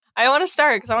I want to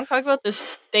start because I want to talk about this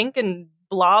stinking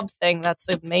blob thing that's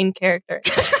the main character.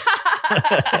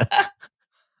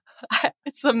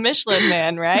 It's the Michelin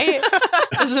Man, right?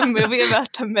 This is a movie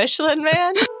about the Michelin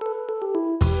Man.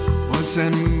 What's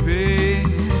that movie?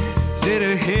 Is it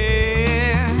a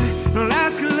hit? Don't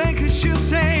ask her like she'll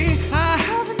say, I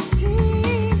haven't seen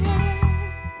it.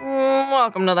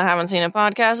 Welcome to the Haven't Seen It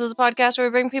podcast. This is a podcast where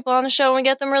we bring people on the show and we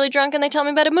get them really drunk and they tell me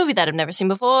about a movie that I've never seen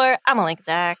before. I'm Alanka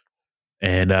Zach.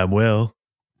 And I'm Will.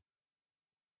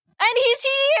 And he's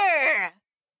here!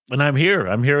 And I'm here.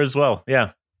 I'm here as well.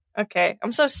 Yeah. Okay.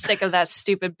 I'm so sick of that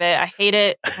stupid bit. I hate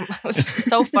it. It was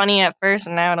so funny at first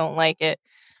and now I don't like it.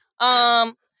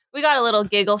 We got a little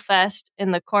giggle fest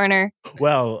in the corner.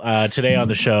 Well, today on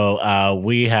the show,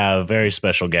 we have very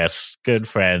special guests, good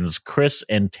friends, Chris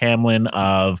and Tamlin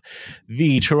of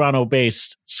the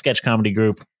Toronto-based sketch comedy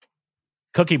group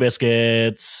Cookie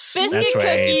Biscuits. Biscuit That's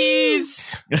right.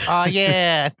 cookies! Oh,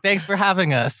 yeah. Thanks for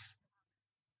having us.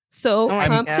 So my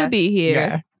pumped to God. be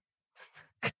here.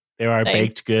 They're our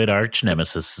Thanks. baked good arch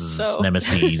nemesis.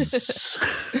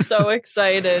 So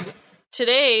excited.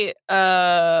 Today,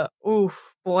 I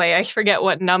forget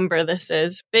what number this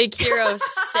is. Big Hero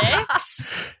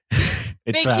 6?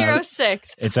 It's, Big Hero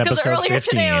 6. It's Because episode earlier 15.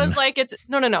 today I was like,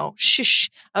 no, shush.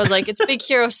 I was like, it's Big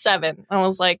Hero 7. I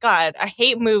was like, God, I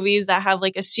hate movies that have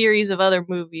like a series of other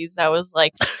movies that was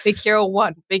like Big Hero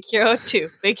 1, Big Hero 2,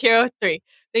 Big Hero 3,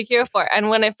 Big Hero 4. And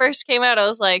when it first came out, I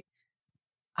was like,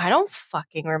 I don't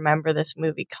fucking remember this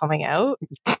movie coming out.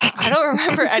 I don't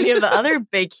remember any of the other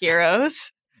Big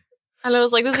Heroes. And I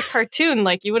was like, this is a cartoon.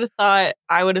 Like, you would have thought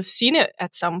I would have seen it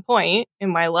at some point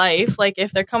in my life. Like,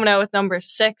 if they're coming out with number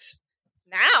 6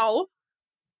 now.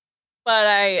 But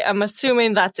I am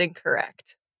assuming that's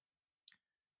incorrect.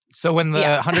 So when the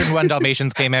 101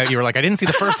 Dalmatians came out, you were like, I didn't see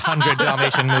the first 100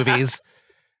 Dalmatian movies.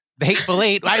 The Hateful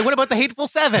Eight. What about the Hateful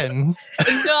Seven?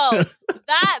 No,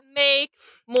 that makes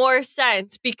more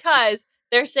sense because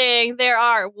they're saying there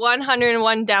are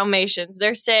 101 Dalmatians.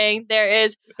 They're saying there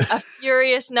is a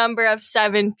furious number of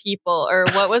 7 people. Or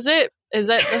what was it? Is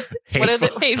that what is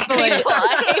it? Hateful Hateful.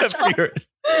 Furious.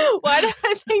 Why did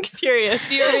I think furious?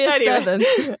 Furious Anyway,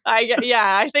 7.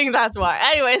 I think that's why.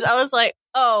 Anyways, I was like,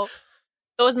 oh,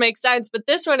 those make sense. But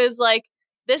this one is like,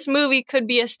 this movie could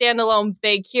be a standalone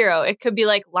Big Hero. It could be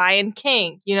like Lion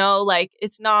King, like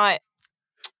it's not.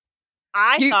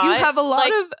 You have a lot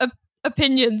of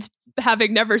opinions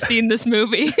having never seen this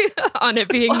movie on it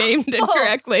being named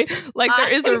incorrectly. Like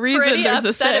there is a reason pretty there's a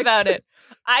upset 6. about it.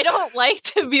 I don't like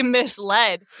to be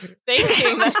misled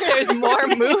thinking that there's more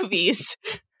movies.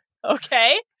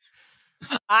 Okay?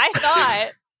 I thought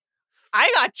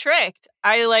I got tricked.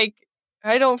 I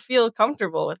don't feel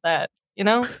comfortable with that,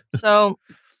 So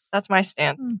that's my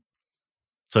stance.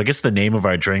 So I guess the name of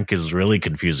our drink is really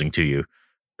confusing to you.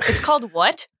 It's called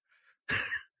what?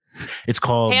 It's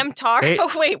called Ham taro? Hey-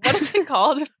 Wait, what is it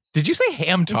called? Did you say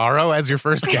ham taro as your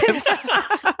first guess?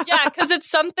 Yeah, because it's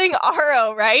something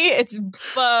Aro, right? It's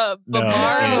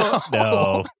Bamaro.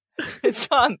 No. It's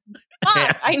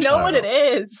I know what it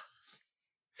is.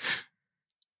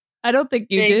 I don't think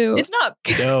you do. It's not.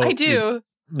 No, I do.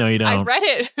 No, you I don't. read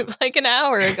it like an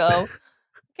hour ago.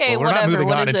 Okay, Well, we're whatever. not moving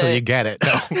What on is until it? you get it.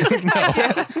 No.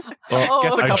 No. Well,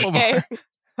 guess a couple okay. more.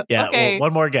 Yeah, Okay. well,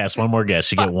 one more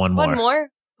guess. You get one more. One more?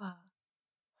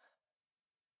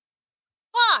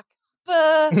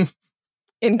 Fuck.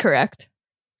 Incorrect.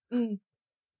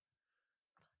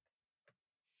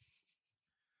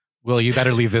 Will, you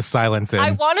better leave this silence in.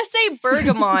 I want to say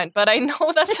bergamot, but I know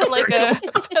that's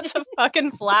that's a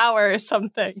fucking flower or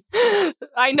something.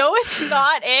 I know it's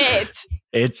not it.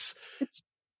 It's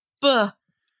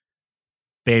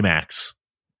Baymax.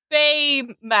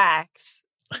 Baymax.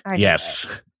 I knew Yes.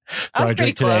 that. So I was our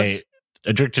pretty drink today. close.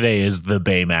 Our drink today is the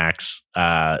Baymax,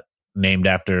 named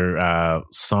after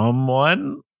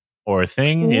someone or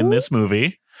thing in this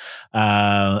movie.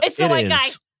 It's the white guy.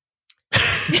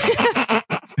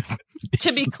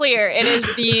 To be clear, it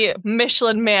is the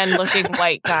Michelin Man looking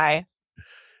white guy.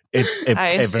 It I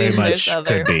very assume much there's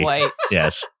other could be. white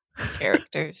Yes.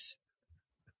 characters.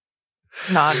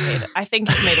 Not made. I think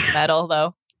it's made of metal,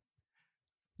 though.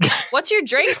 What's your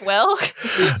drink, Will?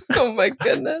 Oh my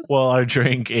goodness. Well, our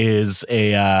drink is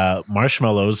a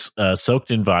marshmallows soaked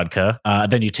in vodka.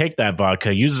 Then you take that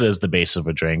vodka, use it as the base of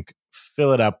a drink,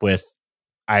 fill it up with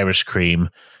Irish cream,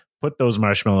 put those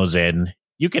marshmallows in.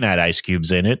 You can add ice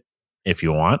cubes in it if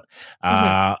you want.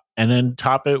 And then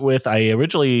top it with, I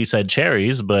originally said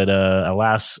cherries, but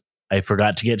alas, I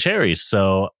forgot to get cherries.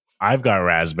 So I've got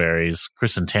raspberries.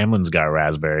 Chris and Tamlin's got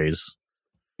raspberries.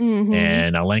 Mhm.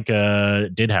 And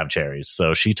Alenka did have cherries,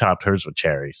 so she topped hers with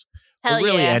cherries. Hell But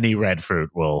really, yeah. any red fruit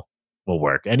will will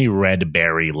work. Any red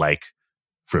berry like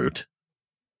fruit.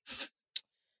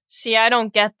 See, I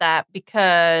don't get that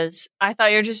because I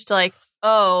thought you're just like,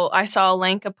 oh, I saw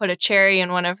Lenka put a cherry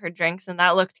in one of her drinks and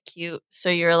that looked cute. So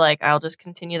you're like, I'll just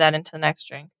continue that into the next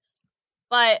drink.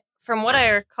 But from what I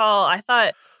recall, I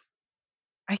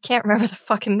can't remember the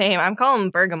fucking name. I'm calling him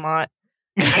Bergamot.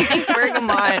 I think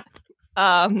Bergamot,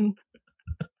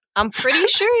 I'm pretty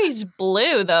sure he's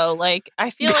blue though. Like, I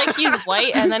feel like he's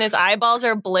white and then his eyeballs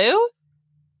are blue.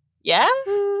 Yeah?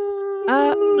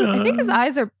 I think his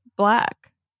eyes are black.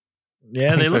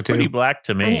 Yeah, they look pretty black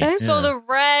to me. Okay. Yeah. So the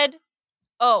red...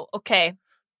 Oh, okay.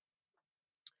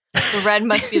 The red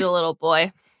must be the little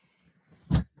boy.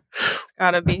 It's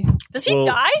gotta be. Does he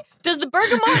die? Does the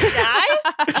Bergamot die?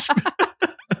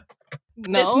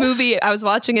 No. This movie, I was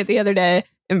watching it the other day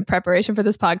in preparation for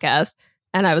this podcast,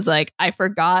 and I was like, I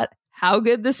forgot how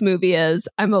good this movie is.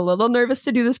 I'm a little nervous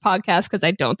to do this podcast because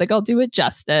I don't think I'll do it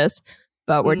justice,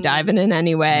 but we're diving in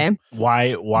anyway. Why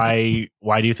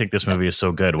do you think this movie is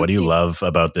so good? What do you love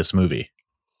about this movie?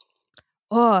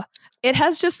 Oh, it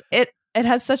has just it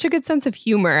has such a good sense of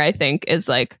humor, I think, is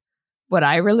like what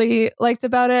I really liked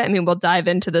about it. I mean, we'll dive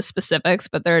into the specifics,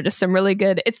 but there are just some really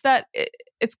good. It's that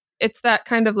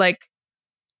kind of like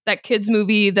that kids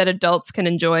movie that adults can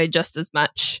enjoy just as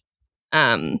much,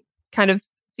 kind of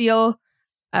feel.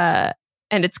 And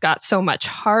it's got so much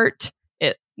heart.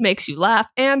 It makes you laugh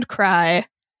and cry.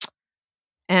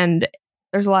 And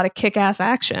there's a lot of kick-ass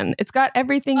action. It's got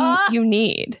everything you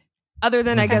need. Other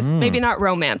than, I guess, maybe not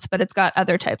romance, but it's got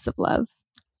other types of love.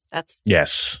 That's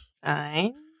yes.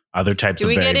 fine. Other types of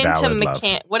very valid love. Do we get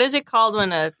into what is it called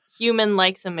when a human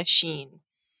likes a machine?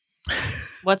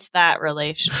 What's that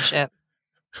relationship?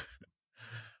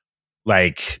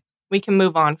 Like we can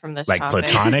move on from this. Like topic.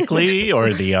 Platonically,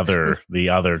 or the other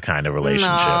kind of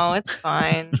relationship. No, it's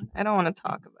fine. I don't want to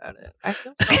talk about it. I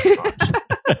feel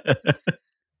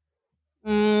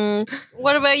self-conscious.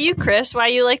 What about you, Chris? Why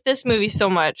you like this movie so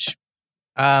much?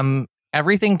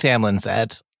 Everything Tamlin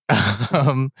said.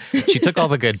 She took all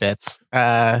the good bits.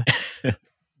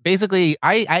 Basically,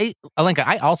 Alenka,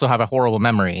 I also have a horrible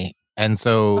memory, and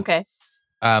so okay.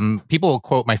 People will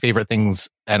quote my favorite things,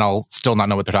 and I'll still not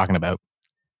know what they're talking about.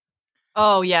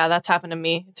 Oh yeah, that's happened to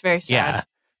me. It's very sad. Yeah,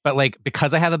 but like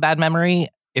because I have a bad memory,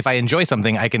 if I enjoy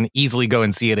something, I can easily go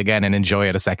and see it again and enjoy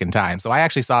it a second time. So I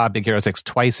actually saw Big Hero 6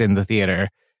 twice in the theater,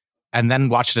 and then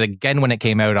watched it again when it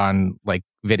came out on like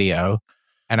video.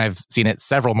 And I've seen it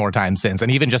several more times since. And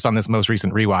even just on this most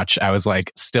recent rewatch, I was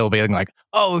like still being like,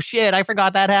 oh shit, I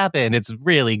forgot that happened. It's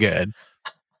really good.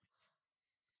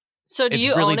 So do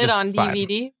you own it on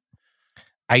DVD?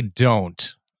 I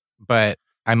don't, but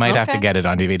I might have to get it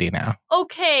on DVD now.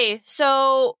 Okay,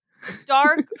 so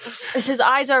dark, his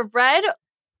eyes are red.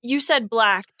 You said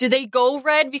black. Do they go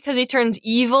red because he turns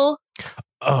evil?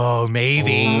 Oh,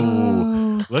 maybe.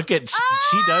 Ooh. Look at,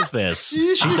 she does this.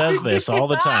 She does this all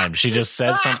the time. She just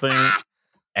says something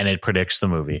and it predicts the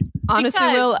movie. Honestly,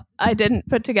 Will, I didn't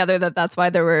put together that that's why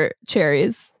there were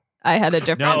cherries. I had a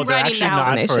different. No, they're actually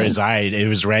not for his eye. It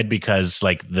was red because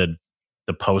like the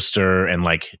poster and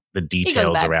like the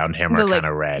details around him are kind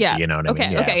of red. Yeah. You know what I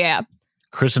mean? Okay, yeah.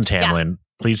 Chris and Tamlin,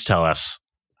 please tell us,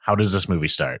 how does this movie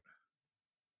start?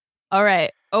 All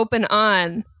right. Open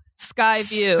on Sky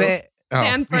View.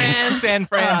 San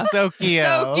Francisco.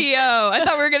 I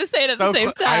thought we were going to say it at the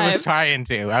same time. I was trying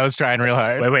to. I was trying real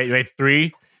hard. Wait.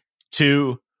 3,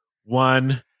 2,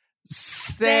 1.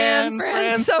 San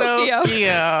Francisco.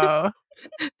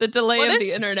 The delay of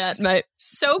the internet might.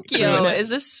 Sokyo. Is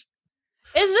this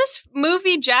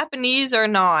movie Japanese or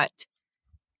not?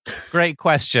 Great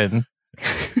question.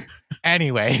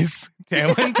 Anyways,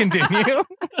 Tamlin, continue.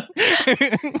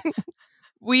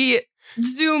 We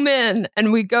zoom in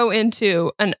and we go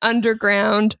into an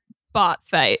underground bot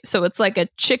fight. So it's like a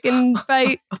chicken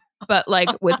fight, but like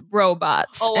with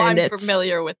robots. Oh, and I'm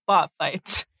familiar with bot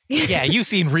fights. Yeah, you've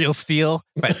seen Real Steel,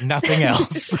 but nothing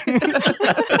else.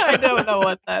 I don't know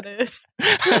what that is.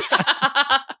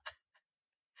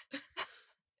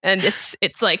 And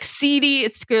it's like seedy.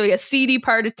 It's clearly a seedy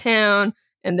part of town.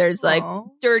 And there's like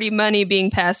dirty money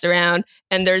being passed around.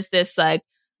 And there's this like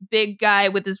big guy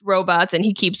with his robots, and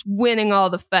he keeps winning all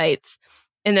the fights.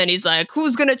 And then he's like,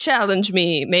 who's going to challenge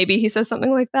me? Maybe he says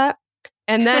something like that.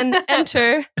 And then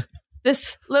enter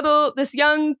this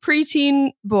young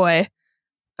preteen boy.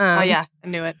 Oh yeah, I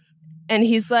knew it. And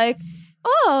he's like,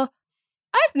 oh,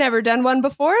 I've never done one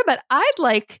before, but I'd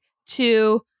like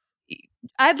to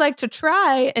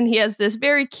try. And he has this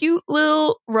very cute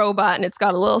little robot, and it's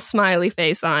got a little smiley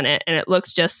face on it, and it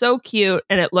looks just so cute,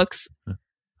 and it looks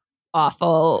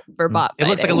awful for bot fighting. It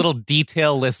looks like a little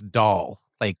detail-less doll.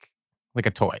 Like like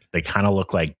a toy. They kind of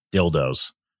look like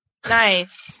dildos.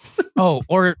 Nice. Oh,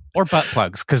 or butt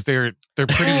plugs because they're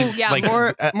pretty. Yeah, like,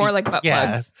 more like butt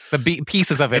plugs. The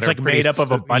pieces of it. It's are like pretty made up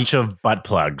of a bunch of butt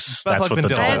plugs. Butt That's plugs what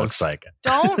the and doll dildos. looks like.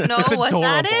 Don't know It's what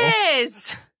that adorable.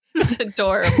 is. It's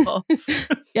adorable.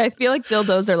 Yeah, I feel like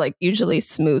dildos are like usually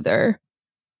smoother.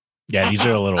 Yeah, these are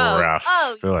a little rough.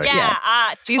 Oh, They're like-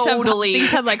 yeah. These Totally. have,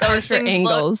 these have like Those harsher things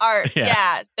look angles. Yeah.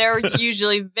 yeah, they're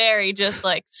usually very just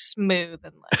like smooth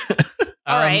and like.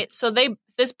 All right, so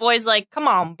this boy's like, "Come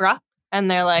on, bruh,"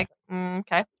 and they're like,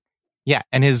 "Okay." Yeah,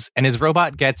 and his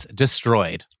robot gets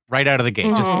destroyed right out of the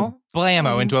gate, just Aw.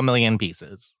 blammo Mhm. into a million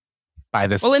pieces by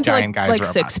this Well, into giant like guy's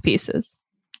robot. 6 pieces.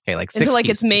 Okay, like 6 Into like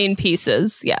pieces. its main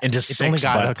pieces. Yeah. Into It's only 6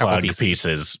 got a butt couple plug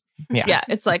pieces. Yeah. Yeah.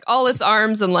 It's like all its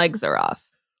arms and legs are off.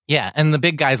 Yeah, and the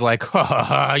big guy's like, ha, ha,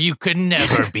 ha, you could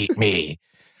never beat me.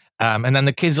 And then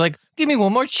the kid's like, give me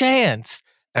one more chance.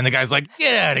 And the guy's like,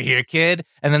 get out of here, kid.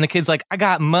 And then the kid's like, I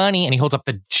got money. And he holds up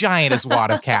the giantest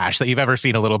wad of cash that you've ever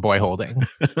seen a little boy holding.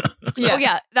 Yeah. Oh,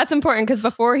 yeah. That's important because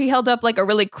before he held up like a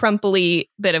really crumply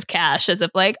bit of cash as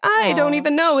if like, I don't Aw.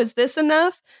 even know. Is this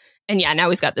enough? And yeah, now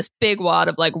he's got this big wad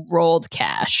of like rolled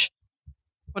cash.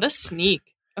 What a sneak.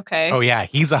 Okay. Oh, yeah,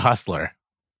 he's a hustler.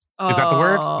 Is that the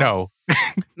word? Oh, No.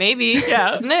 Maybe.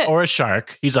 Yeah. Isn't it? Or a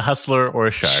shark. He's a hustler or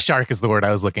a shark. Shark is the word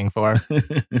I was looking for.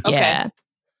 Okay. Yeah.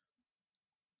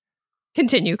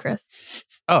 Continue, Chris.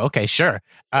 Oh, okay, sure.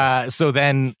 So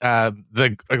then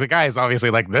the guy is obviously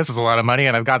like, this is a lot of money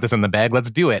and I've got this in the bag.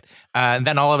 Let's do it. And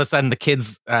then all of a sudden the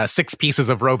kids' 6 pieces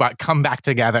of robot come back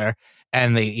together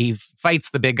and he fights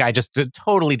the big guy, just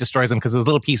totally destroys him because those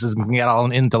little pieces can get all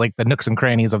into like the nooks and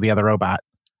crannies of the other robot.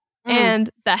 Mm. And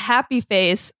the happy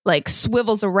face like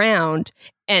swivels around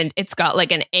and it's got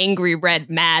like an angry red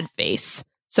mad face.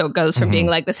 So it goes from being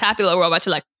like this happy little robot to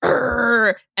like,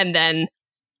 "Arr!" And then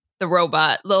the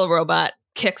little robot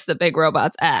kicks the big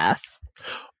robot's ass.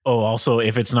 Oh, also,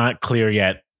 if it's not clear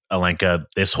yet, Alenka,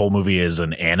 this whole movie is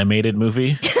an animated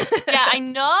movie. Yeah, I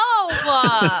know.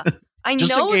 I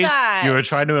Just know in case that. you were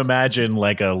trying to imagine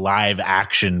like a live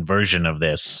action version of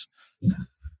this.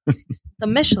 The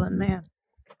Michelin Man.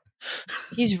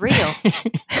 He's real.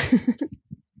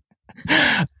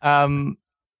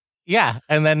 Yeah,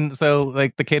 and then so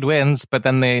like the kid wins, but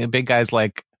then the big guy's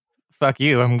like, fuck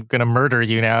you, I'm gonna murder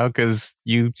you now because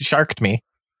you sharked me.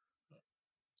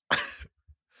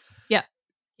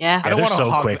 Yeah. I don't they're want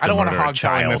so quick to I don't want to murder a hog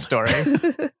telling this story.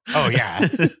 Oh yeah.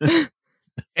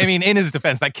 I mean, in his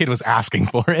defense, that kid was asking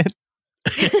for it.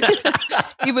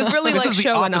 He was really This like is the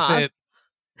showing opposite.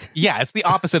 Yeah, it's the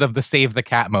opposite of the save the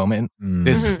cat moment. Mm.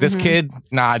 This Mhm. kid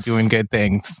not doing good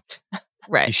things. off.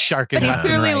 Right. He's sharking. But he's left and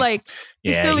clearly right. like,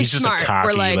 he's Yeah, clearly he's just smart. a cocky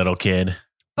We're like, little kid.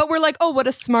 but we're like, oh, what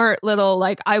a smart little,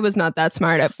 like, I was not that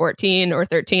smart at 14 or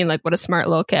 13. Like, what a smart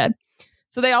little kid.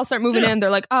 So they all start moving in. They're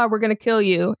like, we're going to kill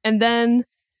you. And then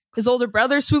his older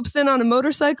brother swoops in on a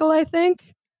motorcycle, I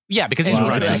think. yeah, because he's Well,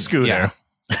 Well, running. it's a scooter. Yeah.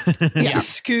 It's Yeah. a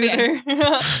scooter.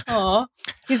 Aw.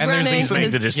 He's And there's running. these Please And make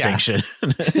his, the distinction.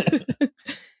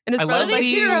 and his I brother's love like, the-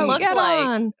 Hero, look get like.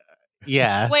 on.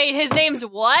 Yeah. Wait, his name's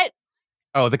what?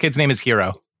 Oh, the kid's name is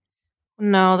Hero.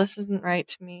 No, this isn't right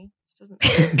to me. This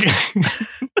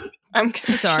doesn't. I'm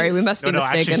confused. Sorry, we must No, be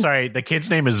actually, mistaken. sorry. The kid's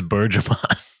name is Bergamot.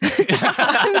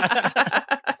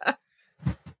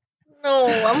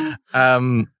 No,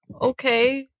 I'm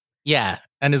okay. Yeah,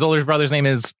 and his older brother's name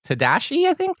is Tadashi,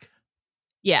 I think.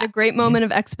 Yeah. A great moment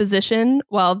of exposition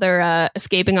while they're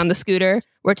escaping on the scooter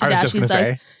where I was just Tadashi's gonna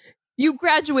like, say. you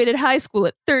graduated high school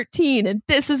at 13 and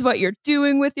this is what you're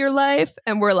doing with your life.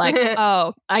 And we're like,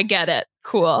 oh, I get it.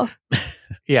 Cool.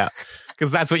 Yeah,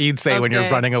 because that's what you'd say when you're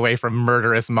Okay. running away from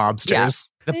murderous mobsters.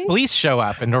 The Thanks. police show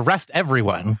up and arrest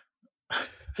everyone.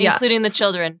 Yeah. Including the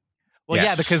children. Well,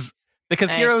 Yes. yeah, because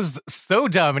Thanks. Hero's so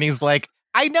dumb and he's like,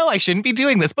 I know I shouldn't be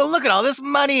doing this, but look at all this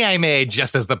money I made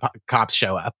just as the cops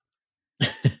show up.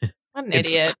 What an It's-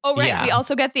 idiot. Oh, right. Yeah. We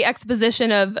also get the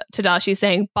exposition of Tadashi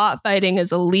saying bot fighting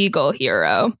is illegal,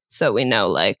 Hero. So we know,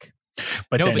 like,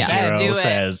 But No, then but Hero do it.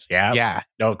 says, yeah. Yeah.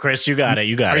 No, Chris, you got it.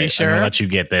 You got Are it. you I'm sure? going to let you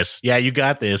get this. Yeah, you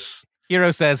got this. Hero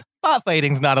says, bot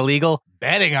fighting's not illegal.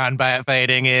 Betting on bot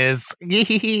fighting is.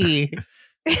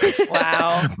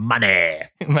 Wow. Money.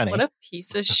 Money. What a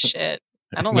piece of shit.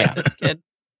 I don't like Yeah. this kid.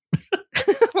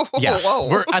 Yeah. Whoa.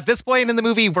 We're at this point in the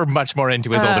movie, we're much more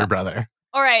into his Uh, older brother.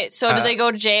 All right. So do they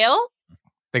go to jail?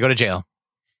 They go to jail.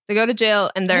 They go to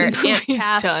jail and their The Aunt movie's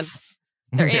Cass, done.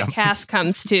 their Yeah. Aunt Cass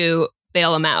comes to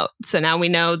bail them out. So now we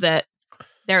know that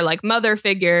their like mother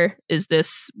figure is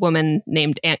this woman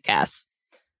named Aunt Cass.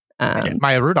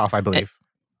 Maya Rudolph, I believe.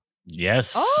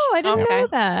 Yes. Oh, I didn't Okay. know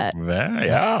that.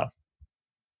 Yeah.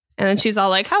 And then she's all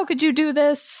like, how could you do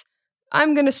this?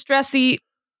 I'm gonna stress eat.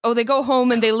 Oh, they go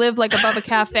home and they live like above a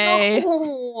cafe.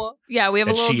 No. Yeah, we have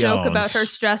a That little she joke owns. about her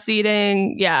stress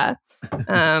eating. Yeah.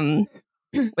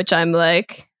 Which I'm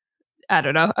like, I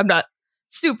don't know. I'm not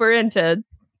super into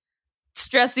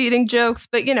stress eating jokes,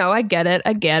 but I get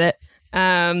it.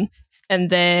 And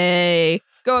they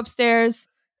go upstairs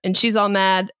and she's all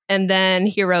mad. And then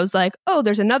Hero's like, oh,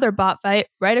 there's another bot fight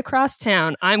right across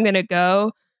town. I'm going to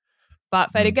go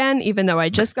bot fight again, even though I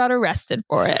just got arrested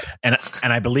for it. And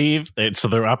I believe that, so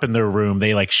they're up in their room.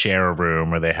 They like share a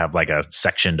room, or they have like a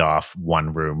sectioned off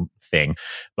one room thing.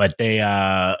 But they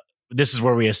this is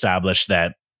where we establish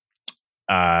that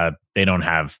they don't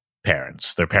have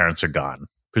parents. Their parents are gone,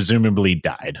 presumably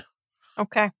died.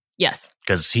 Okay. Yes.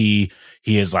 Because he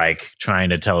is like trying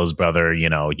to tell his brother,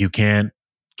 you can't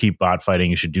keep bot fighting.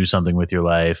 You should do something with your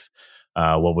life.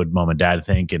 What would mom and dad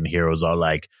think? And Hero's all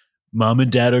like, mom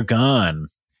and dad are gone.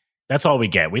 That's all we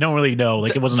get. We don't really know.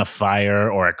 Like, it wasn't a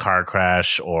fire or a car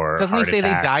crash or Doesn't he heart say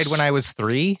attacks. they died when I was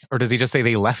 3? Or does he just say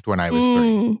they left when I was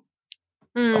 3?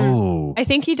 Hmm. Oh, I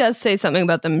think he does say something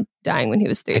about them dying when he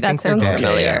was 3. I That think they're sounds dead.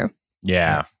 familiar.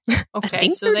 yeah. Okay.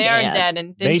 think So they're they are dead. dead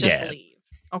and They didn't just dead. leave.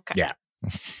 Okay. Yeah.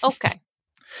 Okay.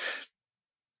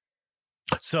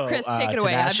 So Chris, take it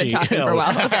away. I've been Tadashi- talking for a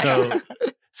while.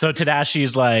 So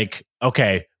Tadashi's like,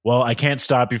 okay, well, I can't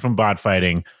stop you from bot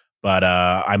fighting, but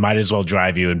I might as well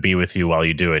drive you and be with you while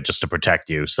you do it, just to protect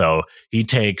you. So he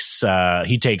takes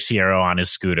Hiro on his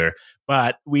scooter,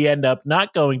 but we end up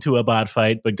not going to a bot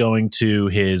fight, but going to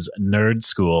his nerd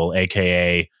school,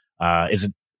 aka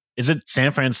is it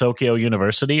San Francisco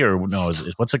University, or no?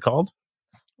 What's it called?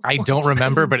 I don't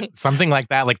remember, but something like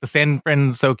that, like the San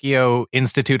Francisco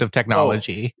Institute of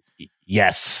Technology.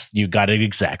 Yes, you got it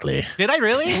exactly. Did I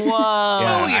really? Whoa.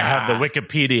 Yeah, yeah. I have the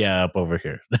Wikipedia up over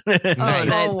here. Oh, nice.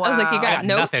 I Oh, was like, you wow. got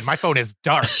notes. Nothing. My phone is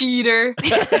dark. Cheater.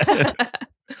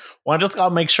 Well, I just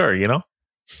gotta make sure, No,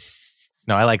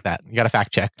 I like that. You got to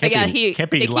fact check. But yeah,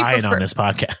 Can't they be keep lying on refer- this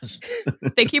podcast.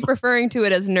 They keep referring to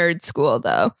it as nerd school,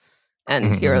 though.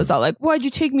 And Mhm. Hero's all like, why'd you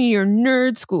take me to your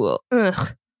nerd school?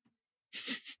 Ugh.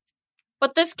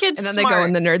 But this kid's And then they smart. go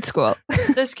in the nerd school.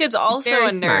 This kid's also Very a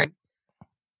nerd. smart.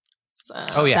 So,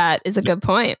 Oh, yeah. That is a good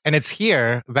point. And it's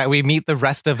here that we meet the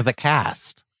rest of the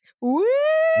cast. Woo!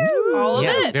 All of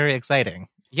yeah, it. very exciting.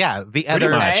 Yeah, the Pretty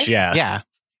other much, yeah. Yeah.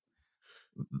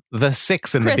 The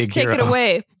 6 in Chris, the big take hero. it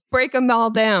away. Break them all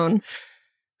down.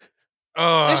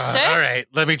 Oh, There's 6? all right.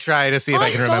 Let me try to see if I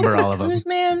can remember all of them. Who's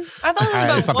man? I thought it was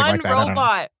about something one like that, I don't know.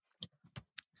 robot.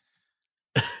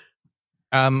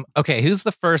 Okay, who's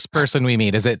the first person we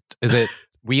meet? Is it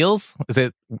Wheels? Is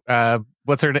it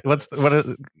what's her go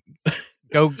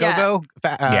Yeah.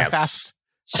 Yes. fast?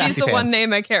 She's Sassy the one pants.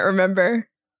 name I can't remember.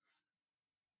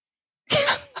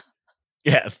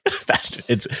 Yeah, faster.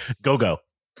 It's go.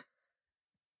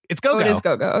 It's Go Oh, it Go. is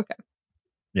Go-Go.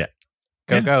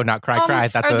 Okay. Go, not cry.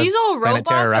 That's are these all Planet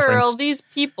Terror robots or are reference. all these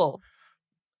people?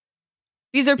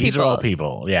 These are people. These are all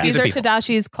people. Yeah. These These are are people.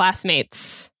 Tadashi's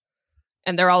classmates.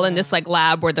 And they're all in this like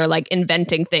lab where they're like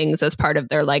inventing things as part of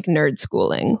their like nerd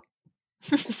schooling.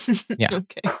 Yeah.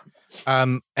 Okay.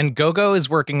 And Go-Go is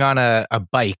working on a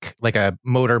bike, like a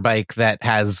motorbike that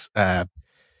has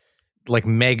like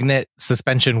magnet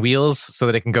suspension wheels so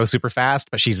that it can go super fast,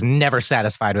 but she's never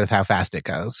satisfied with how fast it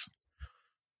goes.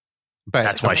 But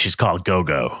That's why she's called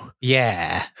Go.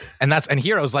 yeah. And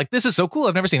Hero's like, this is so cool.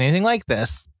 I've never seen anything like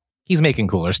this. He's making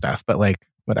cooler stuff, but like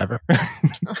whatever.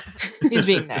 He's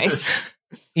being nice.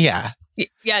 Yeah.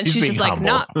 Yeah, and He's she's being just like, humble.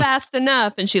 not fast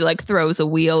enough. And she like throws a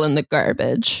wheel in the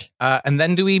garbage. And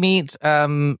then do we meet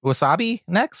Wasabi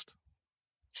next?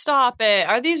 Stop it.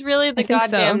 Are these really the I think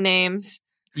so. goddamn names?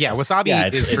 Yeah, Wasabi Yeah,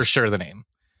 is for it's- sure the name.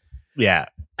 Yeah.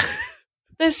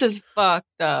 This is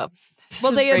fucked up. This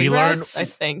Well, is they very address- gross, I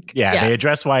think. Yeah. Yeah. They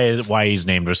address why he's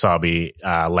named Wasabi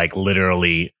like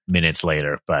literally minutes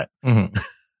later, but And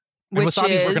Which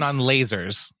Wasabi's working is- on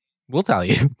lasers. We'll tell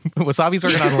you. Wasabi's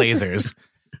working on lasers.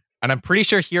 And I'm pretty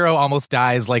sure Hiro almost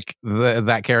dies like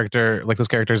that character, like those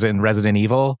characters in Resident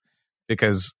Evil,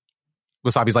 because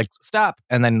Wasabi's like, stop.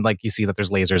 And then like you see that there's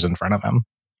lasers in front of him.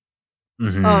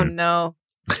 mhm. Oh no.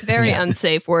 Very Yeah.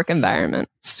 unsafe work environment.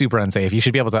 Super unsafe. You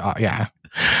should be able to, yeah.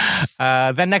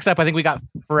 Then next up, I think we got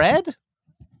Fred.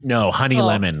 No, Honey Oh.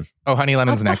 Lemon. Oh, Honey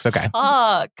Lemon's What next. the Okay.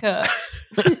 Fuck.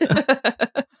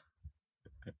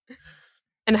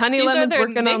 And Honey These are Lemon's their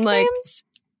working on like, nicknames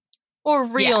or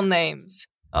real names.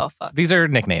 Oh fuck. These are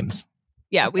nicknames.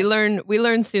 yeah, we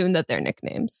learn soon that they're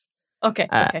nicknames. Okay.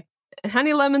 Uh, Okay. And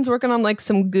Honey Lemon's working on like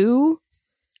some goo.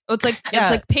 Oh, it's Yeah.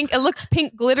 like pink. It looks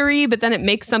pink glittery, but then it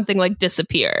makes something like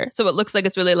disappear. So it looks like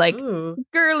it's really like Ooh.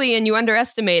 girly, and you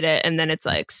underestimate it, and then it's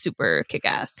like super kick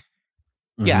ass.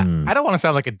 Yeah, Mhm. I don't want to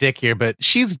sound like a dick here, but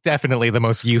she's definitely the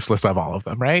most useless of all of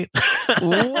them, right?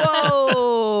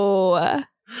 Whoa. I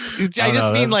don't just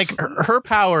know, mean that's- like her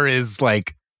power is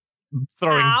like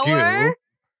throwing Power?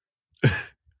 goo.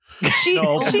 She,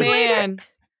 No, she Man,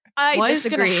 I what is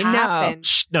gonna disagree. No. happen?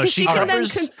 No, 'Cause she she can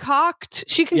covers. then concoct.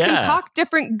 She can Yeah. concoct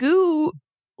different goo,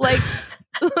 like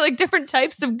like different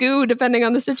types of goo depending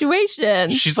on the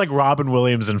situation. She's like Robin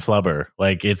Williams and Flubber.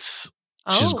 Like she's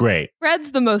Oh. great.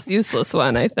 Fred's the most useless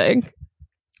one, I think.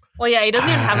 Well, yeah, he doesn't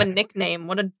even have a nickname.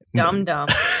 What a dum dum.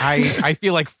 I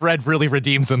feel like Fred really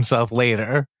redeems himself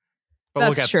later. But we'll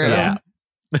That's get true. to that.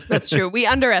 That's true. We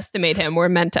underestimate him. We're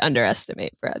meant to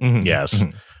underestimate Fred. Mhm, Yes.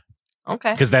 mhm.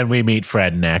 Okay. Because then we meet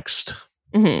Fred next.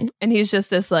 And he's just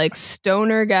this like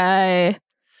stoner guy.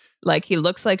 Like he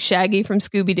looks like Shaggy from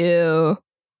Scooby Doo.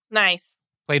 Nice.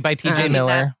 Played by I've TJ seen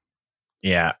Miller.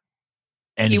 Yeah.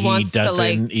 And He he, wants to,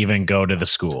 doesn't like- even go to the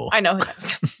school. I know who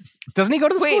that is. Doesn't he go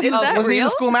to the Wait, school? is that Wasn't he the real?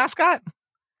 school mascot?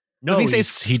 no, does he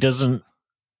say he doesn't.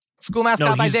 School mascot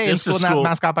No, by he's day and just a school school-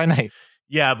 mascot by night.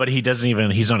 Yeah, but he doesn't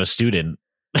even. He's not a student.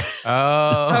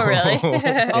 Oh, really? Oh,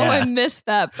 I Yeah. missed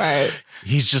that part.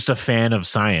 He's just a fan of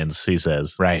science, he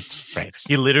says. right.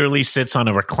 He literally sits on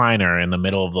a recliner in the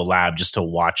middle of the lab just to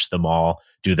watch them all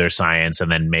do their science and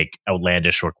then make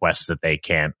outlandish requests that they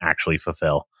can't actually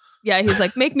fulfill. Yeah, he's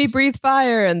like, make me breathe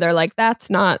fire. And they're like, that's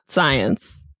not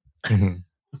science. Mhm.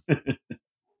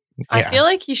 I Yeah. feel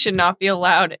like he should not be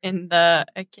allowed in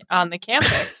on the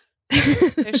campus.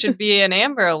 There should be an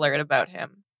Amber Alert about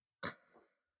him.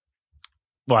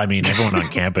 Well, I mean, everyone on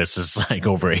campus is like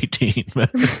over 18.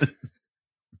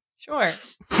 Sure.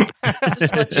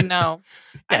 Just let you know.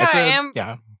 I Yeah, it's got a- Am-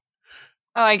 yeah.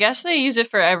 Oh, I guess they use it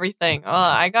for everything. Oh,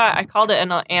 I called it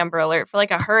an Amber Alert for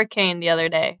like a hurricane the other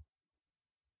day.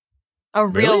 A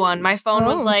real Really? one. My phone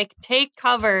was Oh. like, take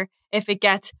cover if it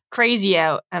gets crazy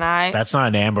out. And I That's not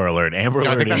an Amber Alert. Amber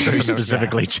No, I Alert think is that's for just a-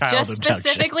 specifically child just abduction.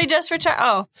 specifically just for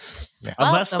well,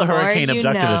 Unless the more hurricane you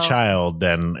abducted know. a child,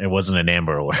 then it wasn't an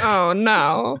Amber Alert. Oh,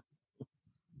 no.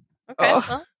 Okay. Oh.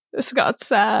 well, This got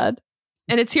sad.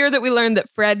 And it's here that we learned that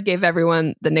Fred gave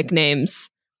everyone the nicknames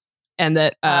and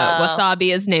that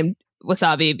Wasabi is named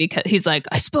Wasabi because he's like,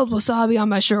 I spilled wasabi on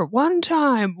my shirt one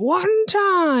time.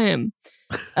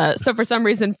 So for some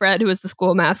reason, Fred, who is the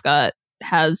school mascot,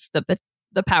 has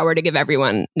the power to give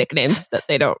everyone nicknames that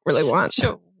they don't really want. such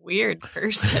a weird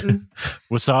person.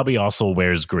 Wasabi also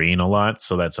wears green a lot,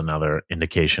 so that's another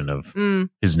indication of Mm,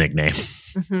 his nickname.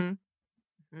 mhm.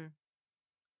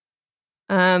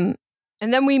 And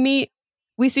then we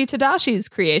see Tadashi's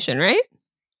creation, right?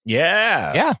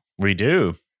 Yeah. Yeah. We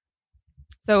do.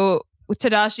 So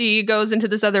Tadashi goes into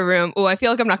this other room. Oh, I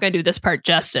feel like I'm not going to do this part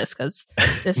justice because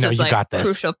this No, is you like got this.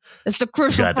 crucial. It's a We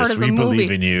crucial got part this. of the We movie.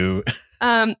 believe in you.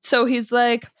 So he's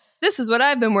like, "This is what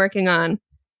I've been working on."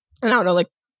 And I don't know, like,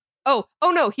 oh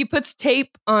no, he puts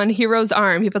tape on Hiro's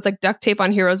arm. He puts like duct tape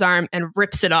on Hiro's arm and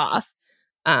rips it off.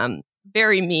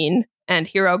 Very mean. And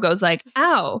Hiro goes like,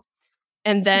 "Ow!"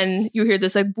 And then you hear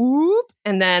this like whoop,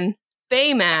 and then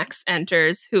Baymax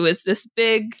enters, who is this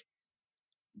big,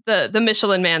 the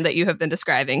Michelin Man that you have been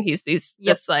describing. He's this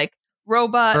like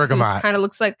robot who Bergamot. kind of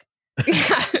looks like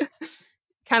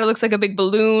kind of looks like a big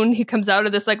balloon. He comes out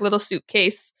of this like little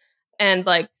suitcase, and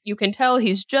like you can tell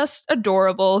he's just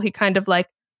adorable. He kind of like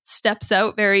steps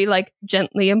out very like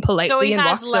gently and politely So he and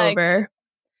has walks legs. over.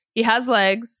 He has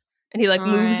legs, and he like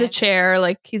moves a Alright. chair.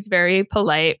 Like he's very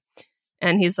polite.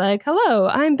 And he's like, "Hello,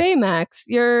 I'm Baymax,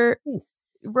 your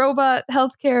robot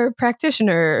healthcare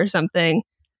practitioner or something."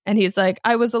 And he's like,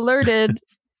 "I was alerted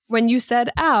when you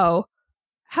said ow.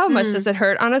 How much Hmm. does it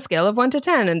hurt on a scale of 1 to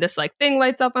 10?" And this like thing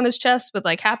lights up on his chest with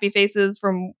like happy faces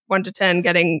from 1 to 10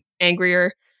 getting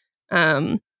angrier.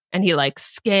 And he like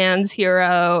scans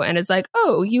Hiro and is like,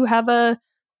 "Oh, you have a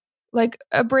like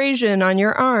abrasion on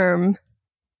your arm.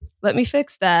 Let me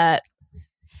fix that."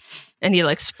 And he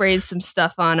like sprays some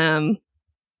stuff on him.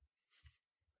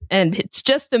 And it's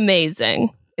just amazing.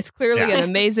 It's clearly Yeah. an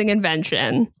amazing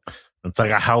invention. It's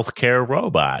like a healthcare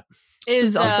robot.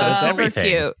 It's Is also Does super everything.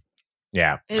 cute.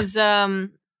 Yeah. is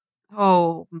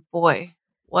oh boy,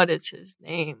 what is his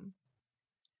name?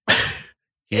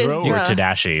 Hiro Is, or uh,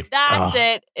 Tadashi? That's Oh.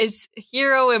 it. Is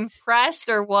Hiro impressed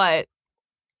or what?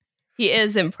 He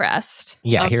is impressed.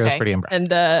 Yeah, Hero's Okay. pretty impressed. And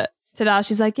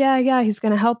Tadashi's like, yeah, he's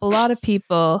gonna help a lot of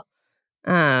people.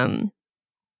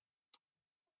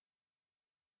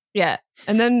 Yeah.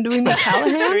 And then do we meet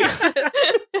Callahan?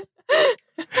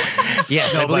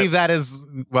 Yes, No, I believe that is.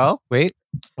 Well, wait.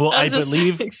 Well, I That was just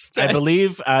believe extent.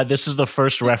 this is the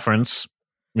first reference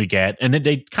we get, and then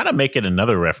they kind of make it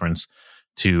another reference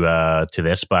to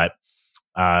this, but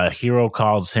Hero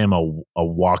calls him a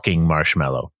walking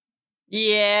marshmallow.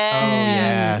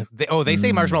 Yeah. They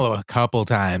say marshmallow a couple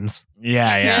times.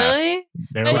 Yeah. Really?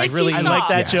 They're And like, is he I like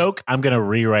that soft? joke. I'm going to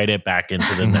rewrite it back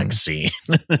into the next scene.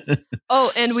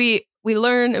 Oh, and we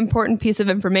learn important piece of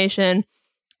information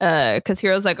because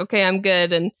Hero's like, okay, I'm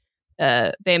good. And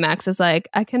Baymax is like,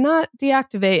 I cannot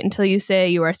deactivate until you say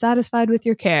you are satisfied with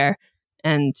your care.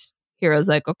 And Hero's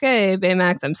like, okay,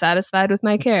 Baymax, I'm satisfied with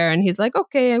my care. And he's like,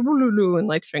 okay, woo-loo-loo, and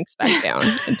like shrinks back down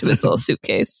into his little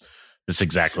suitcase. That's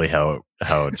exactly how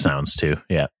it sounds too.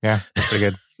 Yeah. Yeah, that's pretty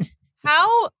good.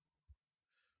 How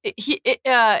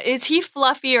is he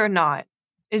fluffy or not?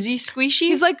 Is he squishy?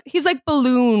 He's like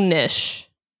balloonish.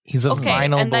 He's a okay,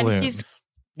 vinyl and then balloon. he's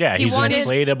Yeah, He he's an wanted-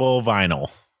 inflatable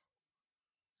vinyl.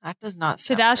 that does not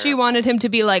sound Tadashi terrible. wanted him to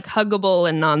be like huggable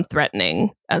and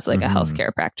non-threatening as like a Mhm.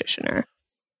 healthcare practitioner.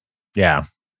 Yeah.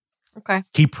 Okay.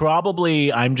 He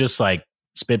probably, I'm just like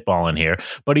spitballing here,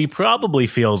 but he probably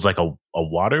feels like a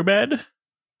waterbed.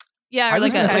 Yeah, I or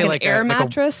was like, gonna say an like air a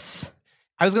mattress.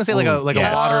 I was gonna say like Ooh, a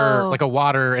yes.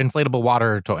 water inflatable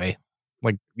water toy.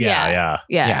 Like Yeah.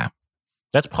 Yeah.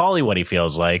 That's probably what he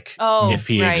feels like Oh, if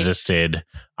he right. existed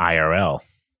IRL.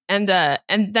 And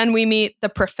then we meet the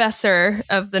professor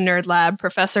of the nerd lab,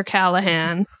 Professor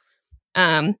Callahan.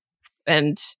 And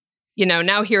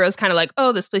now Hero's kind of like,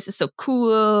 oh, this place is so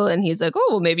cool, and he's like, oh,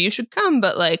 well, maybe you should come,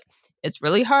 but like it's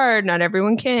really hard, not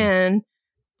everyone can.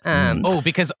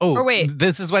 Or wait,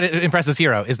 this is what impresses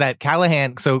Hero is that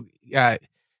Callahan. So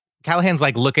Callahan's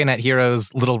like looking at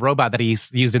Hero's little robot that he's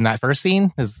used in that first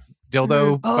scene, his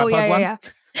dildo butt plug one.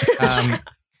 yeah.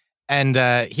 And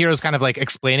Hero's kind of like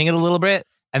explaining it a little bit,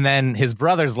 and then his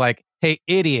brother's like, "Hey,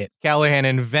 idiot! Callahan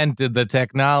invented the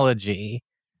technology."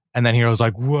 And then Hero's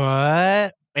like,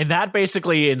 "What?" And that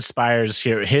basically inspires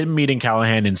him meeting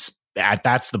Callahan.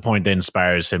 That's the point that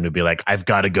inspires him to be like, I've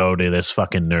got to go to this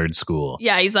fucking nerd school.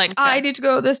 Yeah, he's like, Okay. I need to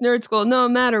go to this nerd school no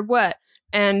matter what.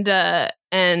 And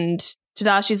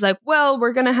Tadashi's like, well,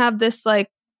 we're gonna have this like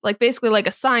basically like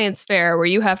a science fair where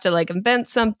you have to like invent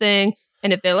something,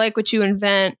 and if they like what you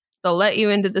invent, they'll let you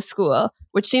into the school,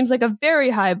 which seems like a very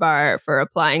high bar for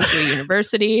applying to a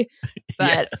university.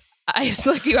 But it's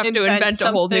like you have to invent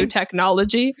a whole new something.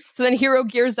 technology. So then Hero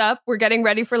gears up. We're getting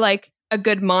ready for like a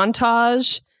good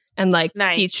montage, and like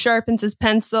Nice. he sharpens his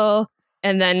pencil,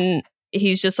 and then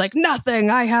he's just like, nothing,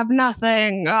 I have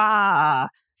nothing.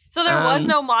 So there was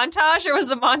no montage, or was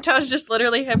the montage just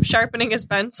literally him sharpening his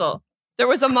pencil? There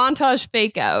was a montage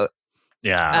fake out.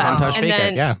 Yeah. Montage and fake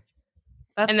then- it, yeah.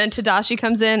 That's And then Tadashi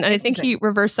comes in, and I think he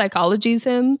reverse psychologies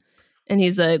him, and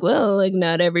he's like, well, like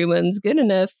not everyone's good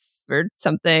enough or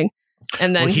something.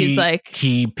 And then Well, he's like,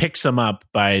 he picks him up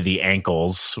by the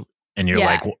ankles, and you're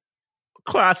Yeah. like,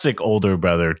 classic older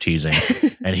brother teasing.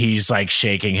 And he's like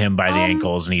shaking him by the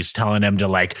ankles, and he's telling him to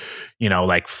like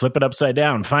flip it upside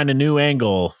down, find a new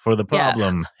angle for the Yeah.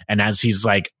 problem. And as he's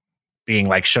like being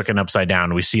like shooken upside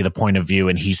down, we see the point of view,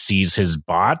 and he sees his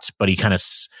bot, but he kind of,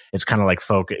 it's kind of like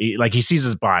like he sees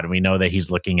his bot, and we know that he's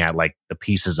looking at like the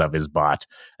pieces of his bot,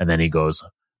 and then he goes,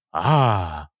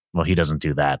 well, he doesn't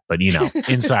do that, but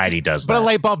inside he does But that. a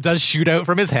light bulb does shoot out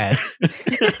from his head.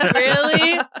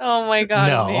 really? Oh my god!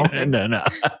 No. amazing. no.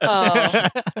 Oh.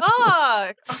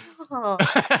 Fuck. Oh.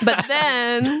 but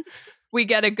then we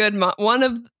get a good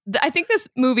I think this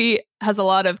movie has a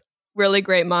lot of really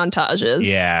great montages.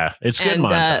 Yeah, it's good And,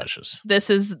 montages. This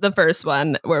is the first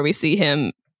one where we see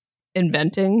him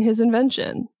inventing his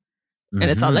invention. And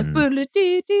it's all like,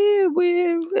 Mhm.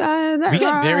 We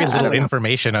get very little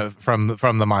information from the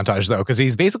montage though, because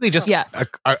he's basically just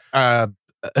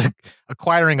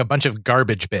acquiring a bunch of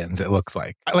garbage bins. It looks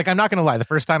like I'm not gonna lie. The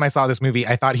first time I saw this movie,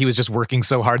 I thought he was just working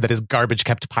so hard that his garbage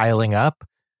kept piling up,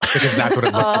 because that's what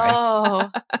it looked like, Oh.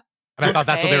 and I thought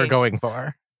that's what they were okay. going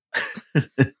for.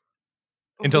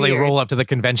 Until they Weird. roll up to the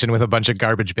convention with a bunch of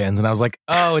garbage bins, and I was like,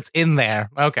 "Oh, it's in there."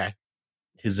 Okay,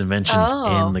 His inventions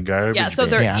Oh. in the garbage. Yeah, so bin.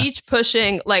 they're Yeah. each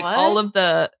pushing like What? all of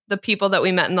the people that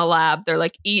we met in the lab. They're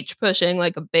like each pushing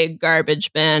like a big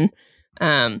garbage bin,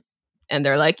 and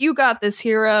they're like, "You got this,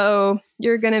 Hero.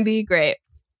 You're gonna be great."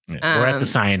 Yeah, we're at the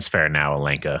science fair now,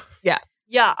 Alenka.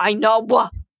 Yeah, I know.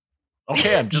 What?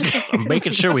 Okay, I'm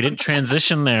making sure we didn't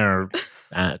transition there.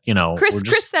 Chris we're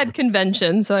Chris said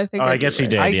convention, so I figured. Oh, I guess he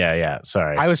did. I- yeah.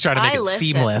 Sorry. I was trying to make I it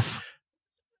listened. seamless.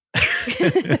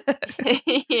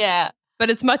 Yeah. But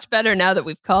it's much better now that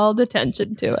we've called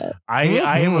attention to it. I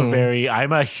am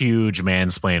I'm a huge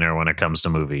mansplainer when it comes to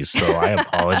movies, so I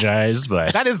apologize,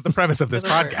 but That is the premise of this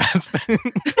Doesn't hurt.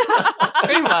 podcast.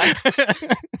 Pretty much.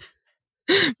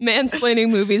 Mansplaining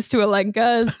movies to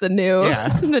Alenka is the new Yeah.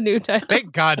 the new title.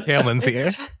 Thank God Tailman's here.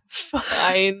 It's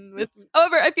fine with me.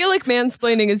 However, I feel like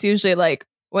mansplaining is usually like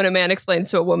when a man explains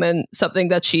to a woman something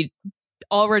that she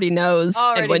already knows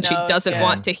and when she doesn't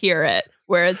want to hear it.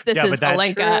 Whereas this is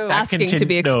Alenka asking to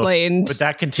be explained. But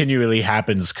that continually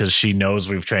happens because she knows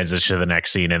we've transitioned to the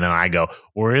next scene. And then I go,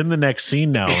 we're in the next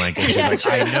scene now, Alenka. She's like,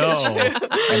 I know.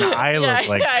 And I look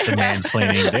like the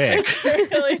mansplaining dick. It's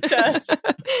really just,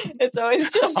 it's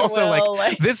always just Also, Will,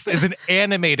 like, this is an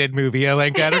animated movie,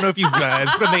 Alenka. I don't know if you've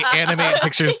it's when they animate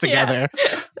pictures together.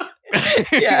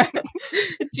 Yeah.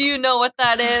 Do you know what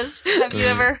that is? Have you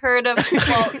ever heard of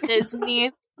Walt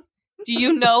Disney? Do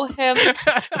you know him?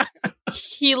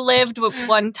 He lived with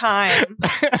one time.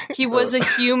 He was a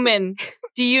human.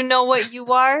 Do you know what you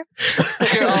are?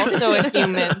 You're also a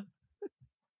human.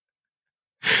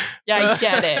 Yeah, I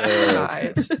get it,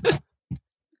 guys.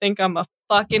 Think I'm a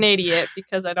fucking idiot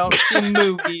because I don't see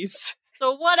movies.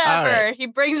 So whatever. Right. He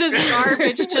brings his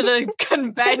garbage to the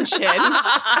convention.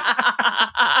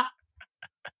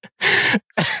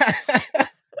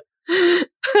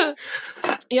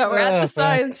 Yeah, we're at the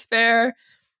science fair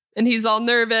and he's all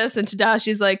nervous and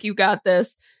Tadashi's like, you got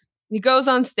this. He goes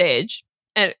on stage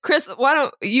and Chris, why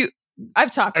don't you,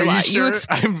 I've talked a lot. You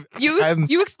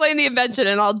You explain the invention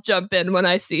and I'll jump in when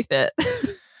I see fit.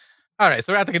 All right,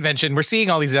 so we're at the convention. We're seeing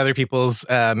all these other people's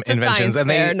It's a inventions, science and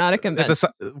fair, not a convention.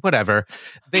 Whatever.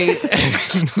 They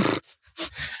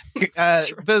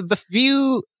the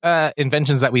few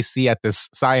inventions that we see at this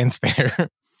science fair,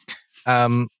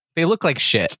 they look like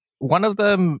shit. One of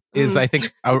them is, I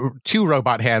think, two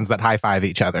robot hands that high five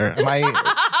each other. Am I?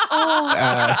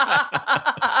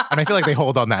 And I feel like they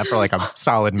hold on that for like a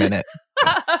solid minute.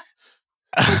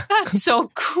 That's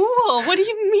so cool. What do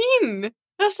you mean?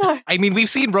 That's not. I mean, we've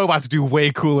seen robots do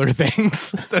way cooler things.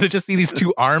 So to just see these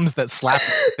two arms that slap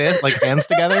like hands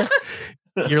together,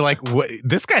 you're like, what?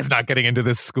 This guy's not getting into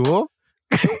this school.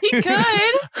 He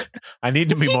could. I need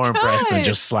to be more impressed than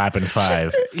just slapping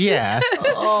five. Yeah.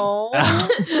 Oh. I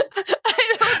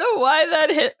don't know why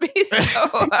that hit me so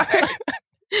hard.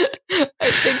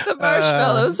 I think the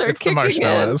marshmallows are it's kicking the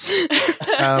marshmallows.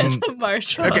 The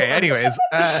marshmallows. Okay. Anyways,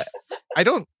 I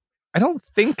don't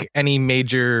think any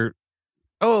major.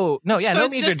 Oh no! Yeah, So no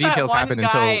it's major just that details one happen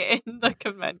guy until in the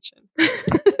convention.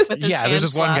 With his Yeah, there's hand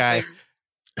just one guy. slapping.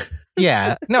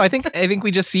 Yeah. No, I think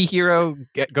we just see Hiro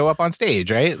go up on stage,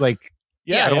 right? Like,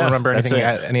 I don't remember that's anything,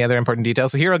 it. any other important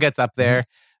details. So Hiro gets up there,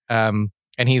 and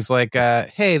he's like,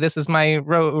 "Hey, this is my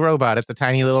robot. It's a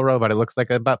tiny little robot. It looks like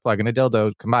a butt plug and a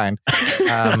dildo combined."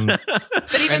 But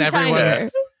even and everyone-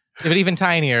 tinier. But even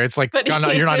tinier, it's like But you're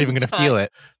not even even going to feel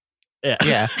it.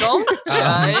 Yeah. Don't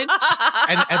judge.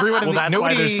 And everyone, Well, that's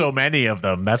why there's so many of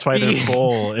them. That's why they're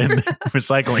full in the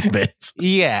recycling bins.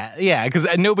 Yeah, because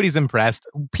nobody's impressed.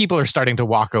 People are starting to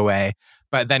walk away.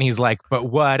 But then he's like, but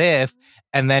what if?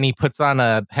 And then he puts on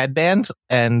a headband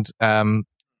and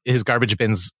his garbage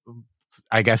bins,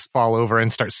 I guess, fall over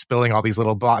and start spilling all these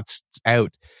little bots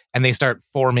out. And they start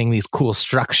forming these cool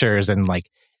structures and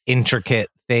like intricate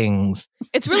things.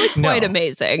 It's really quite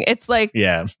amazing. It's like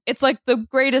the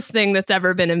greatest thing that's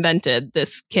ever been invented.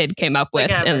 This kid came up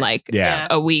with in like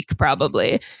a week,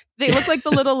 probably. They look like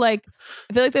the little I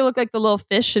feel like they look like the little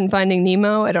fish in Finding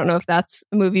Nemo. I don't know if that's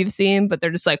a movie you've seen, but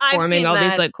they're just like forming all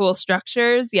these like cool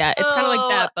structures. Yeah, it's kind of like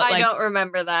that, but I like don't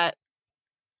remember that.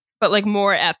 but like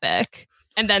more epic.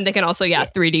 And then they can also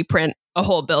 3D print a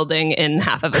whole building in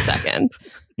half of a second.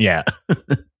 Yeah.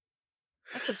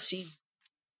 That's obscene.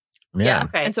 Yeah.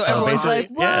 Okay. And so So everyone's like,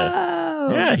 basically, whoa.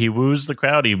 Yeah, he woos the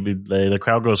crowd. The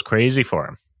crowd goes crazy for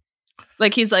him.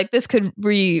 Like he's like, this could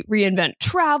reinvent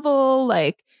travel.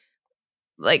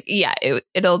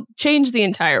 It'll change the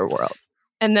entire world.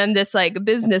 And then this like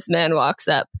businessman walks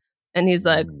up and he's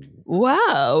like,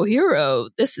 wow, Hiro,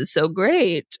 this is so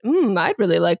great. I'd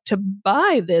really like to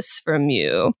buy this from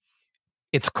you.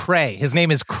 It's Cray. His name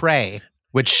is Cray,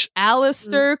 which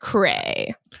Alistair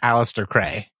Cray. Alistair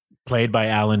Cray. Played by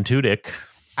Alan Tudyk.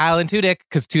 Alan Tudyk,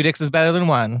 because two dicks is better than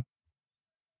one.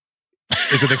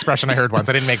 Is an expression I heard once.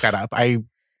 I didn't make that up. I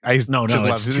No, just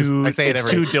love it's two. I say it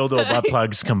It's every two dildo butt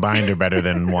plugs combined are better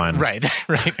than one. Right.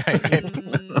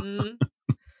 Mm.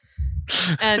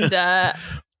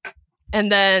 And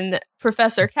then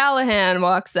Professor Callahan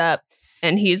walks up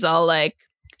and he's all like,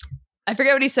 I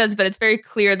forget what he says, but it's very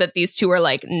clear that these two are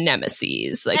like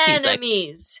nemesis. Like he's like,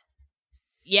 Enemies.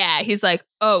 he's like,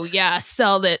 oh yeah,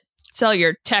 sell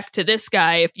your tech to this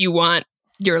guy if you want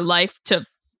your life to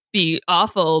be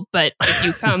awful, but if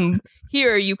you come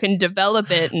here, you can develop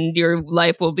it and your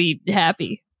life will be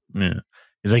happy. Yeah.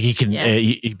 He's like, he can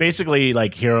he basically,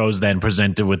 like, Hiro's then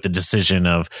presented with the decision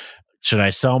of, should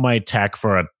I sell my tech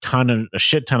for a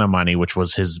shit ton of money, which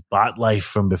was his bot life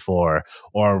from before,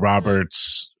 or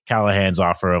Robert's Callahan's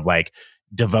offer of like,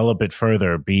 develop it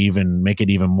further, make it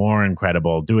even more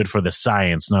incredible, do it for the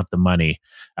science, not the money.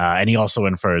 And he also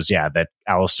infers, that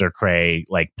Alistair Cray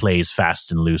like plays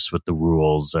fast and loose with the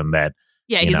rules, and that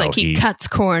he's like he cuts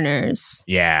corners.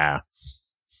 Yeah.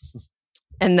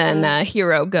 And then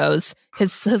Hero goes,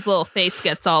 his little face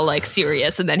gets all like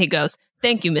serious, and then he goes,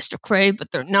 "Thank you, Mr. Cray,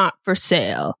 but they're not for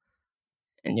sale."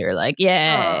 And you're like,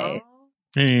 "Yay!"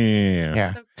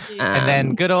 Yeah. So cute. And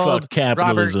then good old Fuck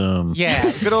capitalism.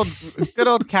 Robert, good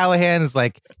old Callahan is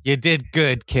like, "You did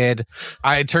good, kid.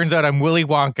 It turns out I'm Willy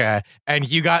Wonka, and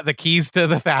you got the keys to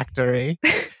the factory."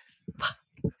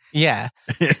 Yeah.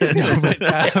 No,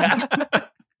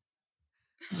 but,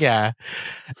 yeah.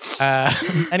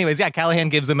 Anyways, Callahan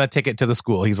gives him a ticket to the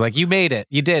school. He's like, "You made it.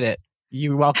 You did it.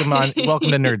 You welcome to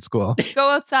nerd school." Go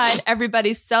outside.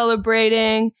 Everybody's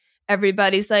celebrating.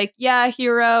 Everybody's like, "Yeah,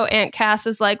 Hero." Aunt Cass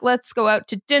is like, "Let's go out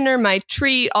to dinner. My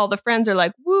treat." All the friends are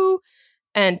like, "Woo."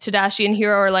 And Tadashi and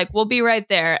Hero are like, "We'll be right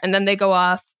there." And then they go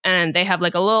off and they have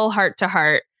like a little heart to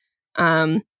heart.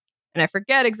 And I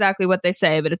forget exactly what they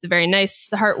say, but it's a very nice,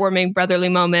 heartwarming, brotherly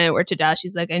moment where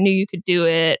Tadashi's like, "I knew you could do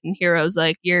it." And Hero's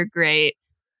like, "You're great."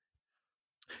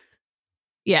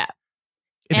 Yeah.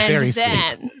 It's very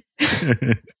sweet.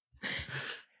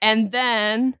 And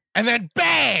then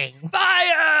bang!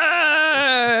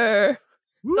 Fire!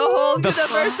 The whole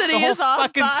university whole is on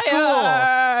fucking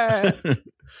fire.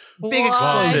 Big What?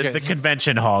 explosion. The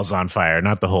convention hall's on fire,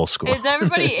 not the whole school. Is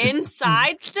everybody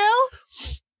inside still?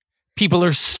 People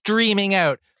are streaming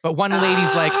out, but one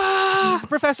lady's like,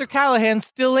 "Professor Callahan's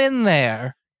still in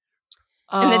there."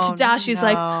 And then Tadashi's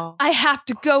like, "I have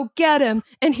to go get him."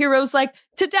 And Hero's like,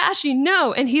 "Tadashi,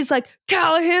 no." And he's like,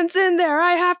 "Callahan's in there.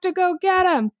 I have to go get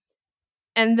him."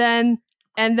 And then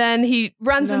he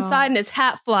runs inside and his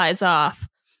hat flies off.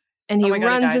 And he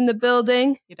runs in the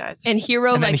building. He dies. And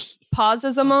Hero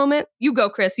pauses a moment. You go,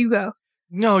 Chris, you go.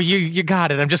 No, you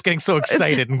got it. I'm just getting so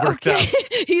excited and worked up.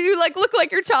 You look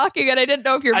like you're talking, and I didn't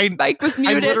know if your mic was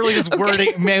muted. I'm literally just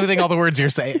mouthing all the words you're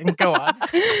saying. Go on.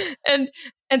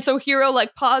 And so Hero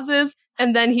pauses,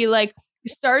 and then he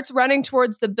starts running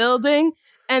towards the building,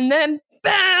 and then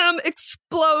bam,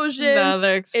 explosion.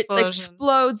 Another explosion. It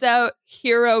explodes out.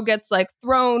 Hero gets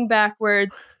thrown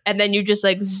backwards, and then you just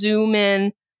zoom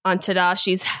in on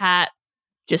Tadashi's hat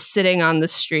just sitting on the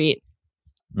street.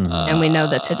 And we know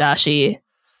that Tadashi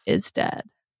is dead.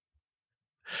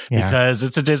 Yeah. Because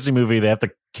it's a Disney movie, they have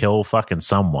to kill fucking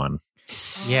someone.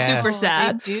 Yeah. Super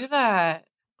sad. They do that.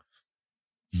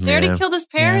 They already killed his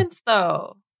parents,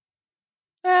 though.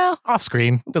 Well, off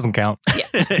screen. Doesn't count.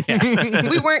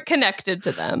 We weren't connected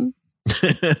to them.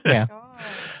 Yeah. God.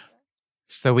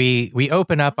 So we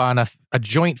open up on a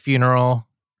joint funeral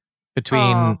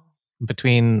between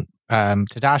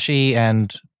Tadashi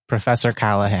and Professor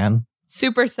Callahan.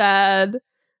 Super sad.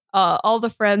 All the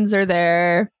friends are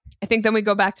there. I think then we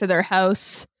go back to their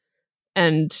house,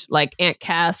 and Aunt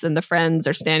Cass and the friends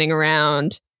are standing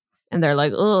around, and they're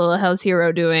like, "Oh, how's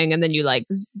Hero doing?" And then you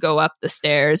go up the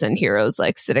stairs, and Hero's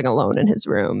sitting alone in his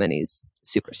room, and he's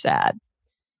super sad.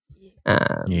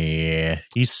 Yeah,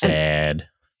 he's sad.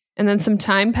 And then some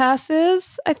time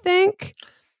passes, I think,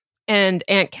 and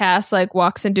Aunt Cass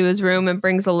walks into his room and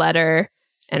brings a letter,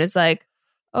 and is like,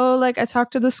 "Oh, I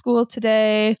talked to the school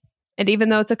today, and even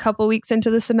though it's a couple weeks into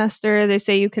the semester, they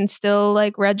say you can still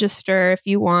register if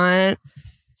you want.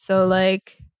 So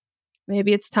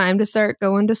maybe it's time to start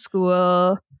going to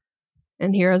school."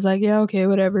 And Hero's like, "Yeah, okay,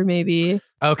 whatever, maybe."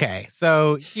 Okay,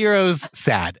 so Hero's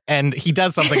sad, and he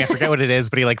does something, I forget what it is,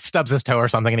 but he stubs his toe or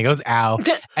something, and he goes, "Ow."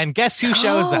 And guess who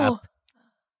shows up?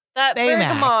 That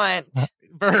Baymax.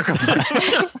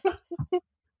 Bergamot.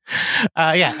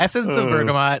 Essence of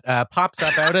Bergamot pops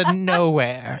up out of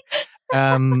nowhere.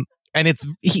 And it's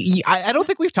I don't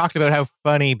think we've talked about how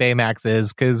funny Baymax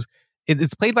is, because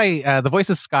it's played by the voice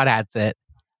is Scott Adsit,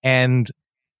 and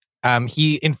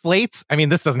he inflates. I mean,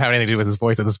 this doesn't have anything to do with his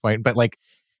voice at this point, but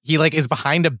he is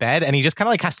behind a bed, and he just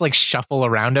kind of has to shuffle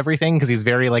around everything because he's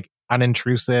very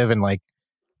unintrusive and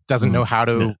doesn't know how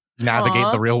to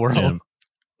navigate the real world. Yeah.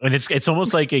 And it's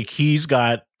almost like he's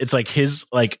got, it's his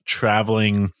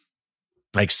traveling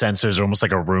sensors are almost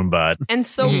like a Roomba. And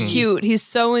so cute. He's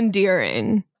so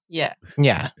endearing. Yeah.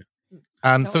 Yeah.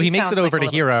 So he makes it over to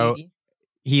Hero. Cutie.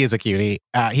 He is a cutie.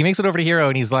 He makes it over to Hero,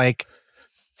 and he's like,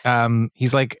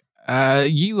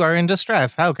 "You are in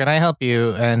distress. How can I help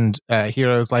you?" And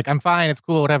Hero's like, "I'm fine. It's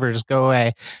cool. Whatever. Just go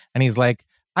away." And he's like,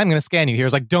 "I'm going to scan you."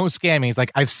 Hero's like, "Don't scan me." He's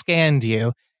like, "I've scanned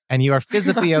you, and you are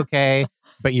physically okay,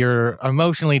 but you're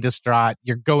emotionally distraught.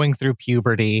 You're going through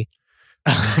puberty.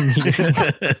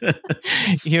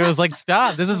 Hero's like,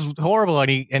 stop, this is horrible.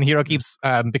 And Hero keeps,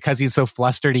 because he's so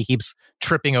flustered, he keeps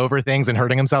tripping over things and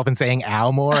hurting himself and saying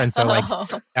ow more. And so like,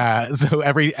 so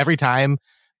every time,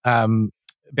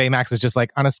 Baymax is just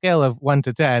like, on a scale of 1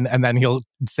 to 10, and then he'll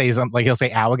say something like, he'll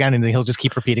say ow again, and then he'll just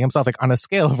keep repeating himself like, on a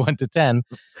scale of 1 to 10.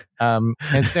 And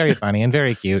it's very funny and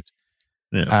very cute.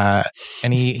 Yeah.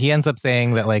 And he ends up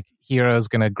saying that like Hero's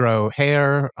gonna grow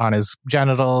hair on his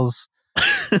genitals.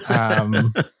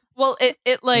 Well,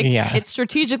 it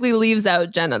strategically leaves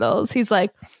out genitals. He's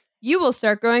like, you will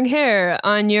start growing hair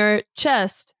on your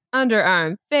chest,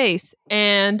 underarm, face,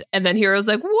 and then Hero's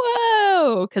like,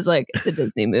 whoa, because like it's a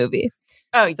Disney movie.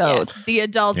 Oh, So yeah. the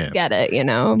adults get it, you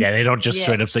know? Yeah, they don't just Yeah.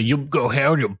 straight up say, you grow hair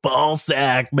on your ball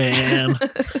sack, man.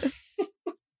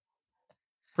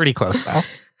 Pretty close though.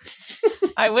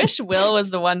 I wish Will was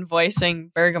the one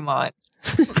voicing Bergamot.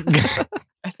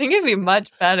 I think it'd be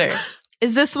much better.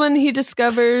 Is this when he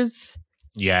discovers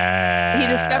Yeah. he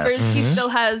discovers he Mhm. still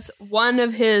has one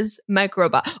of his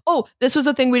microbot? Oh, this was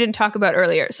a thing we didn't talk about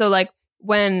earlier. So like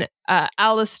when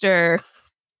Alistair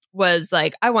was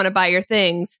like, I want to buy your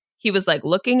things, he was like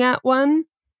looking at one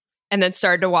and then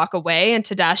started to walk away, and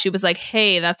Tadashi was like,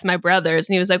 hey, that's my brother's,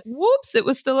 and he was like, whoops, it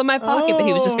was still in my pocket, but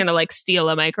he was just Oh. gonna like steal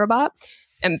a microbot,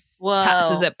 Whoa.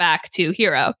 passes it back to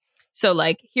Hero. So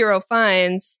like Hero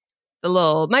finds the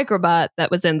little microbot that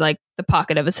was in like the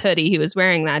pocket of his hoodie he was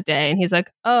wearing that day, and he's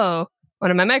like, oh, one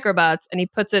of my microbots, and he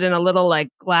puts it in a little like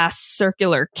glass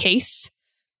circular case.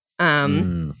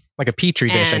 Like a petri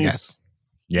dish, I And- guess.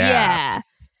 Yeah.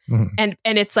 Mhm.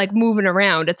 And it's like moving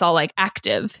around. It's all like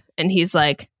active. And he's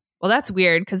like, well, that's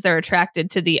weird because they're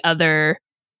attracted to the other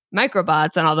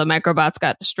microbots, and all the microbots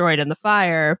got destroyed in the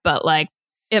fire, but like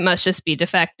it must just be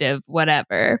defective,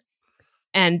 whatever.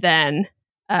 And then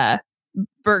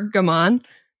Bergamon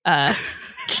at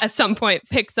some point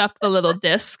picks up the little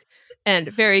disc and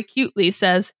very cutely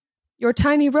says, your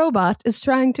tiny robot is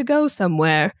trying to go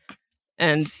somewhere.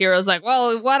 And Hero's like,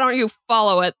 well, why don't you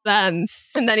follow it then?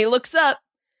 And then he looks up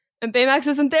and Baymax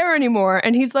isn't there anymore.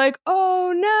 And he's like,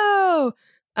 oh no.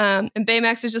 And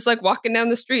Baymax is just like walking down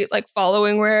the street, like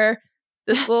following where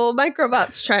this little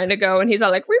microbot's trying to go. And he's all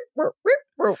like,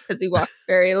 because he walks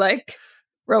very like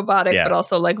robotic, Yeah. but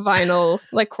also like vinyl,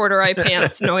 like corduroy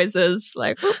pants noises.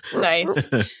 Like, Nice.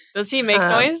 Does he make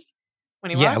noise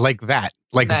when he Yeah, walks? like that.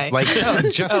 Like Nice. like Oh,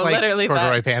 just oh, like literally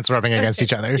corduroy that. pants rubbing against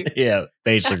each other. Yeah,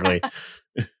 basically.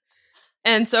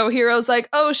 And so Hero's like,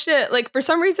 oh shit. Like for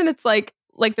some reason it's like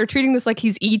they're treating this like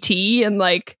he's E.T. and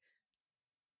like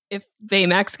if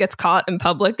Baymax gets caught in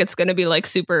public, it's gonna be like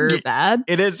super bad.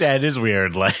 It is, yeah, it is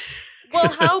weird. Like, Well,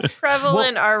 how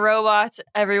prevalent are robots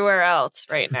everywhere else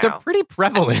right now? They're pretty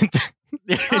prevalent.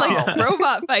 Like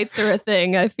robot fights are a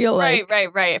thing, I feel like. Right.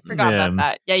 I forgot Yeah.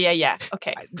 about that. Yeah.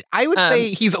 Okay. I would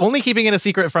say he's only keeping it a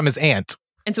secret from his aunt.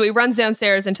 And so he runs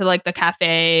downstairs into like the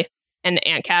cafe, and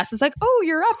Aunt Cass is like, oh,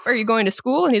 you're up. Are you going to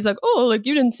school? And he's like, oh, like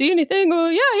you didn't see anything? Oh,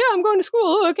 yeah, I'm going to school.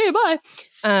 Oh, okay,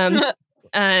 bye.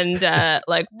 And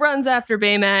like runs after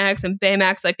Baymax, and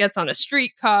Baymax like gets on a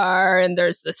streetcar, and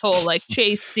there's this whole like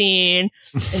chase scene,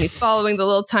 and he's following the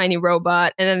little tiny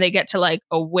robot, and then they get to like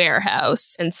a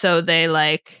warehouse, and so they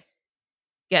like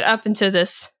get up into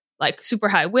this like super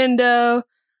high window,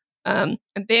 and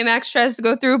Baymax tries to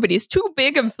go through, but he's too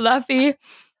big and fluffy,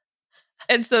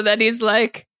 and so then he's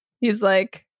like He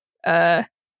and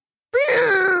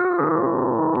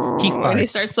he farts.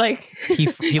 starts like He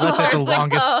lets out the it's like,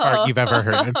 longest fart you've ever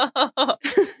heard.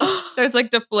 starts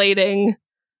like deflating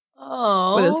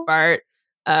Oh. with his fart.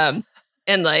 And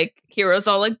like Hero's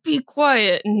all like, be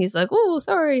quiet. And he's like, oh,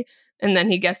 sorry. And then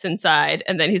he gets inside,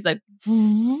 and then he's like,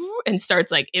 and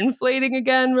starts like inflating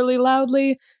again really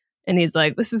loudly. And he's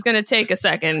like, this is going to take a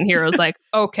second. And Hero's like,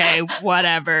 okay,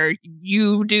 whatever.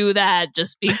 You do that.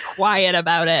 Just be quiet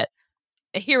about it.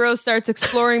 Hero starts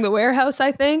exploring the warehouse,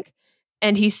 I think.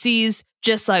 And he sees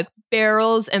just like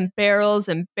barrels and barrels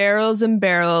and barrels and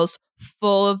barrels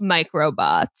full of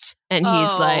microbots. And he's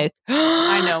Oh, like,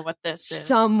 I know what this is.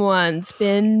 someone's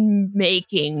been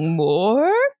making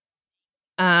more.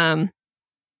 And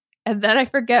then I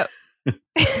forget.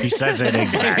 he says it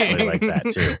exactly like that,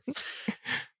 too.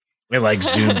 It like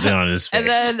zooms in on his face. And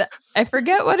then I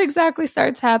forget what exactly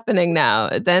starts happening now.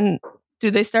 Then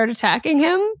do they start attacking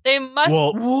him? They must.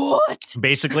 Well, what?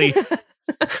 basically,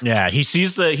 yeah, he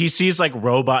sees like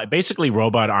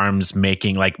robot arms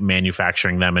making, like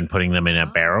manufacturing them and putting them in a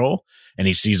barrel, and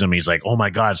he sees them. He's like, oh my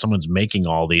god, someone's making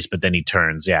all these. But then he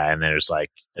turns, and there's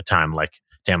like a time, like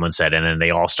Tamlin said, and then they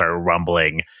all start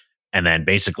rumbling, and then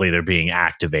basically they're being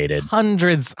activated.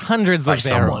 Hundreds By of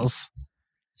barrels.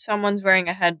 Someone's wearing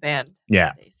a headband.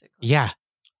 Yeah, Basically. Yeah.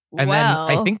 And Well,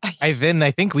 then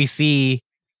I think we see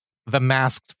the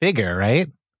masked figure, right?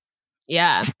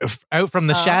 yeah. Out from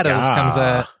the Oh. shadows comes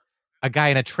Ah. a guy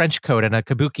in a trench coat and a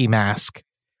kabuki mask,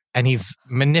 and he's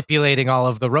manipulating all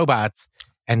of the robots,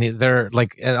 and they're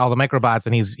like all the microbots,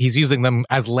 and he's using them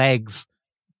as legs,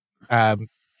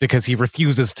 because he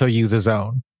refuses to use his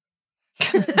own.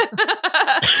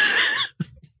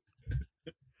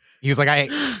 He was like,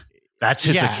 That's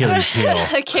his Yeah. Achilles heel.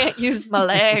 I can't use my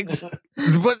legs.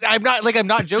 but I'm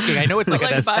not joking. I know it's like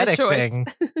But, an like, by aesthetic choice. thing,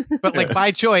 but like by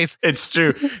choice, It's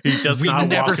true. He does we not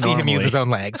never walk see him use normally. his own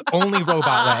legs. Only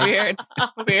robot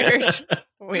legs.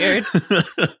 Weird.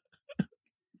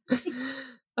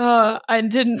 I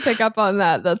didn't pick up on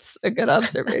that. That's a good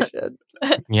observation.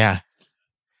 Yeah.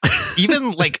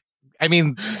 Even like, I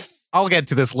mean, I'll get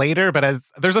to this later, but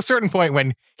there's a certain point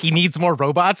when he needs more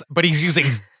robots, but he's using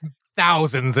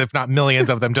thousands, if not millions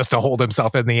of them just to hold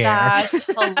himself in the air. That's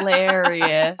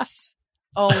hilarious.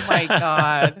 Oh my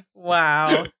god!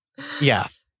 Wow. Yeah.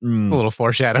 Mm. A little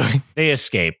foreshadowing. They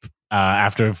escape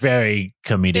after a very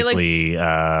comedically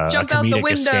jump a out the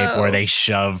comedic escape window. where they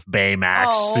shove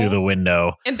Baymax Oh. through the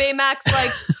window And Baymax like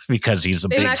because he's a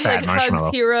big Baymax fat like marshmallow.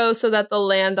 hugs Hero so that they'll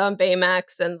land on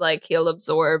Baymax and like he'll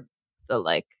absorb the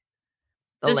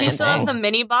Does he still have landing. the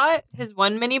mini bot? His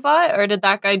one mini bot, or did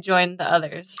that guy join the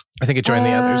others? I think it joined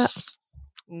the Uh, others.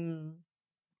 Mm.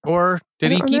 Or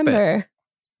did I he don't keep it? remember.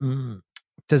 Mm.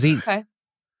 Does he? Okay.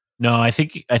 No, I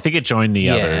think it joined the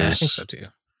Yeah, others. I think so too.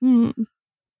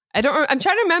 I don't. I'm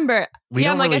trying to remember. We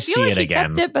don't I'm like, really I feel see like it he again.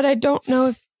 kept it, but I don't know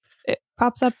if it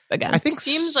pops up again. I think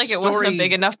Seems like it wasn't a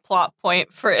big enough plot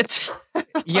point for it. to,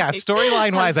 Yeah, like,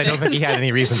 storyline wise, I don't think he had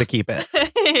any reason to keep it.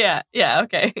 Yeah.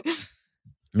 Okay.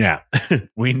 Yeah,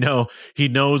 we know he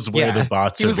knows where Yeah. the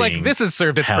bots He are was like, being "This has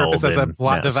served its held purpose as a and-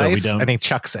 plot yeah, so we device," don't- and he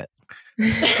chucks it.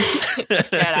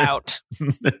 Get out.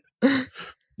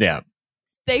 Yeah,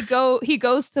 he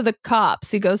goes to the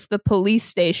cops. He goes to the police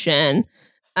station.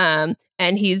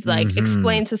 And he's like Mhm.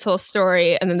 explains his whole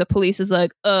story, and then the police is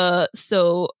like,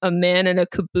 so a man in a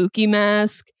kabuki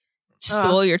mask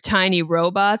stole your tiny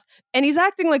robots. And he's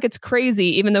acting like it's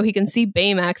crazy, even though he can see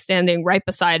Baymax standing right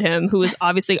beside him, who is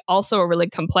obviously also a really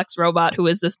complex robot who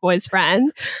is this boy's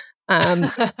friend.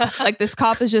 Like this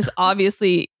cop is just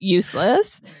obviously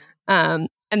useless. And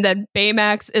then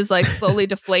Baymax is like slowly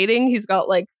deflating. He's got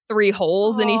like 3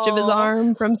 holes in each of his Aw.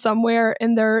 arm from somewhere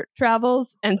in their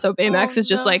travels. And so Baymax is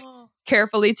just like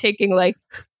carefully taking like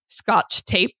scotch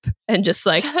tape and just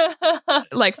like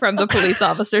from the police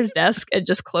officer's desk and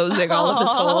just closing all of his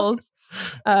Aw. holes.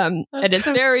 And That's it's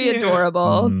so very cute.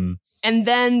 adorable. Mm. And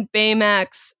then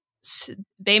Baymax's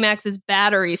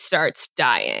battery starts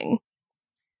dying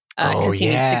because Oh, he needs to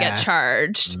yeah. get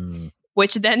charged, Mm.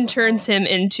 which then turns him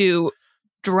into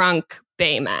drunk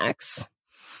Baymax.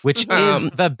 Which Um,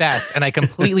 is the best, and I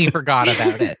completely forgot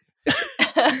about it.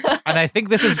 And I think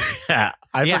this is Yeah,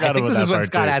 I forgot I think about this that is when part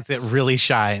Scott too. Adds it really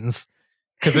shines,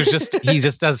 because he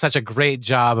just does such a great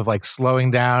job of like slowing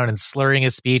down and slurring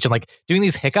his speech and like doing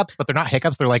these hiccups, but they're not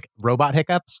hiccups; they're like robot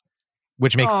hiccups,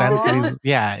 which makes sense. 'Cause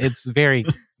it's very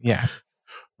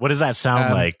What does that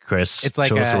sound like, Chris? it's like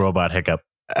Show us a- a robot hiccup.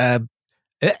 I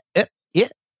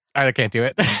can't do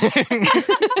it.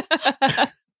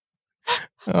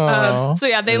 Oh. So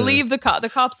yeah, they Ugh. leave the cop. The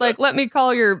cop's like, "Let me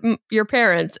call your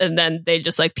parents," and then they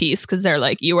just like peace because they're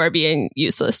like, "You are being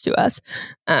useless to us,"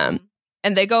 and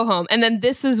they go home. And then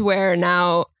this is where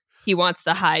now he wants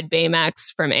to hide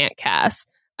Baymax from Aunt Cass.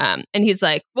 And he's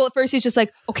like, well, at first he's just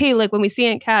like, okay, like when we see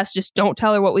Aunt Cass, just don't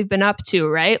tell her what we've been up to,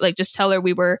 right? Like just tell her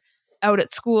we were out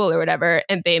at school or whatever.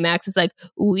 And Baymax is like,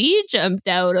 we jumped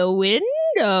out a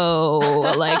window,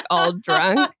 like all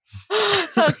drunk.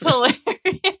 That's hilarious.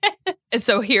 And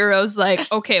so Hero's like,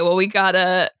 okay, well,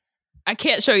 I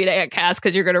can't show you to Aunt Cass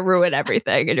because you're going to ruin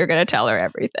everything and you're going to tell her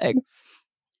everything.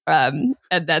 And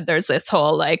then there's this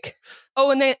whole like, oh,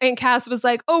 and then Aunt Cass was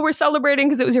like, oh, we're celebrating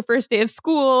because it was your first day of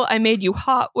school. I made you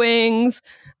hot wings.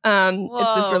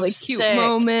 It's this Whoa, really cute sick.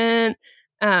 moment.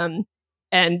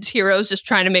 And Hero's just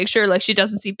trying to make sure like she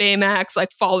doesn't see Baymax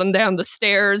like falling down the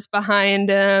stairs behind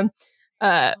him.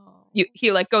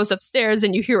 He like goes upstairs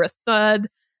and you hear a thud,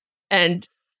 and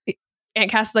Aunt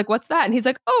Cass is like, what's that? And he's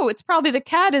like, oh, it's probably the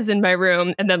cat is in my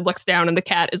room, and then looks down and the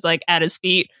cat is like at his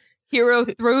feet. Hero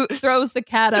throws the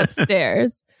cat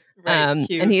upstairs. Right,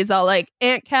 cute. And he's all like,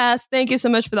 Aunt Cass, thank you so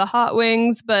much for the hot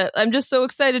wings, but I'm just so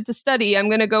excited to study. I'm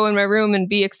going to go in my room and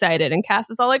be excited. And Cass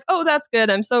is all like, oh, that's good.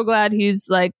 I'm so glad he's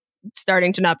like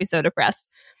starting to not be so depressed.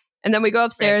 And then we go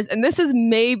upstairs, and this is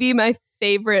maybe my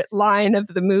favorite line of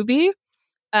the movie.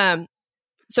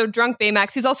 So drunk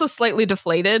Baymax, he's also slightly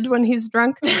deflated when he's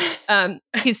drunk.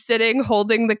 He's sitting,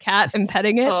 holding the cat and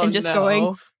petting it, and just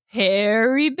going,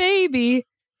 "Hairy baby,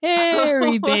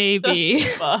 hairy baby."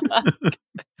 Fuck.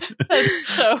 That's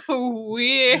so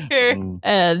weird.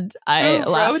 And I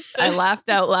Who wrote laughed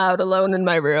out loud alone in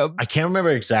my room. I can't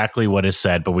remember exactly what is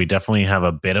said, but we definitely have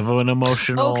a bit of an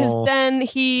emotional Because then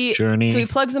journey. So he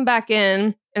plugs him back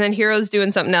in, and then Hero's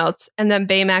doing something else, and then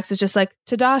Baymax is just like,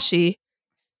 "Tadashi."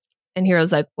 And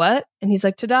Hero's like, "What?" And he's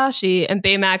like, "Tadashi." And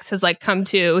Baymax has like come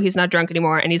to, he's not drunk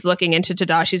anymore, and he's looking into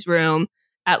Tadashi's room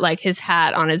at like his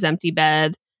hat on his empty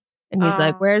bed. And he's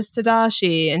like, "Where's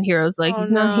Tadashi?" And Hero's like,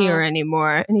 "He's not here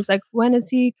anymore." And he's like, "When is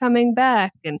he coming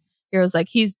back?" And Hero's like,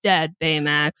 "He's dead,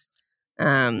 Baymax."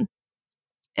 And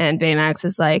Baymax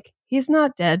is like, "He's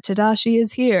not dead. Tadashi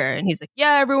is here." And he's like,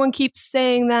 "Yeah, everyone keeps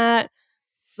saying that.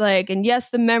 Like, and yes,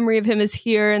 the memory of him is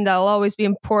here and that'll always be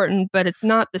important, but it's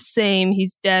not the same.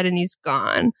 He's dead and he's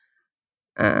gone."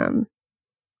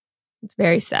 It's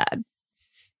very sad.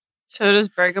 So does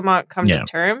Bergamot come Yeah. to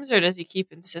terms, or does he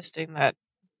keep insisting that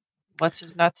what's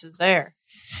his nuts is there?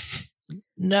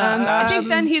 No, I think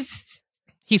then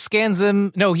he scans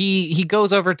them. No, he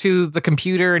goes over to the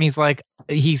computer and he's like,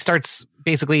 he starts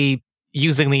basically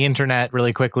using the internet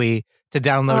really quickly to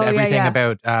download everything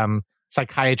about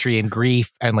psychiatry and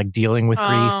grief and like dealing with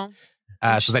grief,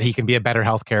 so that he can be a better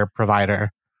healthcare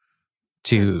provider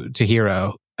to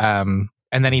Hero. And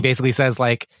then he basically says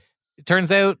like, it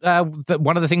turns out that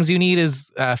one of the things you need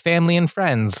is family and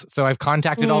friends. So I've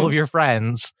contacted all of your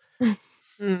friends.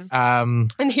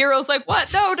 and Hero's like,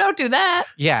 "What? No, don't do that."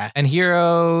 Yeah, and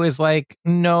Hero is like,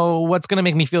 "No, what's going to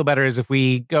make me feel better is if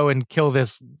we go and kill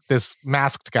this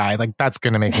masked guy. Like that's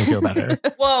going to make me feel better."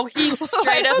 Whoa, he's straight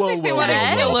up I don't think they want to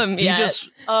said- kill him He yet.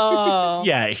 just, Oh,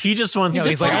 yeah, he just wants You know, to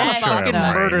he's like, wants "I'm to gonna fuck fucking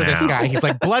him murder right this now. guy." He's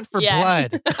like, "Blood for Yeah.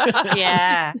 blood."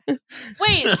 yeah.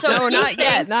 Wait, so No, he not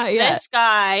yet, thinks not yet. this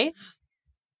guy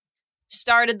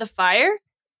started the fire?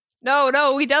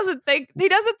 No, he doesn't think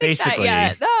Basically.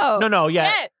 that yet. No, yeah.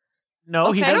 Yeah.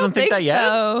 No, he Okay, I doesn't don't think that yet.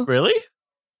 so. Really?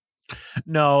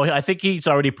 No, I think he's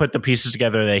already put the pieces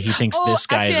together that he thinks this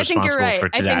guy actually, is I think you're responsible right. for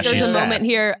I think there's Tadashi's a death. moment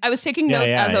here. I was taking Yeah, notes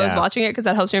yeah, as I was yeah. watching it because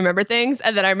that helps me remember things.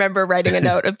 And then I remember writing a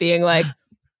note of being like,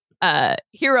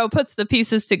 Hero puts the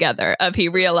pieces together of he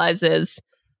realizes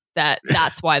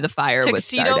that's why the fire was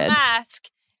Tuxedo started. Mask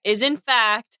is in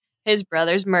fact his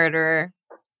brother's murderer.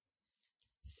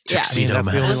 Yeah. Tuxedo that's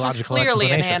the only Mask. This is logical clearly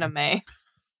an explanation. anime.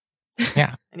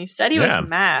 Yeah. And he said he Yeah. was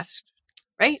masked.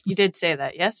 Right? You did say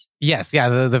that, yes? Yes, yeah,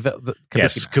 the Kabuki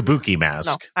Yes, mask. Kabuki No,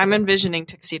 Mask. I'm envisioning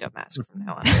Tuxedo Mask from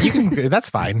now on. You can. That's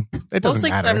fine. It doesn't Mostly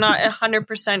 'cause matter. I'm not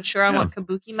 100% sure on Yeah. what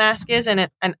Kabuki Mask is, and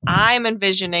I'm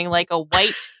envisioning like a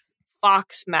white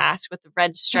fox mask with the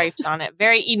red stripes on it.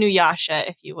 Very Inuyasha,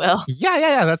 if you will.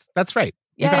 Yeah. That's right.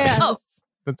 You got Yeah. it. Oh.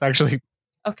 That's actually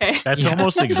Okay. That's Yeah.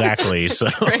 almost exactly. So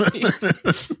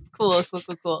Cool.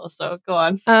 So go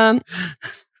on. I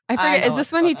I forget. know Is this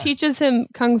what's when he going on. teaches him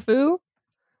kung fu?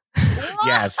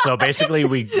 yes. So basically,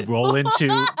 we roll into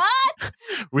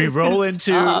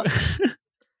Stop.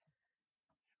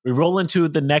 we roll into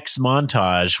the next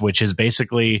montage, which is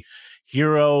basically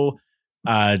Hero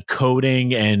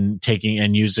coding and taking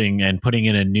and using and putting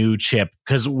in a new chip,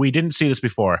 because we didn't see this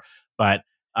before, but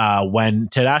when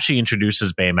Tadashi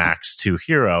introduces Baymax to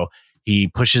Hero, he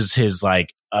pushes his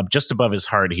like up just above his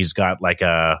heart. He's got like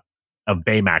of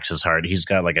Baymax's heart. He's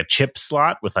got like a chip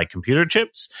slot with like computer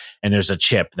chips, and there's a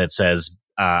chip that says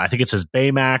I think it says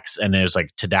Baymax, and there's like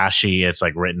Tadashi. It's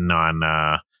like written on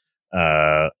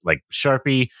like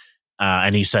Sharpie,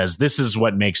 and he says, "This is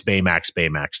what makes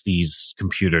Baymax. These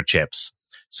computer chips."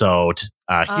 So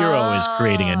Hero is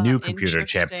creating a new computer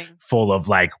chip Interesting. full of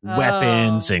like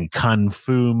weapons Oh. and kung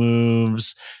fu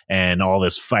moves and all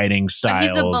this fighting But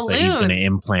he's a styles that he's going to balloon.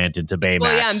 implant into Baymax.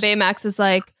 Well, yeah, and Baymax is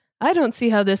like, "I don't see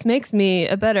how this makes me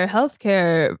a better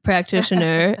healthcare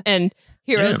practitioner." And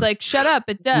Hero's Yeah. like, "Shut up,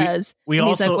 it does." we and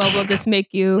he's also- like, "Well, will this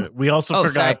make you?" We also Oh,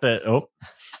 forgot that.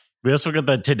 We also forgot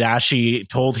that Tadashi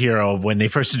told Hero when they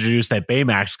first introduced that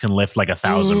Baymax can lift like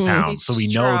 1,000 pounds. So we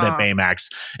He's know that strong. Baymax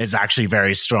is actually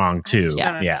very strong I too. just don't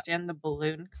Yeah. understand the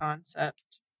balloon concept.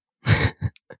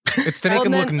 it's to make Well,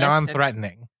 him look then-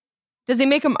 non-threatening. Does he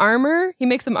make him armor? He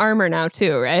makes him armor now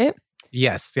too, right?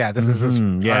 Yes, yeah. This is his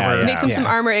Mhm, yeah, armor. yeah. He makes him some Yeah,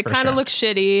 armor. It for kind of sure. looks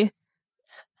shitty.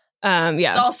 It's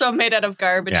Yeah. also made out of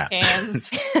garbage Yeah.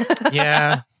 cans.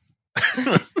 Yeah.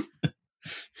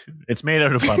 It's made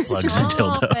out of butt plugs and Stop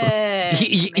dildos. it.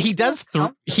 He Makes me does he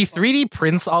uncomfortable. 3D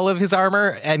prints all of his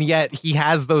armor, and yet he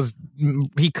has those.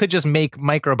 He could just make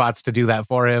microbots to do that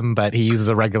for him, but he uses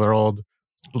a regular old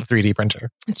 3D printer.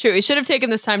 It's true. He should have taken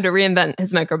this time to reinvent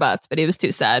his microbots, but he was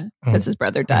too sad because his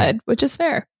brother died, which is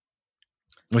fair.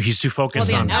 Well, he's too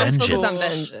focused on now he's vengeance. focused on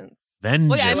vengeance. Vengeance,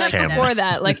 Well, yeah, I meant Tamara. before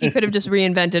that. Like, he could have just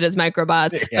reinvented his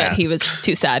microbots, Yeah. but he was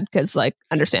too sad because, like,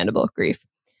 understandable grief.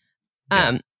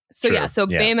 Yeah, So true. yeah, so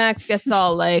Yeah. Baymax gets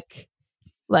all like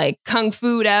kung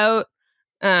fu'd out.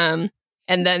 And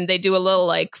then they do a little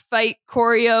like fight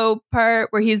choreo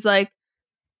part where he's like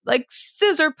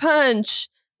scissor punch,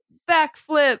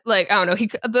 backflip. Like, I don't know.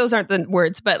 Those aren't the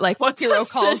words, but like What's Hero a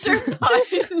calls. scissor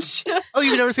punch? Oh,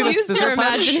 you've never seen a Use your scissor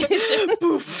punch? imagination.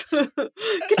 Boof.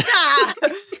 Ka-cha!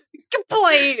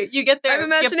 Ka-boy! You get their, I'm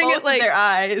imagining get it both like- of their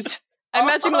eyes. I'm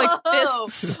imagining like Oh,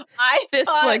 fists I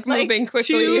thought, like moving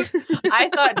quickly. I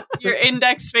thought your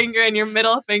index finger and your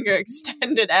middle finger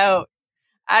extended out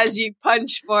as you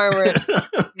punch forward,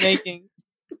 making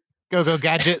Go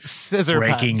Gadget scissor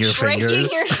Breaking punch. your breaking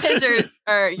fingers. your scissors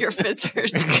or your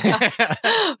fizzers.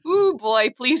 Ooh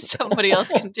boy, please somebody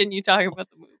else continue talking about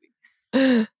the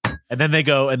movie. And then they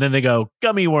go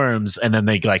gummy worms, and then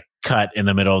they like cut in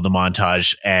the middle of the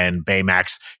montage, and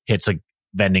Baymax hits a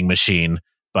vending machine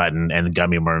button, and the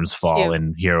gummy worms fall, Cute.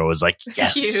 and Hero is like,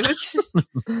 yes.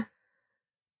 Cute.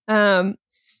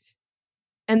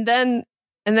 And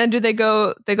then do they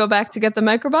go back to get the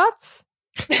microbots?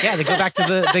 Yeah, they go back to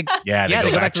the Yeah,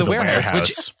 they go back to the warehouse.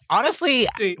 which honestly,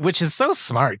 Sweet. which is so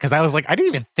smart because I was like, I didn't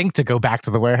even think to go back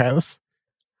to the warehouse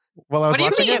while I was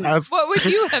What do you watching mean? it. I was, What would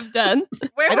you have done?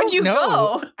 Where I would don't you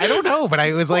know. go? I don't know, but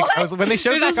I was like, What? when they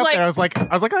showed You're back just up like, there, I was like,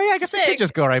 oh yeah, I guess I sick. could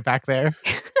just go right back there.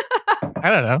 I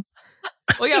don't know.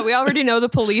 Well, yeah, we already know the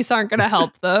police aren't going to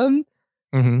help them.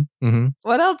 Mm-hmm.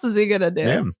 What else is he going to do?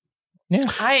 Yeah.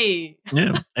 I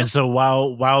Yeah. And so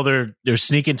while they're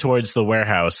sneaking towards the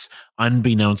warehouse,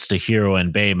 unbeknownst to Hero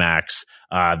and Baymax,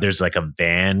 there's like a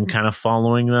van kind of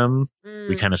following them.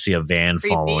 We kind of see a van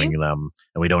Creepy. following them,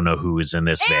 and we don't know who is in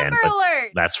this van, Amber but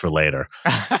Alert. that's for later.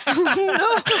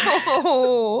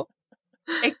 No.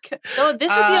 No,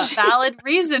 this would be a valid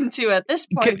reason to at this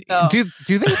point, though. do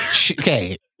they?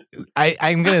 Okay,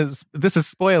 I'm gonna. This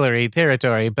is spoilery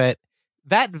territory, but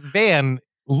that van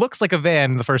looks like a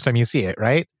van the first time you see it,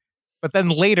 right? But then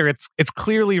later, it's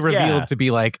clearly revealed Yeah. to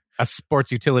be like a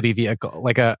sports utility vehicle,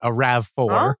 like a RAV4.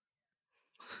 Huh?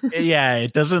 Yeah,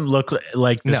 it doesn't look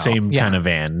like the No, same yeah. kind of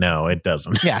van. No, it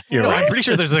doesn't. Yeah, You're no, right. I'm pretty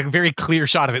sure there's a very clear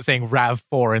shot of it saying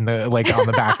RAV4 in the like on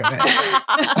the back of it.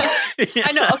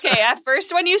 I know. Okay, at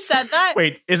first when you said that,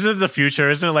 Wait, isn't it the future?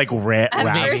 Isn't it like at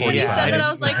first when you said that, I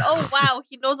was like, "Oh wow,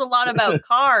 he knows a lot about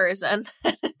cars," and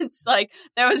then it's like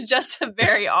there was just a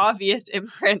very obvious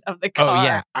imprint of the car. Oh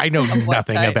yeah, I know Of what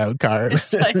nothing type? about cars.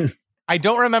 It's like, I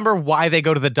don't remember why they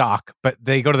go to the dock, but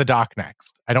they go to the dock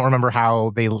next. I don't remember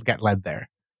how they get led there.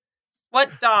 what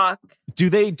doc? Do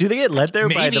they get led there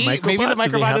by the microbot? Maybe the Do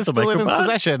they microbot have is the still in its microbot?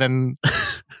 possession, and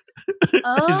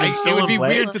Oh. Is it it still would be in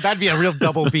play? weird. That'd be a real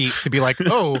double beat to be like,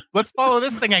 oh, let's follow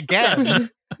this thing again.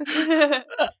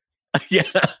 Yeah,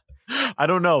 I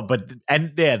don't know, but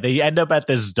they end up at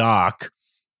this dock,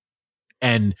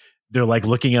 and they're like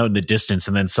looking out in the distance,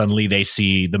 and then suddenly they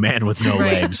see the man with no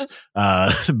Right. legs,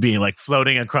 being like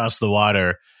floating across the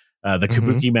water. The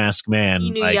Kabuki Mask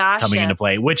Man like Inuyasha. coming into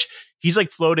play, which he's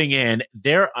like floating in.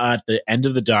 They're at the end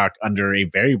of the dock under a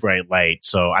very bright light,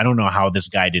 so I don't know how this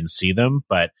guy didn't see them,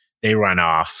 but they run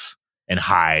off and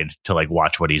hide to like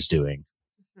watch what he's doing.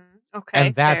 Okay,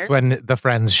 And that's fair. when the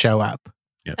friends show up.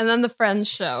 And then the friends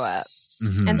show up.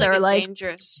 Mhm. It's they're like a like-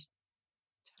 dangerous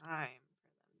time.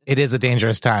 It is a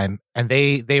dangerous time, and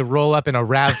they roll up in a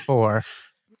RAV4.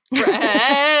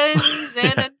 Friends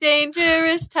in a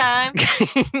dangerous time.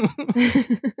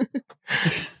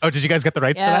 Oh, did you guys get the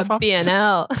rights Yeah, for that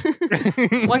BNL.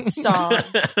 song? What song?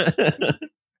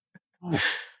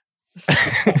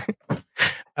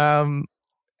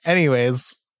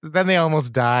 Anyways, then they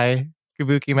almost die.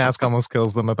 Kabuki Mask almost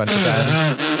kills them a bunch of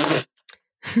times.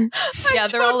 Yeah,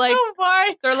 they're all like,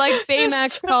 why?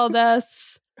 Baymax called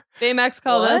us. Baymax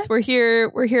called us. What?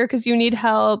 We're here because you need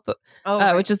help.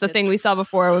 Which is the thing we saw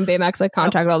before when Baymax like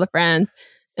contacted all the friends,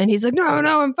 and he's like, no,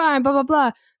 I'm fine, blah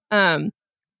blah blah.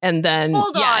 And then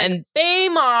Hold on. and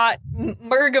Baymont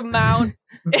Murgamount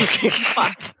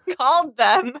called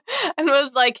them and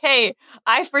was like, "Hey,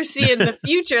 I foresee in the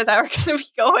future that we're going to be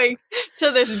going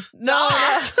to this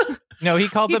dock." No, he He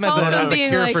them as called a them as a being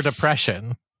cure like- for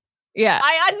depression. yeah,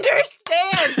 I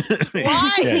understand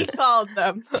why he called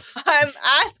them. I'm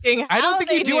asking. How I don't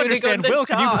think they you do knew to understand. go to the Will,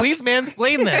 can you dock. please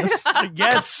mansplain this?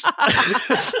 Yes.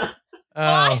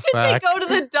 Why Oh, did they fuck. go to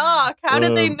the dock? How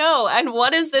did they know? And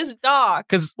what is this dock?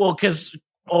 Because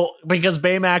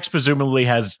Baymax presumably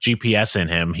has GPS in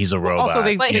him. He's a robot. Also,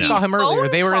 they But saw he him earlier.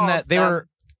 They were in that. They phone were,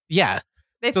 yeah.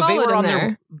 They So they followed were him on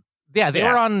there. they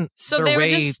Yeah. were on So their they were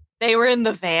way. they were in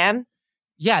the van.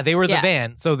 Yeah, they were the Yeah.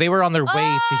 van. So they were on their way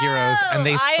to Heroes, and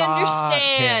they I saw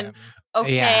understand. him.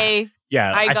 Okay.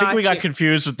 Yeah, I I think we got got you.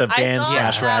 confused with the I van thought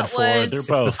slash that RAV4. was- They're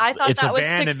both. I thought it's that a was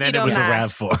van and then Tuxedo it was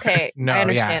Mask. a RAV4. Okay, No, I yeah.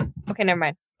 understand. Okay, never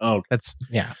mind. Oh That's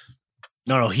yeah.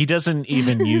 no, he doesn't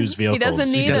even use vehicles.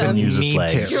 doesn't need them. use his Need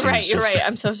legs. to. He's You're right. You're just- right.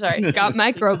 I'm so sorry. He's got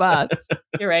microbots.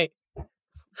 You're right.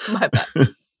 My bad.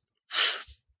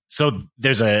 So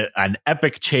there's an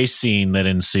epic chase scene that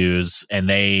ensues, and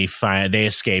they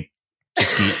escape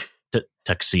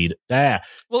Tuxedo.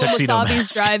 Well, Tuxedo Wasabi's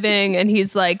Mask. driving, and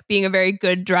he's like being a very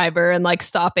good driver and like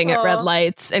stopping at red Aw.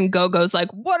 lights. And Gogo's like,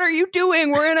 "What are you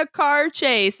doing? We're in a car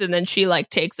chase." And then she like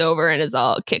takes over and is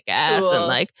all kick ass Cool. and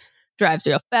like drives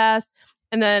real fast.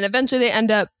 And then eventually they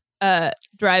end up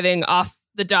driving off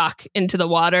the dock into the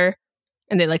water,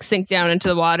 and they like sink down into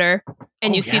the water.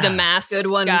 And Oh, you see the yeah. mask Good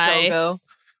one, guy Go.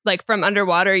 like from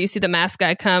underwater. You see the mask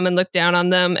guy come and look down on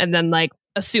them, and then like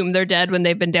assume they're dead when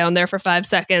they've been down there for 5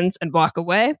 seconds and walk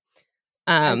away.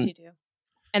 As you do.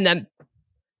 And then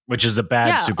which is a bad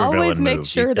Yeah, supervillain always make move.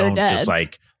 sure You they're don't dead. Just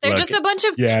like They're look just at- a bunch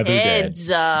of Yeah, they're dead. kids.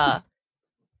 and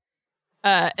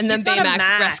then She's got a Baymax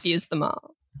mask. rescues them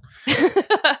all.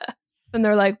 And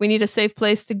they're like, "We need a safe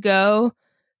place to go."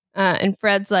 And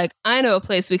Fred's like, "I know a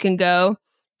place we can go."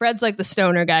 Fred's like the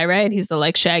stoner guy, right? He's the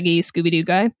like shaggy Scooby-Doo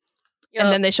guy. Yup.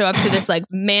 And then they show up to this like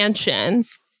mansion,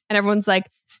 and everyone's like,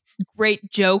 "Great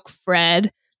joke,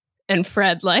 Fred." And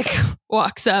Fred like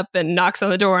walks up and knocks on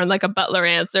the door, and like a butler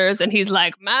answers, and he's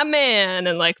like, "My man,"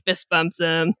 and like fist bumps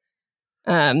him.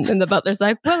 And the butler's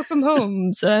like, "Welcome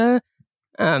home, sir."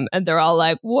 And they're all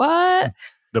like, "What?"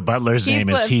 The butler's name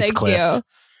is thank Heathcliff. you.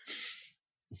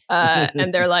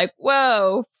 And they're like,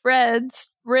 "Whoa,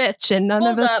 Fred's rich, and none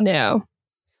Hold of us up. knew."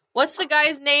 What's the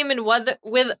guy's name in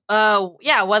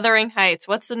Wuthering Heights?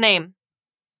 What's the name?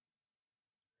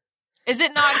 Is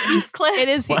it not Heathcliff? It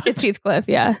is. What? It's Heathcliff.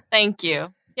 Yeah, Thank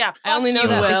you. Yeah, I only know fuck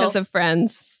you, that Will. because of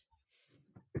Friends.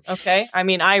 Okay, I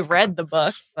mean I read the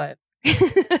book, but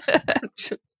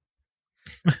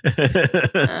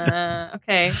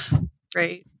okay,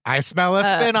 great. I smell a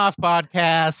spin-off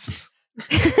podcast.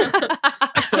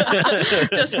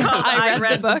 Just called I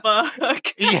read the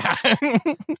book. Yeah.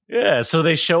 Yeah, so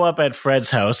they show up at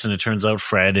Fred's house, and it turns out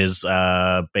Fred is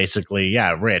basically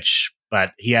rich,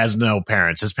 but he has no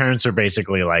parents. His parents are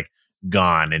basically like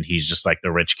gone, and he's just like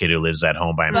the rich kid who lives at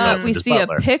home by himself. But we with his see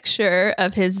butler. a picture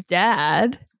of his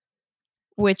dad,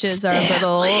 which is our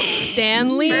little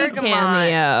Stanley Bergamot.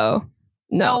 cameo.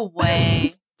 No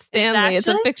way. Stanley. It's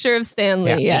a actually? picture of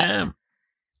Stanley. Yeah.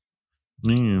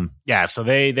 Yeah, so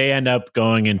they end up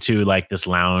going into like this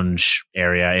lounge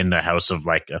area in the house of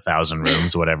like 1,000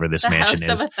 rooms, whatever this The mansion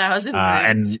House is. of 1,000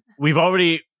 And Rooms. we've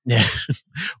already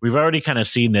kind of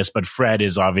seen this, but Fred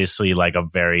is obviously like a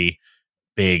very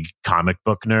big comic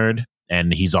book nerd,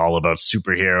 and he's all about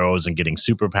superheroes and getting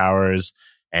superpowers.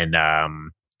 And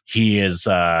he's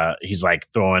like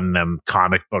throwing them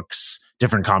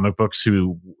different comic books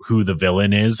who the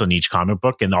villain is on each comic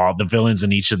book, and all the villains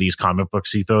in each of these comic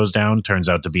books he throws down turns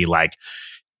out to be like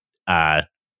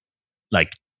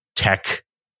tech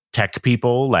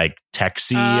people, like tech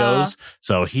CEOs.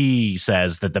 So he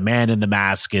says that the man in the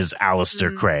mask is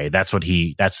Alistair Mhm. Cray.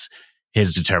 That's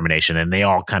his determination, and they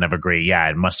all kind of agree. Yeah,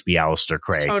 it must be Alistair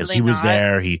Cray because totally he was not.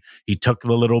 there. He took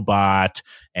the little bot,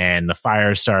 and the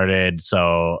fire started.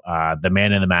 So the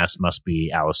man in the mask must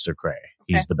be Alistair Cray.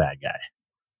 He's the bad guy.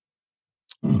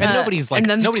 And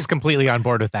nobody's completely on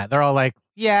board with that. They're all like,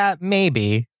 yeah,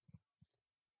 maybe.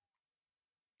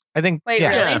 I think. Wait, yeah.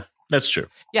 really? Yeah, that's true.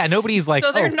 Yeah, nobody's like,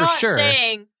 So they're for not sure.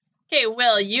 saying, okay,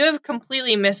 Will, you have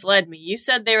completely misled me. You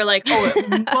said they were like, oh,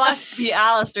 it must be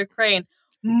Alistair Crane.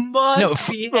 Must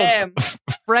be him.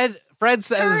 Fred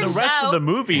says Turns The rest of the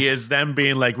movie is them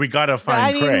being like, we gotta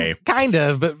find Cray. kind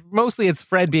of, but mostly it's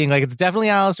Fred being like, it's definitely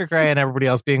Alistair Cray, and everybody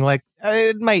else being like,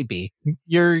 it might be. I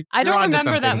you're don't onto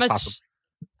remember that something much. possible.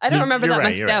 I don't remember You're that right,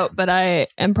 much you're doubt, but I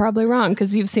am probably wrong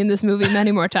because you've seen this movie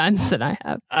many more times than I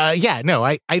have. Yeah, no,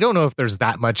 I don't know if there's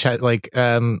that much like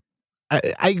we're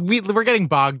getting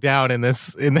bogged down in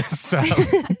this.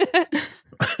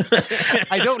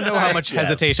 I don't know how much Yes.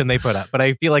 hesitation they put up, but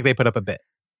I feel like they put up a bit.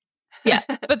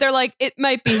 But they're like, it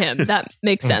might be him. That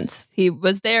makes sense. He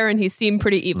was there and he seemed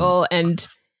pretty evil, and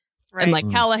Right. and like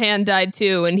Callahan died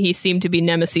too, and he seemed to be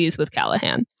nemesis with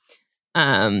Callahan.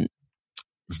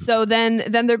 So then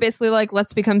they're basically like,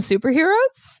 let's become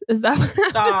superheroes. Is that what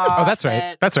Stop Oh, that's right.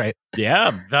 it. That's right.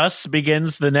 Yeah, thus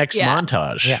begins the next Yeah.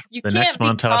 montage. Yeah. You the can't next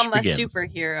montage become a begins.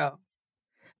 superhero.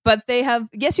 But they have,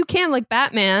 yes, you can, like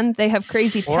Batman. They have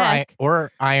crazy tech.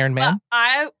 Or Iron Man.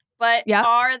 But But Yeah.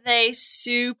 are they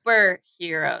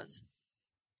superheroes?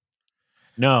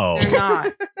 No. They're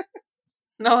not.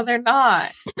 No, they're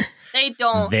not. They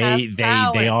don't have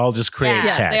powers. They all just create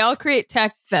Yeah, tech. they all create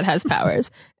tech that has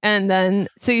powers. And then,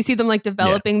 so you see them like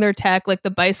developing their tech, like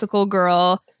the bicycle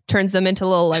girl turns them into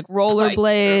little like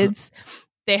rollerblades.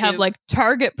 They have Cute. like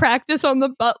target practice on the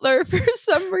butler for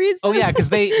some reason. Oh yeah, because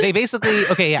they basically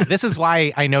this is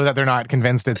why I know that they're not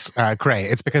convinced it's Cray.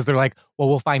 It's because they're like, well,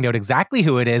 we'll find out exactly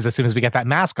who it is as soon as we get that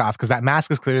mask off, because that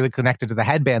mask is clearly connected to the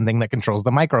headband thing that controls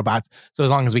the microbots. So as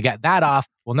long as we get that off,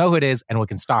 we'll know who it is and we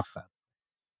can stop them.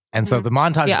 And so the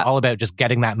montage is all about just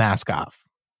getting that mask off.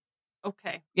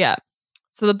 Okay. Yeah.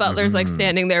 So the butler's like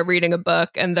standing there reading a book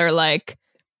and they're like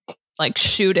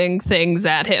shooting things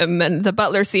at him, and the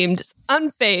butler seemed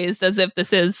unfazed, as if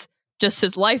this is just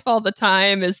his life all the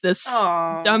time, is this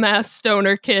Aw. dumbass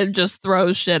stoner kid just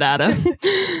throws shit at him.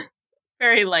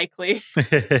 Very likely.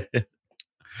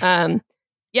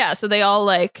 Yeah, so they all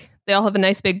have a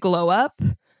nice big glow up,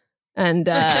 and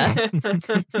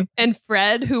and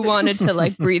Fred, who wanted to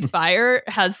like breathe fire,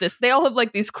 has this. They all have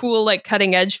like these cool like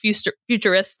cutting edge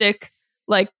futuristic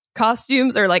like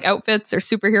costumes or like outfits or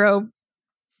superhero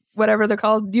whatever they're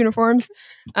called, uniforms.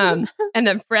 And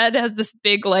then Fred has this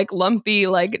big like lumpy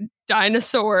like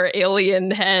dinosaur alien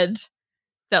head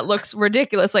that looks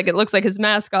ridiculous, like it looks like his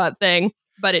mascot thing,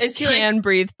 but it can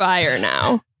breathe fire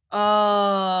now.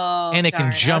 Oh, And it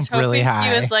can darn. jump I was really hoping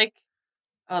high. He was like,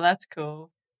 oh, that's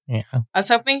cool. Yeah. I was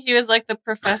hoping he was like the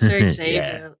Professor Yeah.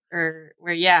 Xavier, or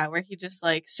where he just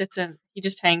like sits and he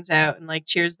just hangs out and like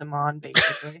cheers them on,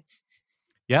 basically.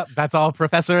 Yep, that's all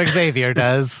Professor Xavier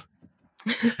does.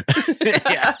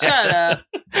 Yeah. Shut up.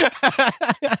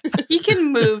 He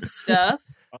can move stuff.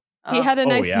 He had a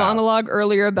nice monologue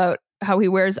earlier about how he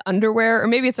wears underwear, or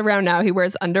maybe it's around now. He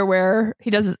wears underwear.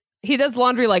 He does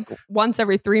laundry like once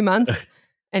every 3 months,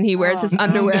 and he wears his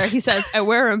underwear. He says, "I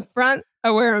wear them front,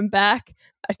 I wear them back,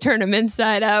 I turn them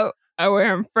inside out, I wear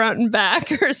them front and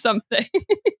back," or something.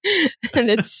 And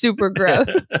it's super gross.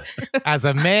 As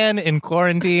a man in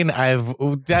quarantine, I've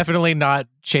definitely not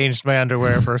changed my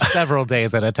underwear for several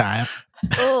days at a time.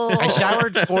 I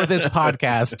showered for this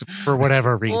podcast for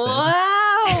whatever reason. Wow.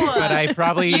 But I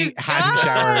probably hadn't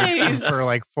showered Guys. for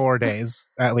like 4 days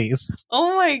at least.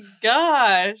 Oh my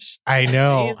gosh. I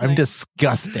know. Amazing. I'm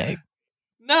disgusting.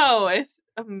 No, it's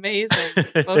amazing.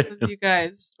 Both of you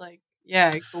guys, like,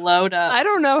 yeah, glowed up. I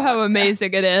don't know how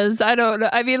amazing it is. I don't know.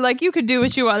 I mean, like, you can do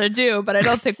what you want to do, but I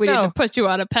don't think we need to put you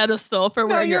on a pedestal for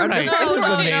wearing your you're right. underwear. It was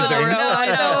for amazing. days in a row. I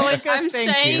know. Like, I'm thank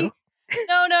saying you.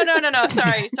 No.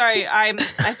 Sorry. I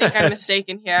think I'm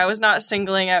mistaken here. I was not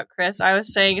singling out Chris. I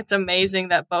was saying it's amazing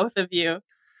that both of you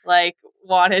like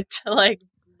wanted to like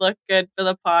look good for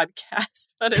the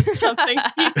podcast, but it's something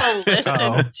people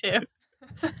listen to.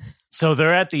 So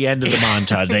they're at the end of the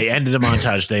montage. They ended the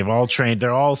montage. They've all trained.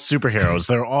 They're all superheroes.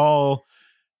 They're all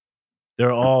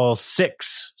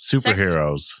 6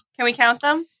 superheroes. Can we count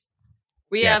them?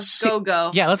 We Yes. have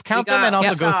Go-Go. Yeah, let's count We them and got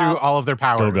also go through all of their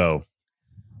powers. Go.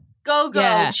 Go-Go.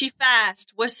 Yeah. She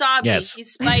fast. Wasabi. Yes.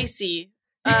 He's spicy.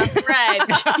 Fred.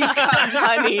 He's got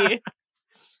honey.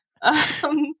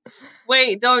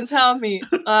 Wait, don't tell me.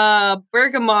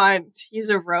 Bergamot. He's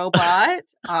a robot.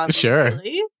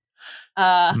 Obviously.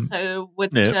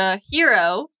 Which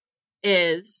Hero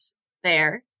is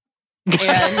there.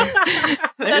 And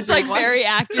That's like very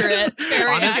accurate.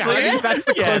 Very Honestly, accurate. that's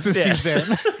the closest you've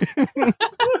been.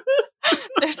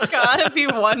 There's gotta be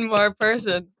one more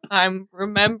person. I'm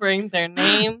remembering their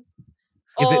name.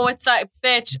 Is It's that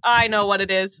bitch. I know what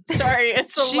it is. Sorry,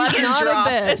 it's the She's lemon not a drop.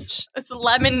 bitch. It's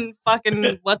lemon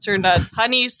fucking what's her nuts?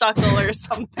 Honeysuckle or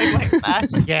something like that.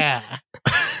 Yeah.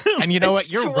 And you know what?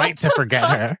 You're right to forget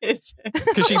her.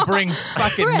 Because she brings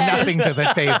fucking Fred. nothing to the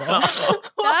table.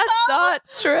 That's not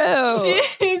true.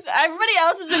 Jeez, everybody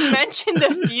else has been mentioned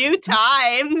a few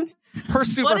times. Her What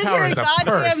is her superpower is a goddamn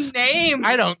purse. name?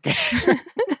 I don't care.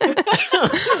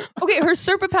 Okay, her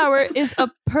superpower is a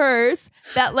purse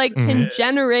that like can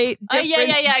generate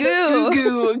different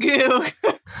goo. Goo.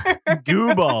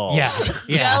 Goo balls.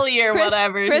 Yeah. Jelly or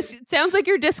whatever. Chris, it sounds like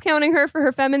you're discounting her for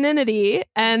her femininity,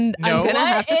 and No. I'm gonna What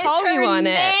have to is call you her on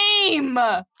it. name?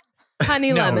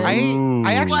 Honey No, Lemon.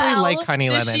 I actually Well, like Honey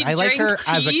does Lemon. she I like her drink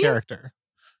as a tea? character.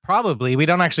 Probably. We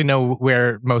don't actually know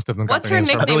where most of them got What's their her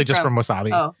names from. nickname Really just from? from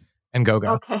Wasabi Oh, and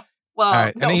Go-Go. okay. Well,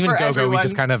 And even for Go-Go, everyone, we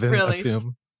just kind of really.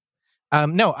 assume.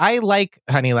 No, I like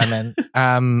Honey Lemon.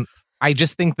 I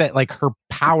just think that like her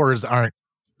powers aren't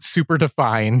super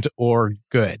defined or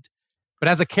good. But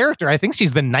as a character, I think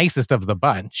she's the nicest of the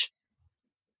bunch.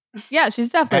 Yeah, she's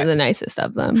definitely the nicest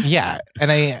of them. Yeah, and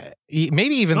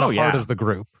maybe even the heart yeah. of the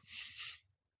group.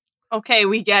 Okay,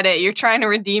 we get it. You're trying to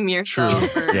redeem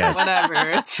yourself True. or Yes. whatever.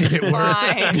 It's Did it work?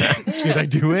 fine. Did I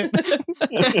do it?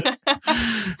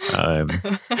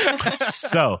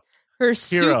 So, Her Hero,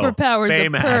 superpower is a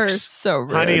Baymax, purse. So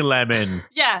rude. Honey Lemon,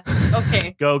 Yeah.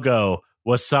 Okay. Go-Go,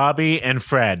 Wasabi, and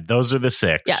Fred. Those are the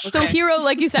 6. Yeah. So Okay. Hero,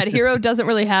 like you said, Hero doesn't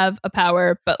really have a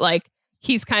power, but like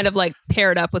he's kind of like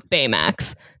paired up with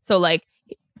Baymax. So like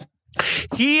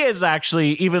He is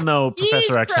actually, even though He's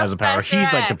Professor X has a power, Professor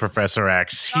he's like the X. Professor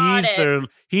X. Got it.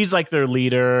 He's like their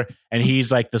leader, and he's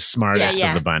like the smartest Yeah.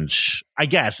 of the bunch. I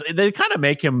guess they kind of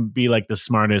make him be like the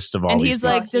smartest of all and these. he's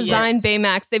like He is. designed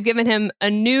Baymax. They've given him a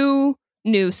new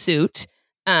suit.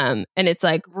 And it's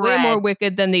like way more Red.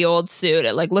 wicked than the old suit.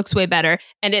 It like looks way better.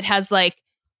 And it has like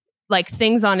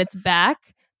things on its back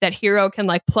that Hero can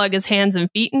like plug his hands and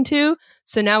feet into.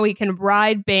 So now he can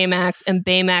ride Baymax and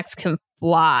Baymax can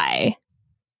fly.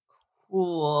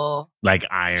 Cool. like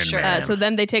Iron Sure. Man. So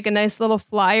then they take a nice little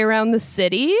fly around the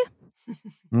city.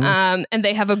 Mm. And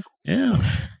they have a Yeah.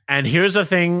 And here's the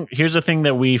thing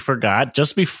that we forgot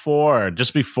just before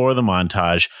the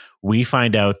montage, we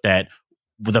find out that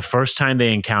the first time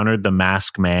they encountered the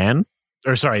Masked Man,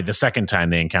 or sorry, the second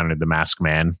time they encountered the Masked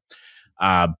Man,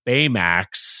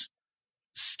 Baymax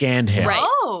scanned him. Right.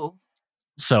 Oh,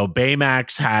 So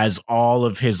Baymax has all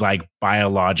of his like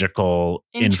biological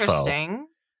info. interesting.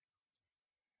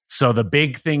 So the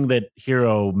big thing that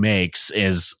Hero makes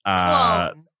is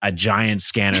Clone. a giant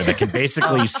scanner that can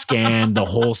basically scan the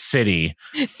whole city.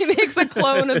 he makes a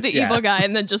clone of the Yeah. evil guy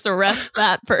and then just arrests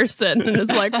that person and is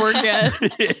like, we're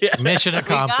good. Mission got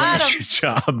accomplished.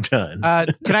 him. Job done.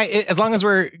 Can I, as long as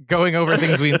we're going over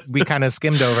things we kind of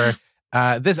skimmed over,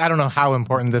 this, I don't know how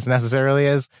important this necessarily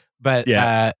is, but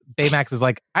Yeah. Baymax is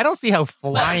like, I don't see how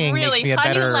flying makes Really, me a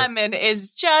Honey better. Lemon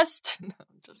is just. No, I'm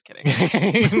just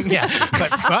kidding. Yeah, but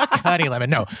fuck Honey Lemon.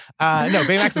 No,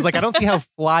 Baymax is like, I don't see how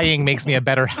flying makes me a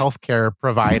better healthcare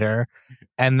provider.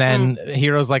 And then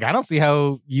Hero's like, I don't see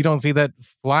how you don't see that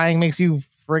flying makes you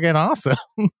friggin' awesome.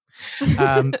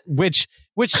 Which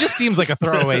just seems like a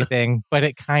throwaway thing, but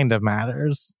it kind of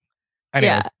matters.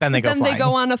 Anyways, then they go flying. They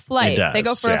go on a flight. It They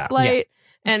go does, for yeah. a flight.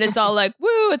 And it's all like,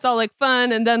 woo, it's all like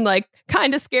fun. And then like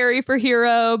kind of scary for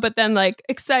Hero, but then like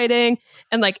exciting.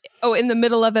 And like, oh, in the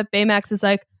middle of it, Baymax is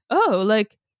like, oh,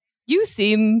 like you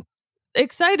seem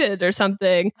excited or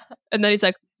something. And then he's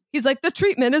like, the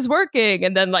treatment is working.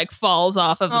 And then like falls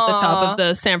off of the top Aw. of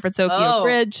the San Francisco Oh.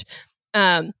 bridge.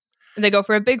 And they go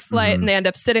for a big flight Mhm. and they end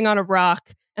up sitting on a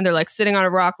rock. And they're like sitting on a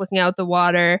rock looking out the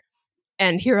water.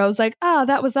 And Hero's like, oh,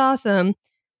 that was awesome.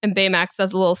 And Baymax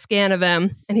does a little scan of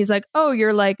him. And he's like, oh,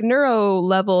 your like neuro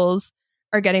levels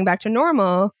are getting back to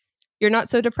normal. You're not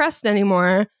so depressed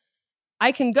anymore.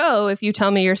 I can go if you tell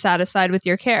me you're satisfied with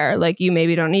your care. Like you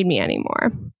maybe don't need me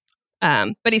anymore.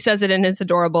 But he says it in his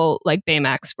adorable like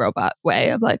Baymax robot way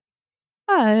of like,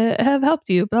 I have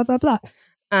helped you, blah, blah, blah.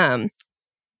 And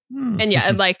yeah,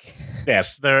 and like,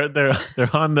 Yes, they're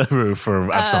on the roof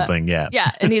of something. Yeah. yeah.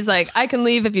 And he's like, I can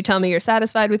leave if you tell me you're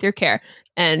satisfied with your care.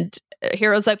 And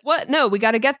Hero's like, what? No, we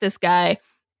got to get this guy.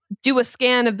 Do a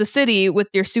scan of the city with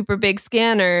your super big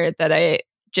scanner that I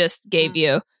just gave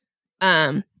you.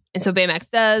 And so Baymax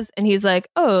does. And he's like,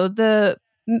 oh, the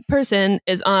person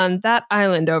is on that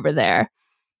island over there.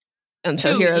 And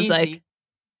so Too Hero's easy. like,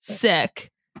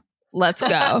 sick. Let's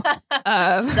go.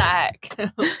 Sack.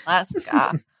 Let's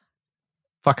go.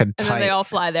 Fucking And then tight. they all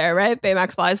fly there, right?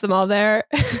 Baymax flies them all there.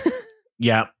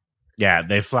 Yeah. Yeah.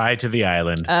 They fly to the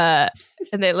island. And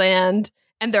they land,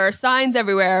 and there are signs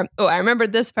everywhere. Oh, I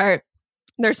remembered this part.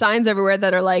 There are signs everywhere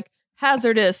that are like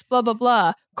hazardous, blah blah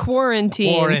blah,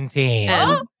 quarantine.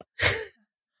 And,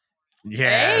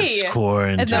 Yes, Hey.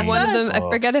 quarantine. and then one of them, I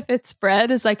forget if it's Fred,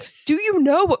 is like, "Do you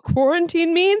know what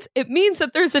quarantine means? It means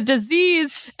that there's a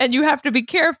disease, and you have to be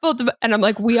careful." And I'm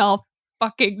like, "We all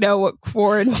fucking know what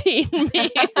quarantine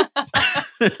means."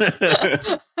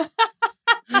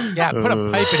 Yeah, put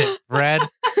a pipe in it, Fred.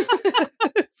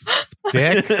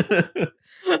 Dick.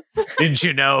 Didn't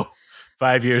you know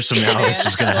 5 years from now this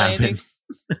was going to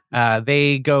happen?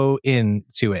 They go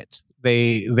into it.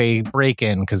 They break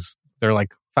in because they're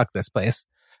like, fuck this place.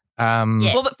 Yeah.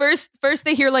 Well, but first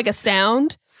they hear like a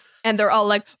sound, and they're all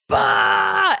like,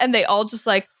 "Bah!" And they all just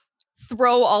like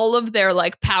throw all of their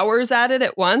like powers at it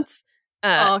at once.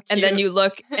 Oh, And then cute. you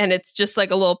look, and it's just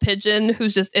like a little pigeon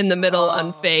who's just in the middle,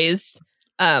 Oh. unfazed.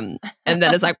 And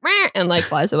then it's like, "Meh," and like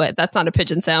flies away. That's not a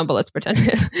pigeon sound, but let's pretend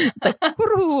it's like,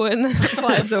 "Woo," and then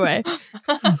flies away.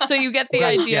 So you get the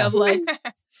Right, idea yeah. of like,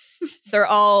 they're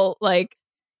all like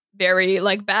very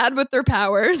like bad with their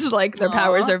powers. Like their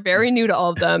powers Aw. are very new to all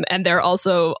of them, and they're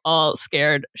also all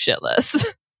scared shitless.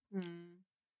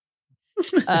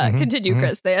 Continue,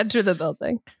 Chris. They enter the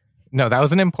building. No, that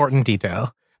was an important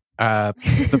detail.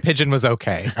 The pigeon was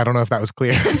okay. I don't know if that was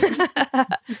clear.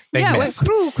 They yeah, missed. it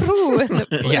went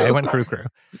crew. Yeah, it went crew.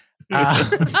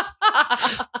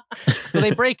 So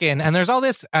they break in, and there's all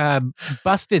this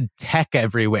busted tech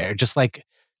everywhere, just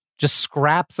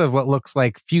scraps of what looks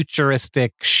like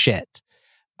futuristic shit.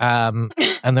 And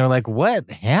they're like, "What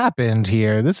happened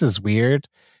here? This is weird."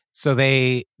 So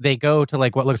they go to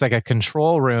like what looks like a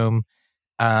control room,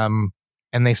 and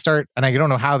they start. And I don't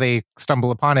know how they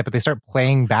stumble upon it, but they start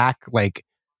playing back like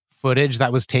footage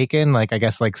that was taken, like I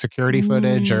guess like security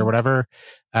footage or whatever.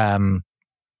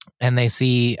 And they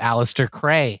see Alistair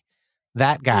Cray,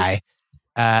 that guy,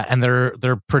 and they're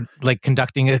like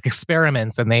conducting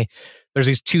experiments, and there's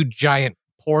these two giant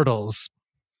portals,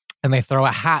 and they throw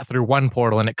a hat through one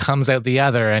portal, and it comes out the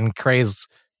other, and Cray's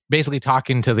basically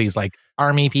talking to these like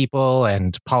army people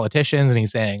and politicians, and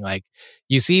he's saying like,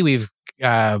 you see, we've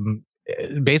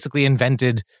basically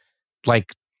invented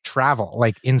like travel,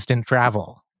 like instant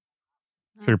travel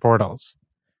through portals.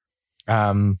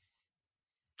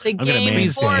 The I'm gonna game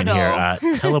mansplain portal.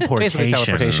 here. Teleportation. Basically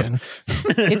teleportation.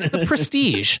 It's the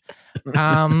Prestige.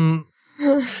 Oh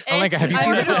my God, have you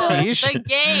seen the Prestige? The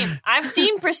game. I've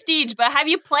seen Prestige, but have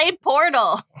you played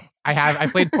Portal? I have. I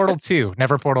played Portal 2,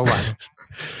 never Portal 1.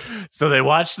 So they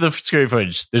watch the screen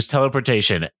footage. There's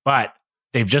teleportation, but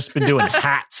they've just been doing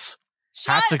hats.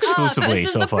 Hats exclusively This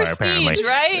is so the far, Prestige, apparently.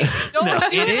 right? Don't No,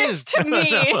 do it this is. to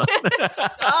me. No.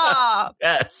 Stop.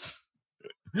 Yes.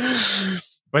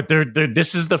 But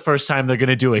this is the first time they're going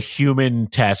to do a human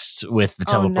test with the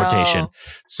Oh, teleportation. no.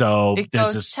 So It there's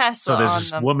goes this Tesla there's on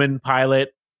this them. woman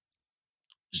pilot,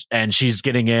 and she's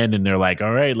getting in, and they're like,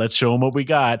 "All right, let's show them what we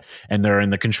got." And they're in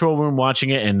the control room watching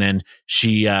it, and then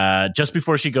she just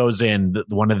before she goes in,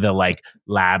 one of the like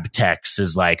lab techs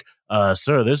is like,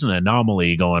 "Sir, there's an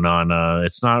anomaly going on.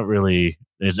 It's not really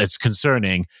it's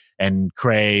concerning." And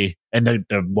Cray and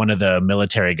the one of the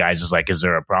military guys is like, "Is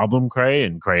there a problem, Cray?"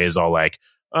 And Cray is all like,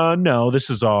 "No, this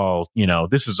is all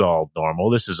normal.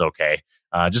 This is okay.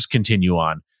 Just continue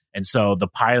on." And so the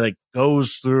pilot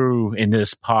goes through in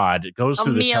this pod, goes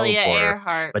through the Amelia teleporter,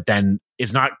 Earhart. but then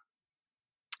is not.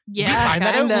 Yeah, Find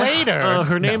that out kinda. later.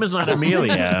 Her name is not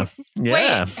Amelia.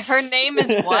 Yeah. Wait, her name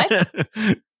is what?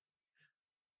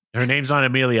 Her name's not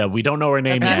Amelia. We don't know her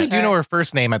name I yet. do know her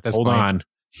first name at this Hold point. on.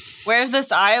 Where's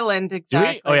this island Do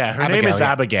exactly? we? Oh yeah, her name is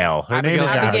Abigail. Her name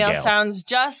is Abigail Abigail. sounds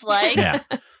just like Yeah,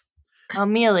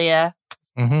 Amelia.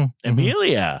 Mm-hmm.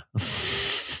 Amelia.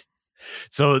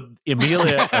 So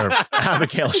Amelia or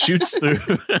Abigail shoots through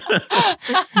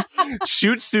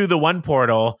the one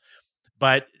portal,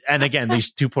 and again,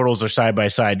 these two portals are side by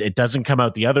side. It doesn't come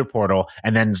out the other portal,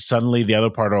 and then suddenly the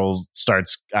other portal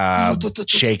starts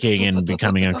shaking and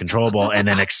becoming uncontrollable, and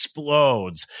then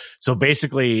explodes. So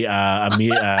basically,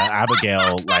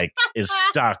 Abigail like is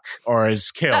stuck or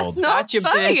is killed. That's not Gotcha,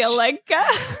 funny, bitch.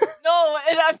 Alenka. No,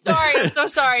 and I'm sorry. I'm so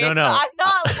sorry. No, no. I'm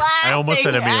not laughing. I almost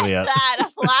said at Amelia. that. I'm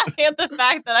laughing at the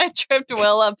fact that I tripped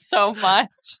Will up so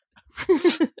much.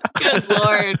 Good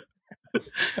Lord.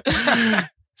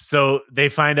 So they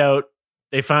found out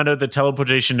the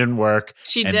teleportation didn't work.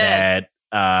 She and did.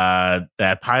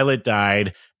 that pilot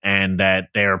died, and that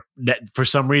for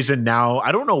some reason now,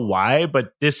 I don't know why,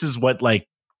 but this is what like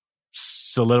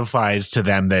solidifies to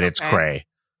them that it's Okay. Cray.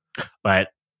 But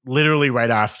literally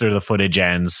right after the footage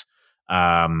ends,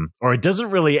 or it doesn't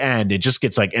really end, it just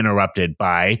gets like interrupted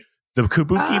by the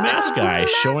Kabuki mask guy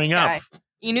showing up.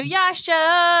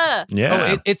 Inuyasha.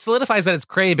 Yeah. Oh, it solidifies that it's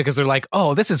Cray because they're like,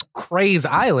 oh, this is Cray's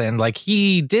island. Like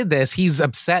he did this. He's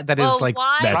upset that Well, his like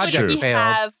why That's would true. he failed.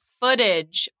 have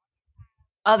footage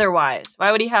otherwise?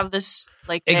 Why would he have this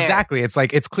like there? Exactly. It's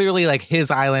like it's clearly like his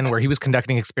island where he was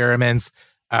conducting experiments.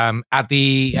 At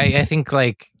the I think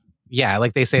like yeah,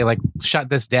 like they say like shut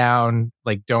this down,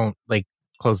 like don't like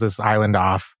close this island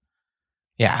off.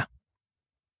 Yeah.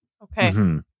 Okay.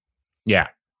 Mhm. Yeah.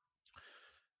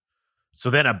 So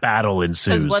then a battle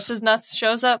ensues. Because what's his nuts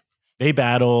shows up. They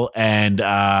battle, and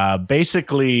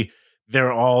basically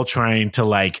they're all trying to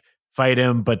like fight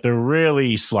him, but they're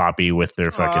really sloppy with their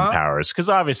fucking Aw. powers because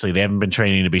obviously they haven't been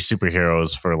training to be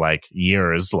superheroes for like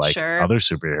years, like Sure. other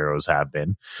superheroes have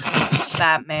been.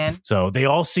 Batman. So they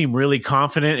all seem really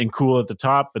confident and cool at the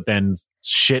top, but then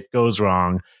shit goes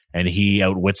wrong, and he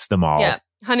outwits them all. Yeah.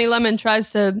 Honey Lemon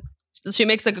she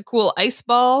makes like a cool ice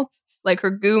ball. Like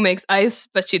her goo makes ice,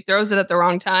 but she throws it at the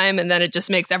wrong time, and then it just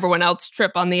makes everyone else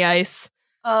trip on the ice.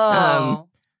 Oh.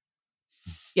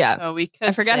 Yeah. So we could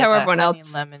I forget say how that everyone Honey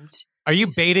else- Lemons. Are you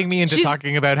baiting me into She's-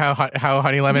 talking about how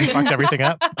Honey Lemon fucked everything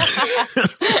up?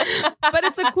 But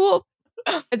it's a cool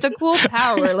It's a cool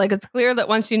power. Like, it's clear that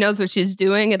once she knows what she's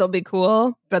doing, it'll be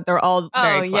cool. But they're all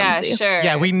very clumsy. Yeah, sure.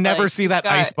 Yeah, we It's never like, see that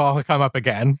God. ice ball come up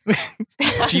again.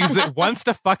 She uses it once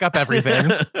to fuck up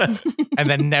everything, and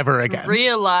then never again.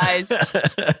 Realized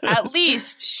at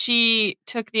least she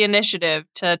took the initiative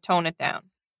to tone it down.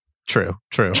 True.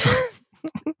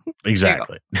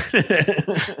 Exactly.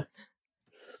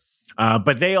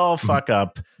 But they all fuck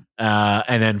up.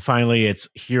 And then finally it's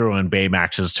Hero and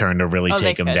Baymax's turn to really Oh,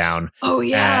 take they him could. down. Oh,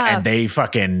 yeah. And they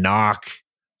fucking knock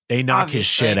his Obviously.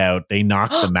 shit out. They knock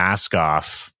the mask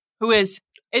off. Who is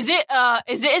it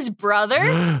his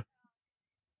brother?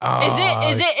 Oh,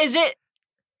 Is it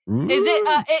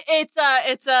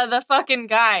it's the fucking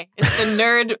guy. It's the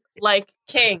nerd like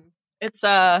king. It's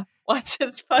what's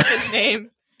his fucking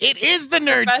name? it is the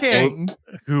nerd Professor. king.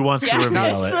 Who wants Yeah, to it's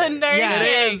reveal it? the nerd Yeah, king.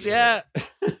 It is, yeah.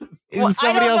 Well, I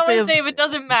Somebody don't else know his says name. It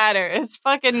doesn't matter. It's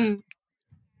fucking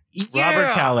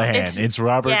Robert Callahan. It's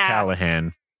Robert yeah.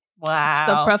 Callahan. wow.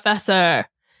 It's the professor.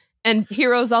 And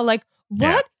Hero's all like, what?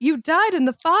 Yeah. You died in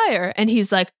the fire. And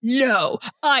he's like, no,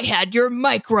 I had your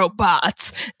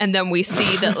microbots. And then we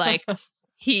see that, like,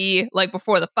 he, like,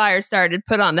 before the fire started,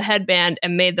 put on the headband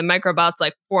and made the microbots,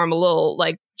 like, form a little,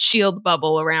 like, shield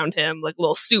bubble around him, like,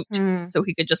 little suit, Hmm. so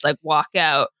he could just, like, walk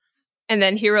out. And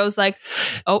then Hero's like,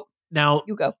 oh, Now,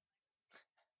 you go.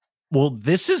 well,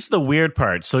 this is the weird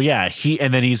part. So yeah,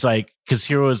 he's like, because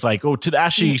Hero is like, oh,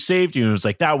 Tadashi saved you. And it was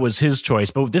like, that was his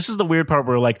choice. But this is the weird part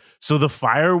where like, so the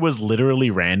fire was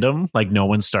literally random. Like no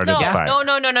one started No, the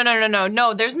fire.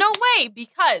 no. There's no way,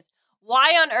 because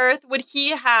why on earth would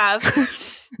he have?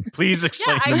 Please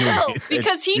explain. Yeah, I the will, movie.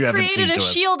 because he You haven't seen created a to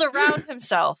us. shield around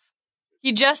himself.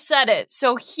 He just said it.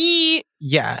 So he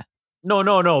Yeah.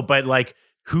 No. But like,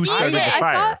 who started did. the I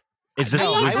fire? thought- Is this?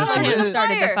 No, was I this wasn't a here. little- Who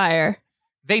started the fire?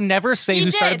 They never say He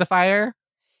who started did. the fire.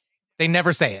 They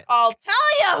never say it. I'll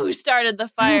tell you who started the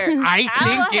fire.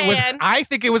 Callahan. I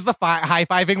think it was the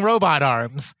high-fiving robot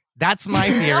arms. That's my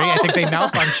theory. I think they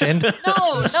malfunctioned.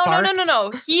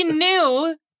 No. He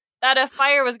knew that a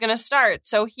fire was going to start,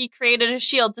 so he created a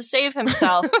shield to save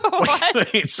himself.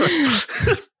 Wait,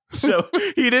 so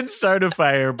he didn't start a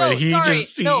fire, but he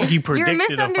predicted a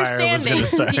fire was going to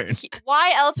start.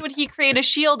 Why else would he create a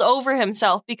shield over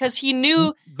himself? Because he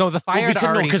knew. No, the fire had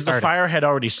already because the started. fire had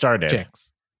already started.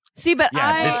 Jinx. See, but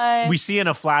Yeah, we see in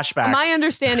a flashback. my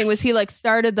understanding was he like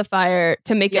started the fire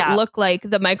to make Yeah. it look like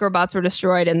the microbots were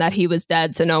destroyed and that he was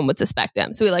dead, so no one would suspect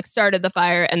him. So he like started the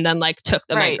fire and then like took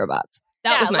the Right. microbots.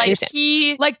 That was my like understanding.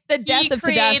 he. Like the death of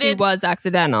Tadashi created- was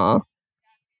accidental.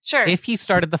 Sure. If he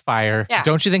started the fire, Yeah.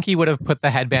 don't you think he would have put the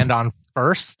headband on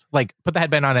first? Like put the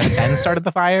headband on and then started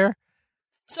the fire?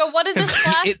 So what is this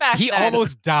 'Cause flashback? he then?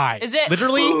 almost died. Is it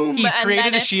literally boom, he and created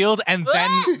then a it's- shield and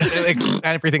then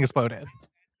everything exploded.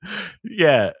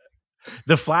 Yeah.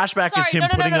 The flashback is Sorry, him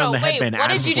no. putting on the Wait, headband what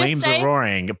as did you just flames say? are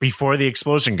roaring before the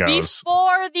explosion goes.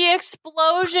 Before the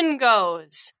explosion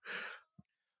goes.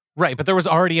 Right, but there was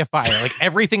already a fire. Like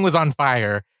everything was on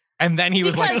fire. And then he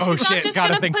was Because like, oh he's not shit, just gotta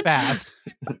gonna think put- fast.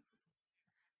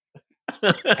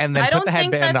 And then I put don't the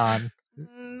think headband that's- on.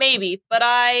 Maybe, but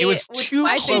I. It was would too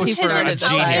I think he question his started the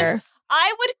fire. intelligence.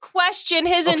 I would question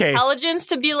his Okay. intelligence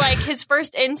to be like his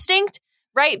first instinct,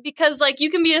 right? Because like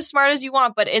you can be as smart as you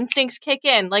want, but instincts kick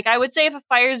in. Like I would say, if a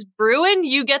fire's brewing,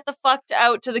 you get the fuck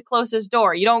out to the closest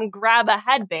door. You don't grab a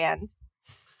headband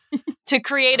to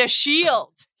create a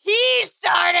shield. He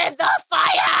started the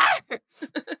fire.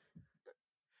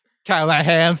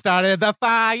 Callahan started the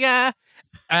fire.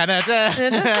 You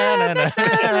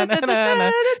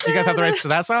guys have the rights to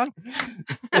that song?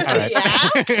 All right. Yeah.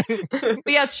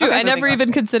 But yeah, it's true. Okay, I never moving on.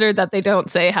 even considered that they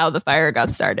don't say how the fire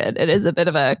got started. It is a bit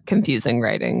of a confusing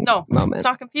writing No, moment. it's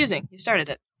not confusing. He started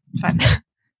it. Fine.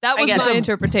 That I was get my it.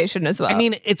 interpretation as well. I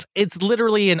mean, it's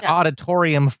literally an Yeah.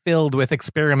 auditorium filled with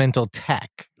experimental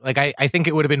tech. Like I think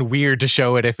it would have been weird to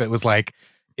show it if it was like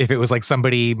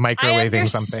somebody I microwaving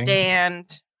something.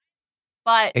 understand,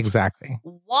 but Exactly.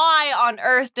 why on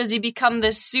earth does he become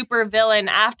this super villain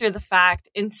after the fact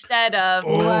instead of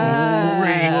Wow.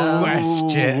 Great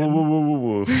question.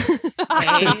 Whoa.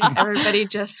 hey, everybody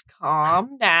just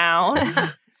calm down.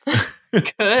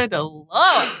 Good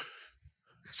Lord.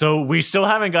 So we still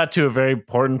haven't got to a very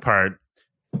important part.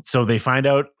 So they find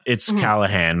out it's Mhm.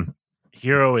 Callahan.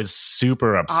 Hero is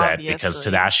super upset because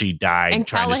Obviously. Tadashi died And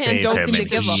trying Callahan to save don't him, seem and to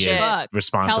give a he is fuck.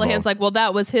 responsible. Callahan's like, well,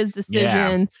 that was his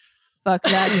decision. Fuck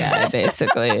that guy,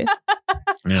 basically.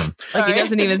 Yeah. Like he Sorry.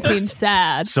 doesn't even seem Just-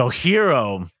 sad.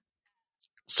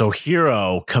 So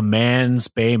Hero commands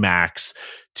Baymax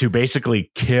to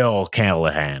basically kill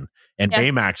Callahan, and Yeah.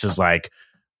 Baymax is like,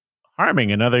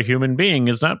 harming another human being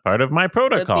is not part of my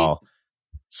protocol.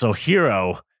 So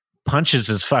Hero punches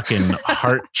his fucking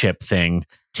heart chip thing,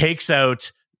 takes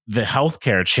out the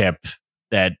healthcare chip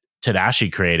that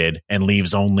Tadashi created, and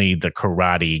leaves only the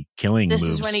karate killing This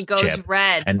moves is when he goes chip.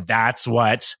 red. And that's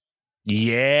what,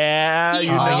 yeah. He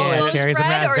you all know yeah, it. goes cherries and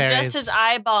red, or raspberries. just his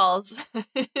eyeballs?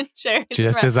 Cherries and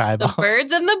Just his the eyeballs.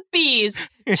 birds and the bees,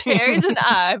 cherries and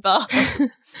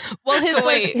eyeballs. Well, his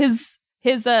Wait. his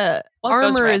What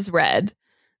goes armor red? is red.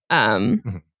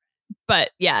 Mhm.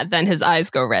 But yeah, then his eyes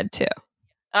go red too.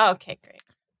 Okay, great.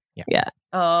 Yeah.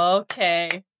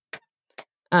 Okay.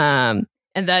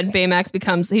 And then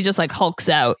Baymax he just like hulks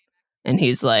out, and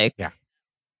he's like,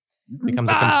 Becomes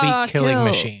a complete killing kill."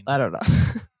 machine. I don't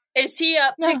know. Is he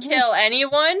up to kill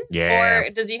anyone? Yeah. Or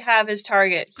does he have his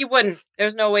target? He wouldn't.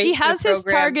 There's no way He could have has his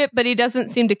programmed- target, but he doesn't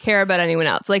seem to care about anyone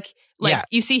else. Like Yeah.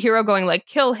 you see Hero going like,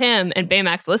 kill him, and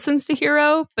Baymax listens to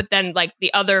Hero, but then like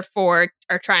the other four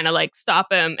are trying to like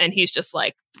stop him, and he's just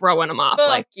like throwing them off. Fuck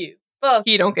Like you. Fuck.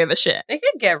 he don't give a shit. They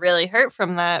could get really hurt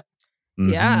from that.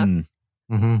 Yeah. Mhm.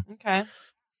 Mm-hmm. Okay.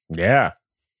 Yeah.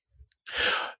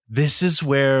 This is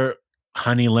where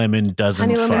Honey Lemon doesn't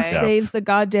Honey Lemon fuck up. saves the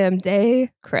goddamn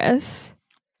day, Chris.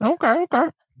 Okay.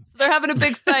 So they're having a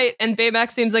big fight, and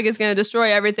Baymax seems like it's going to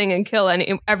destroy everything and kill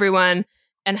everyone.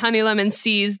 And Honey Lemon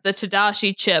sees the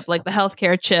Tadashi chip, like the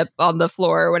healthcare chip, on the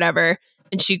floor or whatever,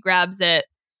 and she grabs it,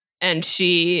 and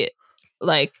she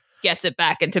like gets it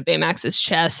back into Baymax's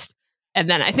chest. And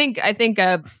then I think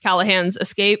Callahan's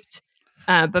escaped,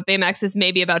 but Baymax is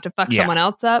maybe about to fuck Yeah. someone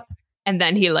else up, and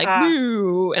then he like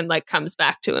woo, and like comes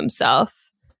back to himself.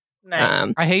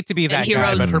 Nice. I hate to be that guy,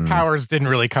 Heroes- but her powers didn't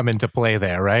really come into play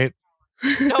there, right?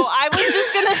 No, I was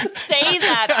just gonna say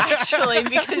that actually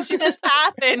because she just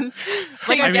happened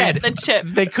to I get mean, the chip.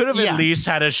 They could have Yeah. at least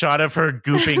had a shot of her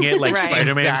gooping it like Right.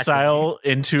 Spider-Man Exactly. style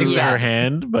into her Exactly.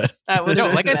 hand, but That would No,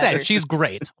 have like I said, she's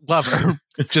great. Love her.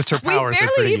 Just her We powers are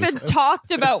barely pretty even useless. talked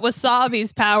about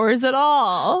Wasabi's powers at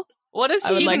all. What does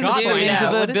I would he like do? to got them point now? into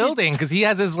out. the What does he- building because he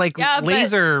has his like Yeah, but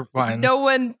laser ones. No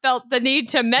one felt the need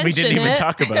to mention we didn't even it.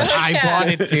 talk about it. I Yeah.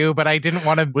 wanted to, but I didn't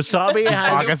want to Wasabi bog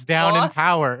has us down in What?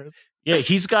 powers. yeah,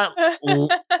 he's got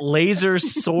laser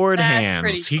sword That's hands.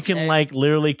 pretty He can sick. like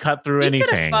literally cut through He could have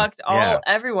anything. fucked Yeah.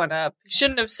 everyone up. He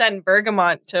shouldn't have sent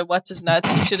Bergamot to what's his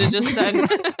nuts. He should have just sent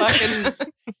fucking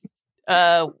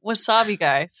Wasabi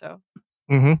guy. So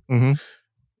Mm-hmm, mm-hmm.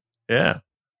 Yeah.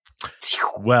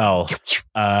 Well,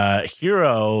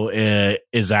 Hero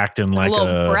is acting like little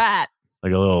a brat.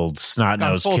 like a little snot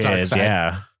nosed Gone full dark kid. side.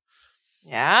 Yeah.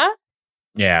 yeah.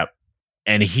 Yeah.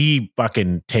 And he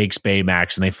fucking takes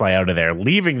Baymax and they fly out of there,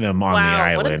 leaving them on Wow,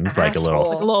 the what an island like a little. asshole.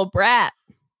 Like a little brat.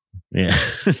 Yeah.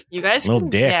 You guys Little can,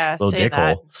 dick. yeah, Little say dickhole.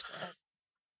 that instead.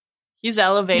 He's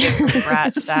elevated from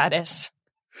brat status.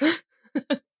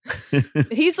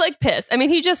 He's like pissed. I mean,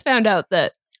 he just found out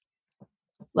that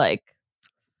like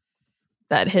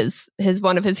that his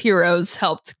one of his heroes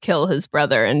helped kill his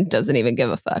brother and doesn't even give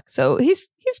a fuck. So he's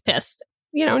pissed.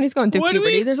 You know, and he's going through What do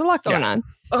puberty. we- There's a lot going on.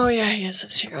 Oh yeah, he is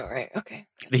a hero, right? Okay.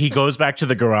 He goes back to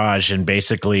the garage and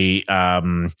basically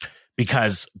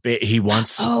because he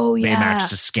wants Oh Baymax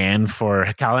to scan for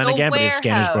Callahan The again, but his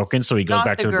scanner's warehouse, broken, so he goes not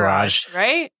back to the garage.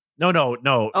 right? No,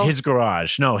 Oh. his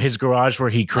garage. No, his garage where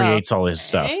he creates all his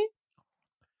stuff. Okay.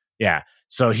 Yeah.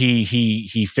 So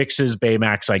he fixes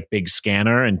Baymax like big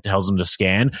scanner and tells him to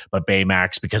scan, but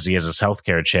Baymax, because he has his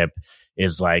healthcare chip,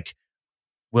 is like,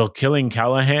 will killing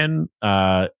Callahan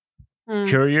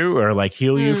cure you or like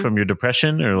heal you Hmm. from your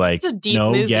depression? Or like It's a deep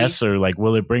no, movie. yes, or like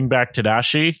will it bring back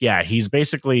Tadashi? Yeah, he's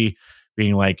basically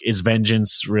being like, is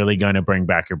vengeance really going to bring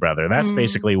back your brother? That's Hmm.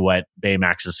 basically what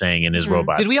Baymax is saying in his Hmm.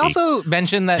 robot. Did we speak. also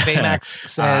mention that Baymax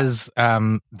says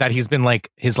that he's been like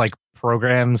his like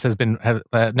programs has been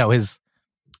his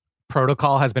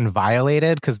protocol has been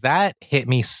violated? Because that hit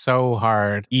me so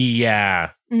hard. Yeah,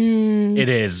 Mm. it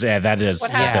is. Yeah, that is.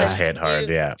 What That does happens? hit hard.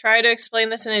 You Yeah. Try to explain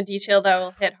this in a detail that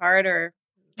will hit hard, or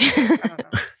I don't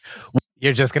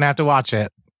You're just gonna have to watch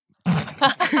it.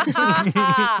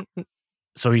 know.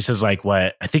 So he says like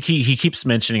what I think he keeps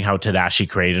mentioning how Tadashi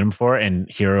created him for, and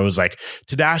Hero's like,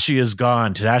 Tadashi is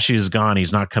gone,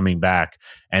 he's not coming back.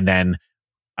 And then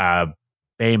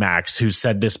Baymax, who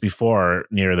said this before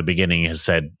near the beginning, has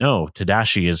said, no,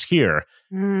 Tadashi is here.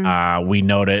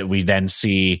 We then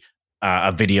see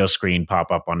a video screen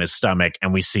pop up on his stomach,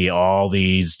 and we see all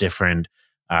these different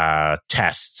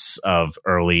tests of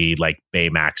early like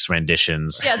Baymax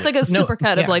renditions. Yeah, it's like a No,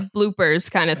 supercut yeah. of like bloopers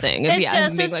kind of thing. It's Yeah,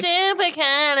 just a being like, super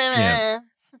kind of. Yeah.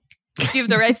 do you have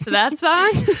the rights to that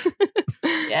song?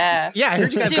 Yeah. Yeah, I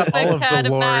heard you guys got all of the Supercut of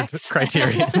Lord Max.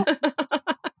 criteria.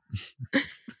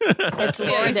 It's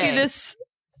Yeah,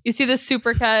 you see this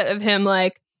supercut of him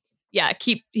like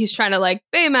he's trying to like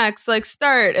Baymax like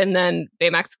start, and then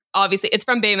Baymax, obviously it's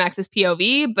from Baymax's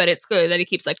POV, but it's clear that he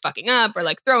keeps like fucking up or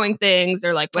like throwing things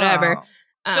or like whatever.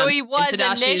 Oh. So he was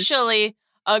initially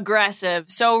aggressive.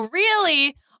 So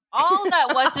really, all that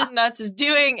What's His Nuts is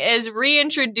doing is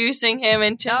reintroducing him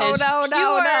into his no.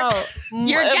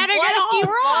 You're getting what it all he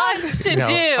wrong. wants to No,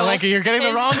 do. I like it. You're getting the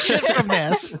his- wrong shit from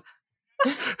this.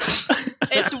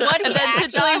 It's what he And then actually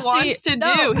Tadashi- wants to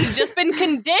no. do. He's just been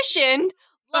conditioned.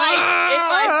 Like, if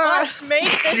I must make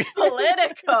this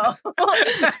political,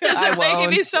 This is making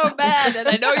me so mad, and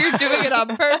I know you're doing it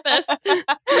on purpose.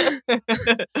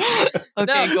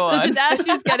 Okay, go so on.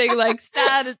 Tadashi's getting like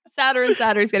sadder and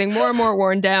sadder. He's getting more and more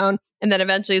worn down, and then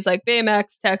eventually he's like,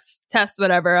 Baymax test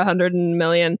whatever 100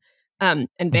 million, and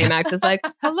Baymax is like,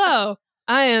 hello,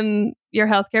 I am your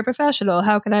healthcare professional.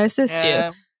 How can I assist you?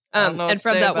 Yeah, I don't know what And to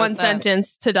from say that about one that.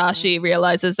 sentence, Tadashi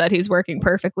realizes that he's working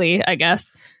perfectly, I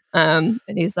guess. And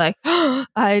he's like, oh,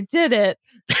 I did it.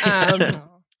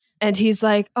 And he's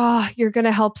like, oh, you're going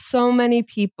to help so many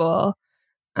people.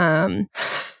 And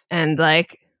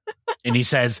like, And he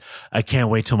says, I can't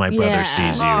wait till my brother yeah.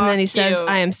 sees you. And then he says, cute.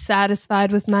 I am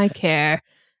satisfied with my care.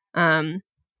 And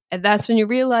that's when you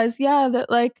realize, that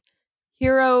like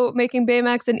Hero making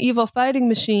Baymax an evil fighting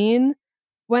machine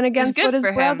went against good what his for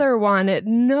him. brother wanted.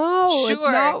 No, it's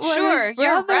Sure, not what sure, his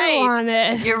you're brother right.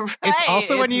 wanted. You're right. It's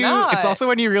also when not. It's also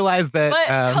when you realize that.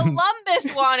 But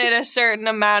Columbus wanted a certain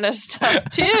amount of stuff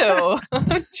too.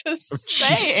 I'm just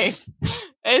saying.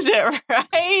 Is it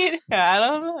right? I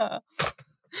don't know.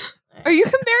 Are you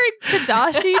comparing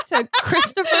Tadashi to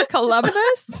Christopher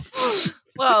Columbus?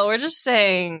 Well, we're just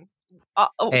saying.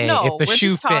 Hey, no, if the we're shoe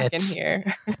just talking fits.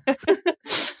 here.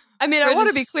 I mean, I We're want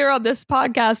to be just- clear on this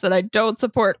podcast that I don't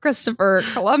support Christopher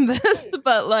Columbus,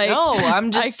 but like, No,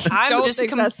 I'm just don't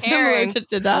think that's similar comparing to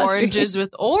Tadashi. oranges with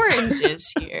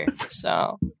oranges here.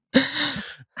 So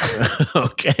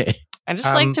Okay. I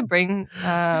just like to bring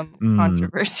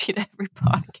controversy to every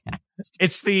podcast.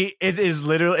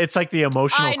 It's like the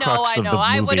emotional crux of the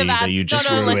I would movie have that you just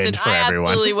no, ruined listen, for I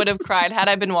everyone. absolutely would have cried had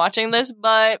I been watching this,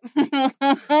 but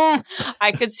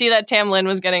I could see that Tam Lin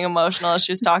was getting emotional as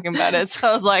she was talking about it. So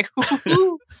I was like,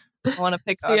 I want to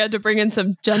pick So you up. had to bring in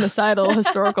some genocidal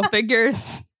historical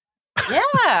figures.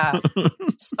 Yeah.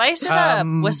 Spice it up.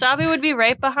 Um, Wasabi would be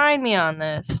right behind me on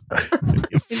this.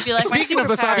 He'd be like, Speaking my of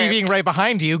Wasabi superpower. being right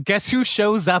behind you, guess who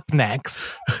shows up next?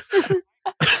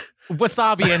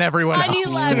 Wasabi and everyone Honey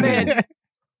else. Lemon.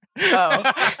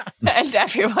 Oh, and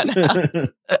everyone else.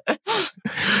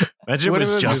 Imagine it What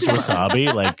was was just it?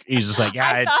 Wasabi. Like he's just like,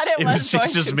 I thought it was it's going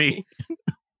just to me.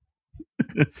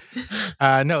 be.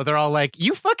 No, they're all like,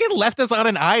 you fucking left us on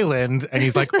an island. And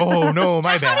he's like, oh no,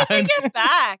 my How did bad. they get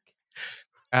back?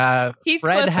 Heathcliff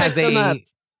Fred has picked them up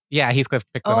Yeah, Heathcliff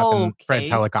picked them up in Okay. Fred's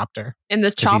helicopter. in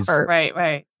the 'Cause he's- chopper.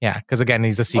 Right. Yeah, because again,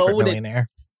 he's a secret Loaded. millionaire.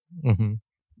 Mm-hmm.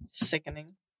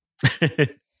 Sickening.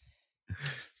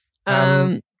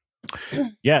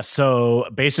 Yeah, so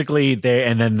basically they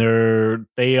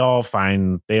all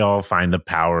find the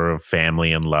power of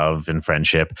family and love and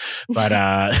friendship,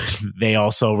 but they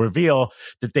also reveal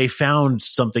that they found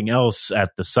something else at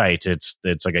the site. It's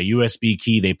like a USB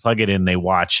key. They plug it in, they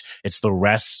watch. It's the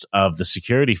rest of the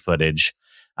security footage,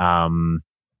 and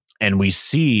we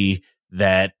see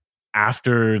that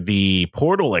after the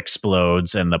portal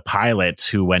explodes and the pilot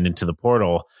who went into the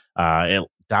portal it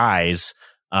dies.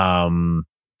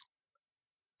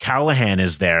 Callahan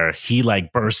is there. He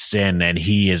like bursts in and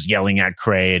he is yelling at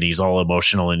Cray and he's all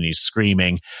emotional and he's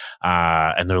screaming.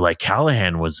 And they're like,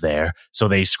 Callahan was there. So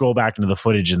they scroll back into the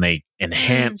footage and they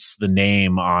enhance the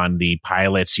name on the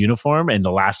pilot's uniform. And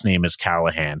the last name is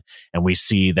Callahan. And we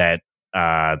see that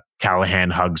Callahan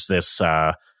hugs this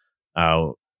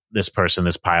person,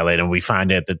 this pilot. And we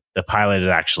find out that the pilot is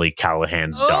actually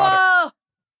Callahan's daughter. Oh,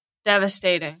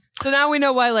 devastating. So now we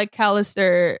know why like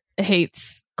Callister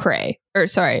hates Cray. Or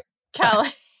sorry.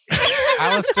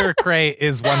 Alistair Cray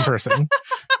is one person.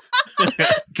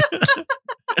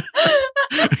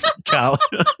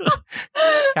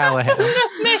 Callahan.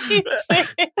 Amazing.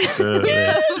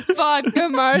 Vodka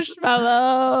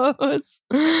marshmallows.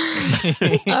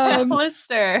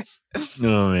 Lister.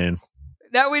 Oh man.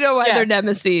 Now we know why Yeah. they're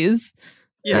nemesis.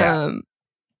 Yeah.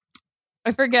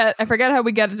 I forget how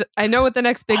we get it. I know what the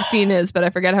next big scene is, but I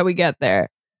forget how we get there.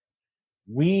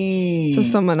 So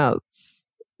someone else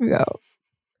go.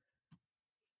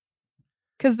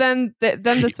 Because then that's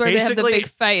where they have the Basically, big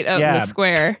fight out in the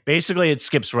square. Basically, it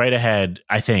skips right ahead,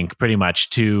 I think, pretty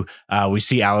much to we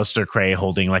see Alistair Cray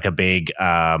holding like a big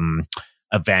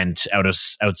event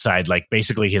outside, like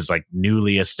basically his like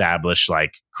newly established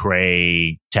like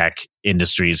Cray Tech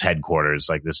Industries headquarters,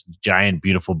 like this giant,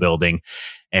 beautiful building.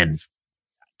 And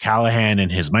Callahan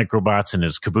and his microbots and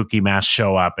his kabuki mask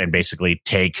show up and basically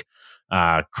take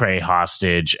Cray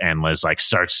hostage, and Liz like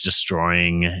starts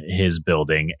destroying his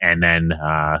building. And then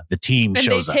the team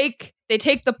shows up. They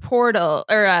take the portal,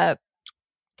 or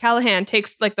Callahan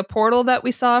takes like the portal that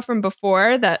we saw from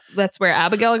before. That's where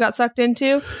Abigail got sucked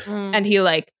into, and he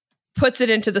like puts it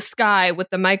into the sky with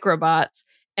the microbots,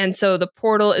 and so the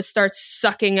portal starts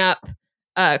sucking up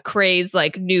Cray's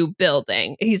like new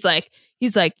building. He's like,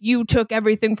 you took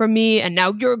everything from me, and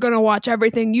now you're gonna watch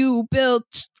everything you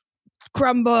built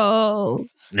crumble.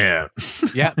 Yeah.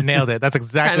 Yeah, nailed it. That's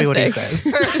exactly what he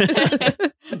says.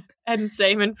 And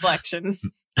same inflection.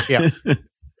 Yeah.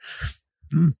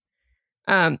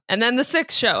 And then the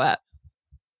Six show up,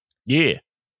 Yeah.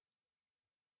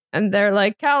 and they're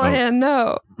like, Callahan,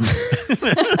 no.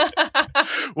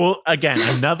 Well, again,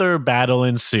 another battle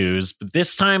ensues, but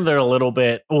this time they're a little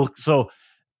bit. Well, so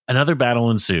another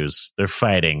battle ensues. They're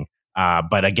fighting.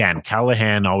 But again,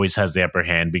 Callahan always has the upper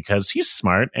hand because he's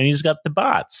smart and he's got the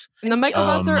bots. And the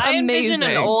microbots are I amazing.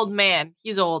 envision an old man.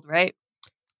 He's old, right?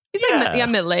 He's like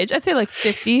middle-aged. I'd say like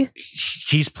 50.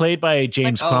 He's played by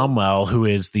James Cromwell, who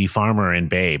is the farmer in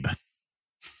Babe.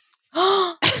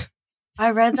 I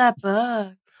read that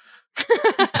book.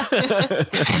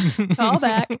 Call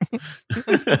back.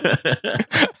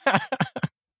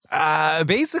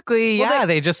 Basically, Well,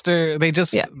 they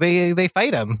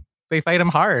fight him. They fight him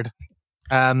hard.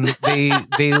 They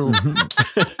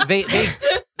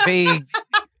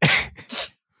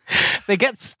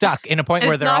get stuck in a point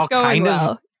where they're all kind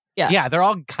of they're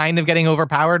all kind of getting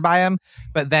overpowered by him.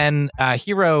 But then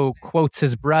Hero quotes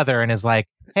his brother and is like,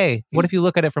 "Hey, what if you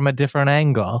look at it from a different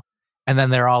angle?" And then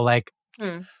they're all like,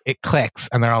 it clicks,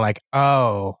 and they're all like,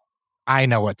 "Oh, I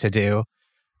know what to do."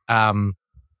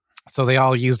 So they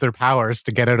all use their powers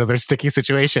to get out of their sticky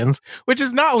situations, which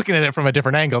is not looking at it from a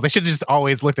different angle. They should have just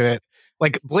always looked at it.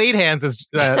 Like Blade Hands is,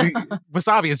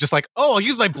 Wasabi is just like, oh, I'll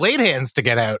use my blade hands to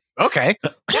get out. Okay.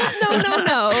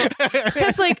 No.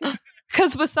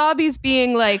 Because Wasabi's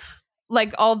being like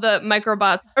all the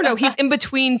microbots, or no, he's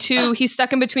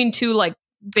stuck in between two like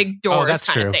big doors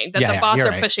kind of thing that the bots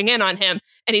are pushing in on him,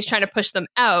 and he's trying to push them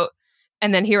out.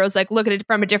 And then Hero's like, look at it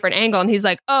from a different angle. And he's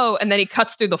like, oh, and then he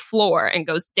cuts through the floor and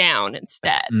goes down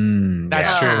instead.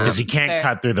 That's true. Because he can't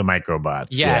cut through the microbots.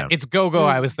 Yeah, it's Go-Go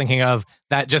I was thinking of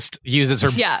that just uses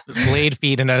her blade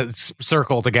feet in a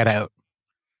circle to get out.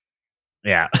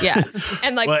 Yeah. Yeah.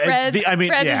 And like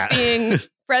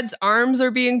Fred's arms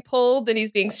are being pulled and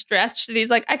he's being stretched. And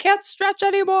he's like, I can't stretch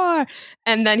anymore.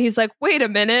 And then he's like, wait a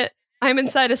minute, I'm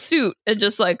inside a suit. And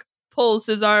just like pulls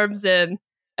his arms in.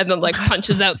 And then like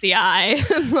punches out the eye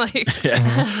and like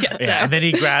and then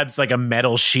he grabs like a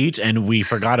metal sheet, and we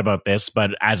forgot about this,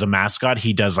 but as a mascot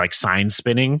he does like sign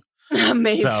spinning.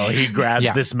 Amazing. So he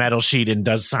grabs this metal sheet and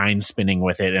does sign spinning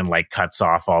with it and like cuts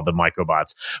off all the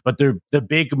microbots. But the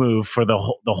big move for the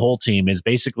whole team is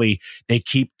basically they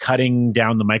keep cutting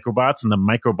down the microbots, and the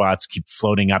microbots keep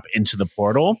floating up into the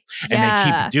portal. And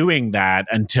they keep doing that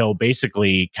until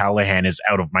basically Callahan is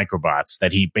out of microbots,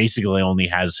 that he basically only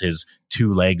has his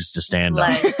 2 legs to stand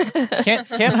on. Can't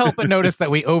help but notice that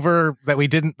we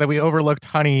overlooked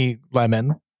Honey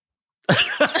Lemon.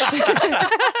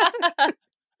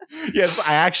 Yes,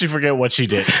 I actually forget what she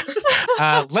did.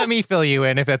 Let me fill you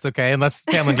in if that's okay. Unless,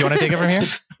 Tamlin, do you want to take it from here?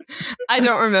 I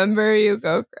don't remember. You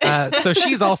go. So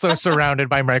she's also surrounded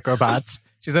by microbots.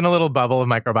 She's in a little bubble of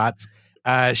microbots.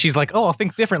 She's like, oh, I'll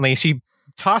think differently. She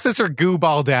tosses her goo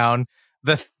ball down.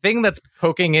 The thing that's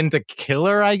poking in to kill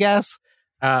her, I guess,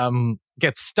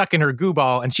 gets stuck in her goo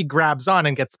ball, and she grabs on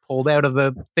and gets pulled out of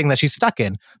the thing that she's stuck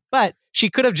in. But she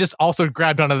could have just also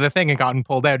grabbed onto the thing and gotten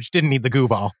pulled out. She didn't need the goo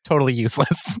ball. Totally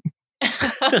useless. I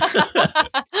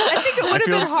think it would have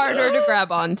been harder to grab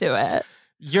onto it.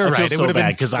 You're right. It would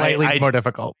have been slightly more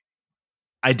difficult.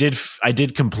 I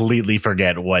did completely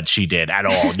forget what she did at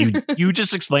all. You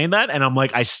just explained that, and I'm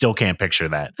like, I still can't picture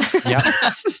that.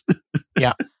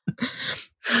 Yeah.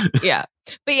 Yeah.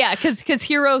 But yeah, because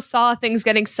Hero saw things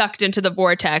getting sucked into the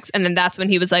vortex, and then that's when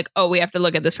he was like, oh, we have to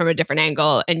look at this from a different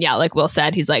angle. And yeah, like Will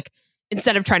said, he's like,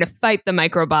 instead of trying to fight the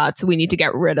microbots, we need to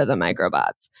get rid of the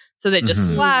microbots. So they just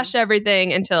slash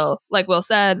everything until, like Will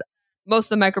said,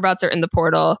 most of the microbots are in the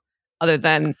portal, other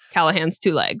than Callahan's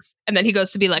 2 legs. And then he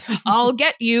goes to be like, I'll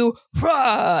get you.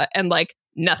 And like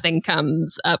nothing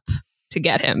comes up to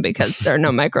get him because there are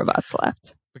no microbots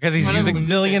left. Because he's using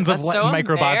millions of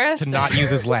microbots to not use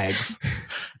his legs.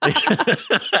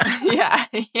 Yeah.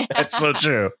 That's so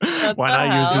true. Why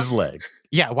not use his leg?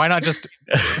 Yeah, why not just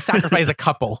sacrifice a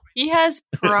couple? He has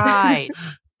pride.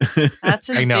 That's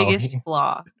his I know. biggest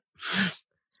flaw.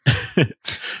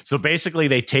 So basically,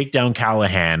 they take down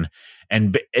Callahan,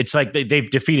 and it's like they've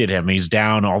defeated him. He's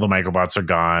down. All the microbots are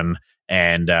gone,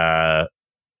 and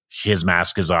his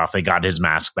mask is off. They got his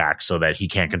mask back so that he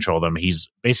can't control them. He's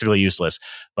basically useless.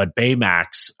 But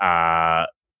Baymax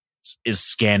is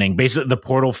scanning. Basically, the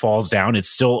portal falls down. It's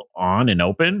still on and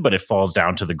open, but it falls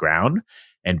down to the ground.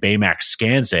 And Baymax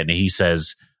scans it, and he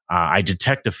says, "I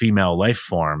detect a female life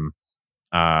form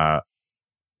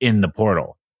in the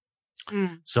portal."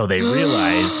 So they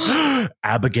realize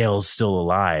Abigail's still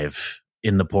alive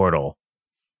in the portal.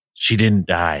 She didn't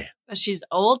die. But she's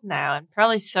old now and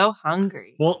probably so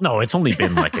hungry. Well, no, it's only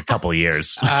been like a couple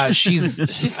years. She's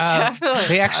definitely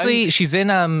they actually she's in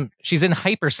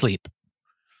hypersleep,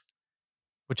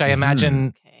 which I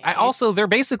imagine. Okay. They're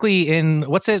basically in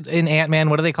what's it in Ant-Man?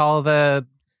 What do they call that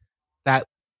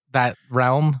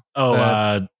realm?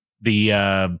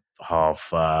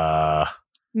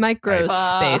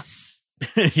 Microspace.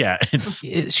 Yeah,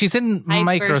 She's in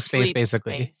microspace, Hypersleep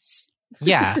basically. space.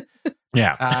 Yeah,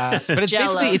 yeah, but it's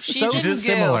Jello. basically it's She's so in goo.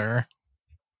 similar.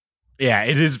 yeah.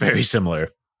 It is very similar.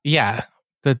 Yeah,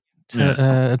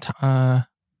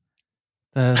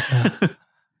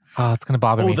 it's gonna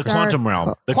bother me. The for quantum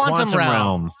realm. The Quantum realm.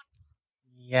 realm.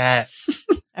 Yes.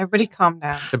 Everybody calm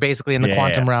down. They're basically in the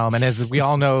quantum realm. And as we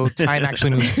all know, time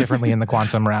actually moves differently in the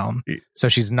quantum realm. So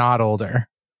she's not older.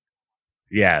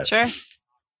 Yeah. Sure.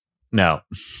 No.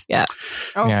 Okay.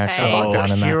 Yeah, So Locked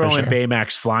down in that Hero for and sure.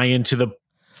 Baymax fly into the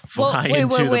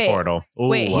wait. portal. Ooh,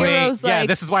 Wait, Hero's Yeah, like,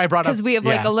 this is why I brought up. because we have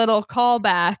like a little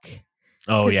callback.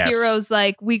 oh Because yes. Hero's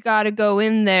like, we got to go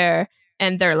in there.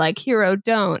 And they're like, Hero,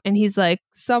 don't. And he's like,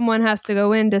 someone has to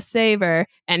go in to save her.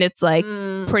 And it's like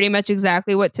pretty much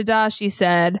exactly what Tadashi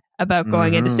said about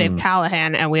going in to save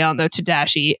Callahan. And we all know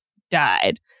Tadashi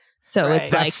died. So Right.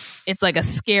 it's like a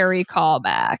scary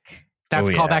callback. That's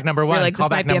Oh, yeah. callback number You're one. like, this Callback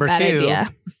might be a number bad two.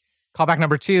 idea. Callback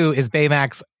number two is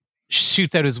Baymax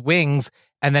shoots out his wings,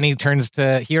 and then he turns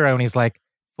to Hero and he's like,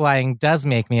 "Flying does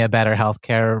make me a better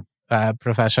healthcare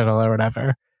professional or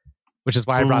whatever," which is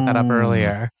why I brought that up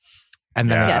earlier. And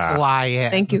then Yes. they fly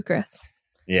in. Thank you, Chris.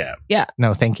 Yeah.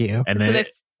 No, thank you. And So then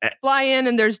they fly in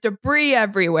and there's debris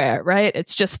everywhere, right?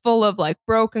 It's just full of like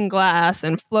broken glass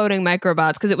and floating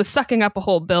microbots because it was sucking up a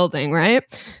whole building, right?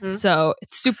 Mhm. So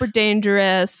it's super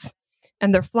dangerous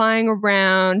and they're flying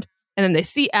around and then they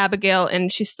see Abigail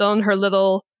and she's still in her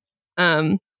little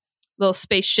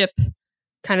spaceship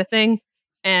kind of thing.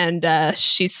 And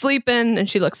she's sleeping and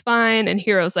she looks fine. And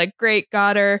Hero's like, great,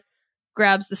 got her.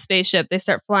 Grabs the spaceship. They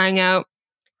start flying out.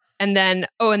 And then,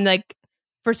 and like,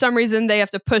 for some reason, they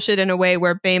have to push it in a way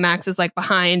where Baymax is like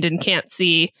behind and can't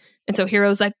see. And so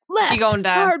Hero's like, left, You going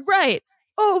down. hard right,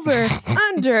 over,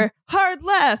 under, hard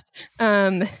left.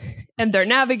 And they're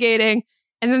navigating.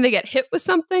 And then they get hit with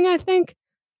something, I think.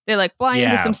 They like fly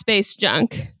into Yeah. some space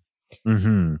junk.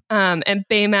 mhm. And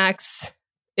Baymax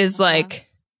is like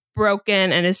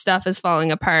broken and his stuff is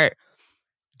falling apart.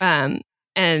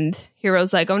 And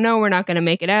Hero's like, oh no, we're not going to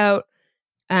make it out.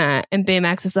 And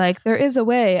Baymax is like, there is a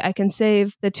way I can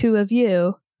save the two of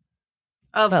you,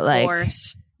 Of But, like,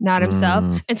 course. not himself.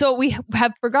 Mm. And so what we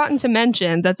have forgotten to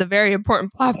mention, that's a very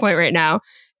important plot point right now,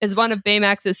 is one of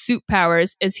Baymax's suit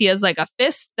powers is he has like a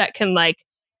fist that can like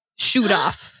shoot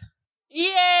off.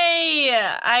 Yay!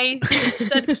 I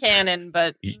said canon,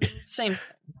 but same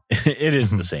thing. It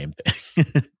is the same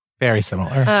thing. Very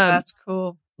similar. That's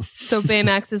cool. So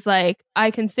Baymax is like,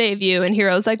 I can save you. And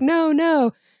Hero's like,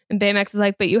 no. And Baymax is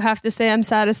like, but you have to say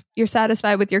you're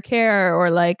satisfied with your care, or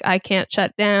like, I can't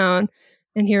shut down.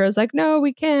 And Hero's like, no,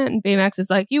 we can't. And Baymax is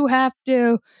like, you have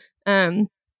to. And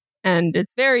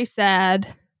it's very sad.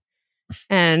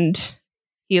 And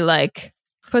he like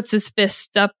puts his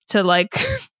fist up to like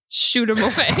shoot him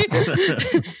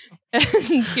away. And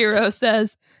Hero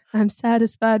says, I'm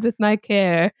satisfied with my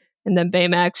care. And then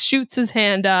Baymax shoots his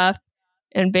hand off.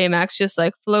 And Baymax just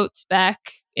like floats back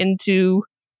into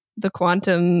the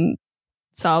quantum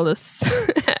solace.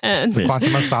 And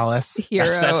Quantum of Solace. Hero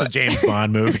That's a James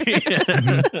Bond movie.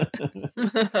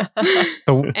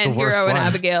 The and worst Hero and one.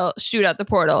 Abigail shoot out the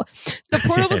portal. The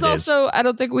portal was It is. also, I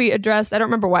don't think we addressed, I don't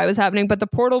remember why it was happening, but the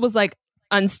portal was like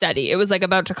unsteady. It was like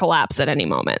about to collapse at any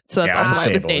moment. So that's Yeah, also why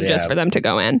it was unstable, dangerous yeah. for them to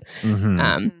go in.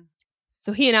 Mhm.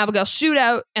 So he and Abigail shoot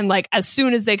out, and like as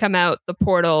soon as they come out, the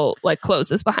portal like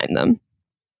closes behind them.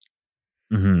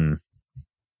 Mhm.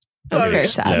 That's It very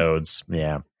sad. explodes.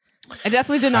 Yeah. I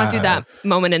definitely did not do that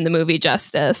moment in the movie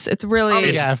justice. It's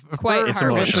really Yeah, quite it's for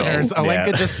emotional. listeners,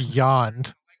 Alenka Yeah. just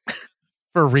yawned.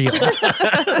 For real.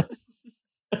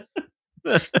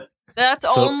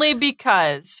 That's So- only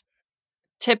because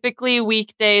typically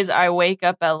weekdays I wake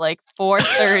up at like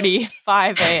 4:30,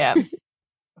 5 a.m.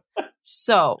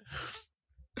 So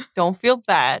don't feel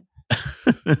bad.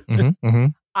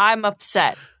 I'm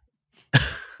upset.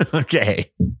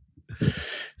 Okay.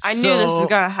 I knew this was So,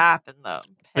 going to happen, though.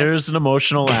 There's an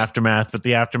emotional aftermath, but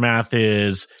the aftermath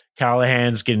is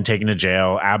Callahan's getting taken to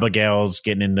jail. Abigail's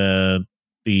getting into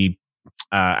the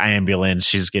ambulance.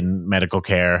 She's getting medical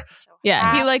care.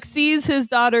 Yeah, he like sees his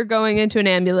daughter going into an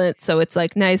ambulance, so it's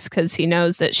like nice because he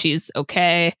knows that she's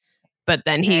okay. But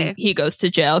then Okay. he goes to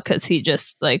jail because he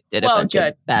just like did a Well, bunch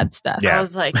good. of bad stuff. Yeah. I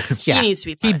was like, he Yeah. needs to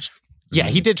be punished.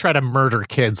 He did try to murder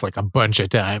kids like a bunch of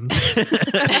times.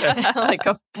 Like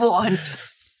a bunch.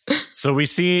 So we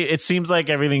see, it seems like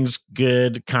everything's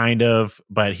good, kind of,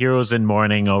 but Hero's in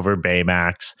mourning over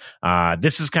Baymax.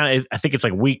 This is kind of, I think it's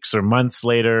like weeks or months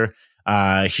later.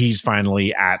 He's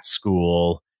finally at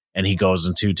school and he goes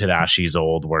into Tadashi's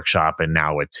old workshop, and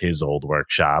now it's his old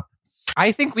workshop.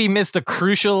 I think we missed a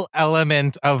crucial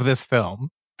element of this film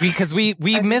because we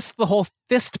missed the whole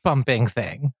fist bumping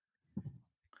thing.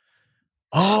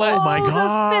 Oh my the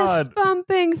God. fist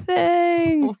bumping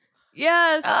thing.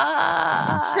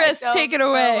 Yes. Chris, take it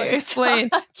away. Explain.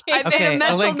 I made Okay, a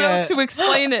mental Alinka- note to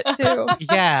explain it too.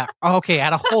 Yeah. Okay.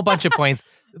 At a whole bunch of points.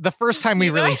 The first time we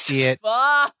really see it.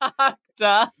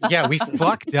 Yeah, we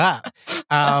fucked up.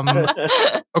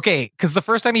 Okay, because the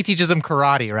first time he teaches him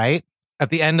karate, right? At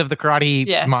the end of the karate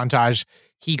montage,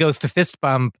 he goes to fist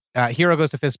bump. Hero goes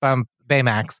to fist bump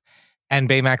Baymax, and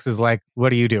Baymax is like,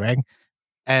 "What are you doing?"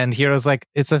 And Hero's like,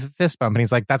 "It's a fist bump," and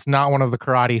he's like, "That's not one of the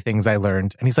karate things I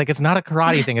learned." And he's like, "It's not a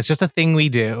karate thing; it's just a thing we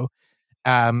do."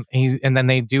 And then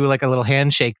they do like a little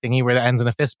handshake thingy where that ends in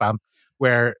a fist bump,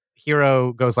 where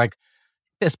Hero goes like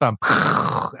fist bump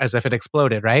as if it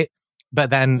exploded, right? But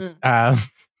then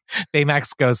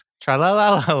Baymax goes tra la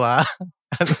la la la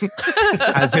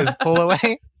as his pull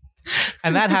away,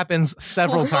 and that happens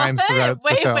several times throughout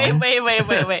the film.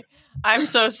 Wait. I'm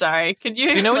so sorry. Could you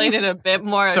you know when explain it a bit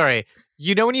more? Sorry.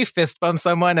 You know when you fist bump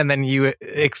someone and then you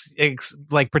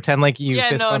like pretend like you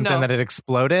fist bumped and that it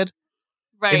exploded?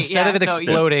 Right. Instead of it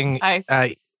exploding,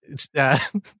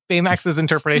 Baymax's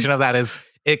interpretation of that is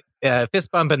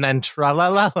fist bump and then tra la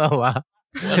la la la.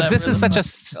 Because this is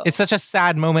it's such a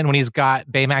sad moment when he's got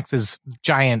Baymax's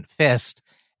giant fist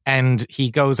and he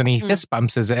goes and he fist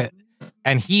bumps it,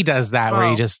 and he does that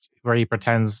where he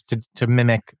pretends to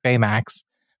mimic Baymax,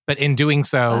 but in doing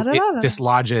so it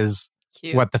dislodges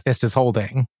what the fist is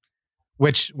holding.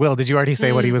 Which, Will, did you already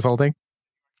say what he was holding?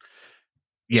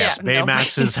 Yes,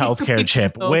 Baymax's healthcare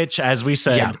chip, which, as we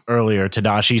said earlier,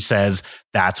 Tadashi says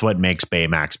that's what makes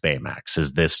Baymax Baymax,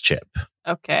 is this chip.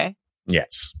 Okay.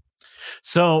 Yes.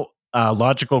 So,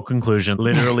 logical conclusion,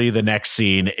 literally the next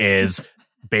scene is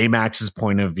Baymax's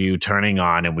point of view turning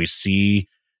on, and we see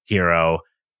Hero,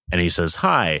 and he says,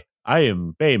 "Hi, I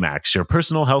am Baymax, your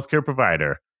personal healthcare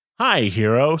provider." "Hi,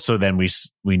 Hero." So then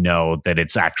we know that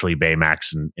it's actually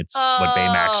Baymax, and it's what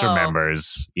Baymax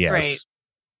remembers. Yes. Great.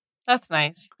 That's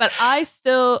nice. But I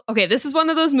still, this is one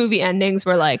of those movie endings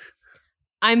where like,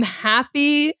 I'm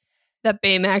happy that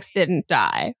Baymax didn't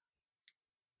die,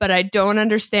 but I don't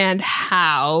understand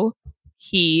how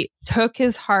he took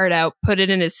his heart out, put it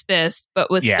in his fist, but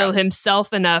was still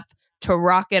himself enough to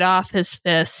rock it off his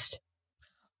fist.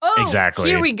 Oh, exactly.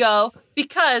 Here we go.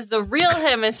 Because the real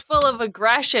him is full of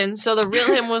aggression, so the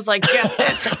real him was like, "Get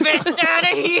this fist out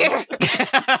of here!"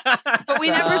 But we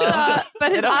never saw.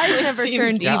 But his eyes never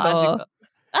turned evil.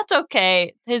 That's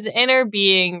okay. His inner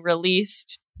being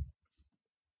released,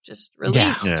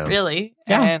 really,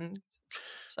 and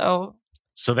so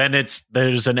then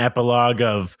there's an epilogue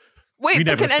of. Wait,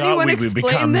 but can anyone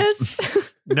explain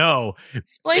this? No,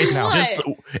 explain it's what? just.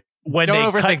 When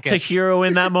Don't they cut to it. Hero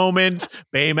in that moment,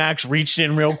 Baymax reached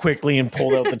in real quickly and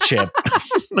pulled out the chip.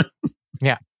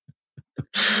 Yeah.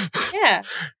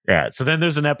 Yeah. So then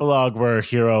there's an epilogue where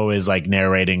Hero is like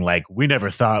narrating, like, "We never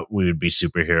thought we would be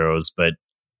superheroes, but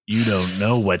you don't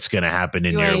know what's going to happen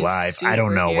in your life." I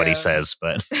don't know what he says,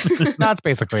 but that's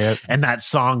basically it. And that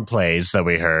song plays that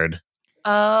we heard.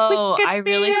 Oh, I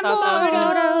really thought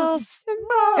that was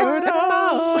going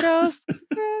to.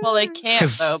 Well, they can't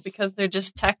though because they're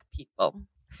just tech people.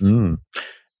 And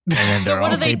So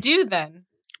what do they do then?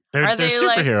 They're Are they,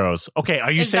 superheroes. Okay,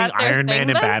 are you saying that their Iron Man thing,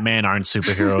 and then? Batman aren't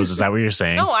superheroes? Is that what you're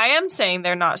saying? No, I am saying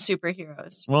they're not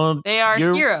superheroes. Well, They are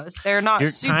heroes. They're not You're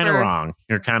super. kind of wrong.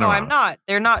 You're kind No, of wrong. I'm not.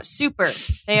 They're not super.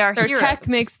 They are Their heroes. tech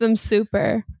makes them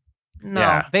super. No.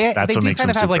 Yeah. They That's do what makes kind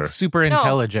of them have like super. super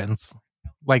intelligence,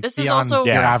 like This is beyond also-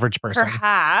 your Yeah. average person.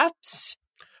 Perhaps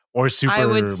or super I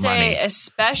would say, money.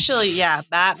 especially,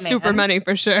 Batman. Super money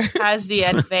for sure. has the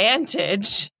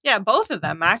advantage. Yeah, both of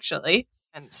them actually.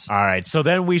 Hence. All right, so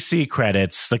then we see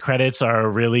credits. The credits are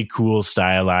really cool,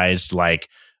 stylized, like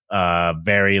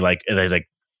very like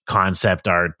concept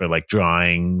art, but like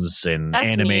drawings and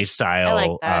That's anime neat. style. I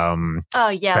like that. Oh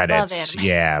yeah, Credits, love anime.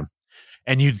 yeah.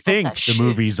 And you'd think that the shit.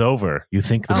 movie's over. You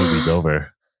think the movie's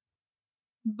over.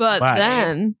 But But-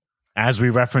 then As we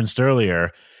referenced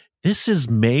earlier, this is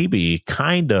maybe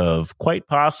kind of quite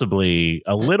possibly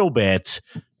a little bit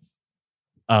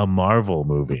a Marvel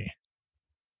movie.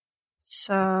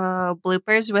 So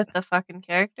bloopers with the fucking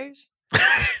characters.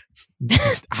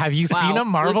 Have you Wow. seen a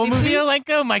Marvel Loopy movie, please? Alenka?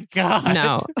 Oh my god.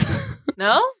 no.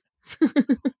 No,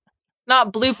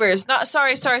 not bloopers. Not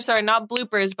sorry. Not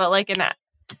bloopers, but like an.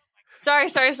 Sorry.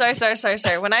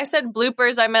 When I said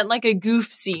bloopers, I meant like a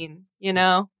goof scene. You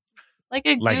know, like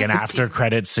a Like goof an after scene.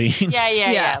 credit scene. Yeah.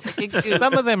 Yeah. Like a goof.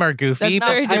 Some of them are goofy,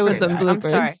 That's very but I would different than I'm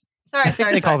bloopers. sorry. I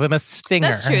think they call them a stinger.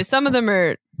 That's true. Some of them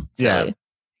are silly. Yeah.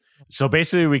 So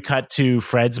basically, we cut to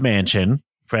Fred's mansion.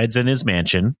 Fred's in his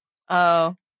mansion.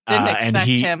 Oh, didn't and expect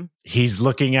him. He's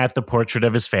looking at the portrait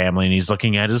of his family, and he's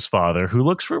looking at his father, who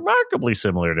looks remarkably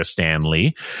similar to Stan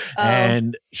Lee. Oh.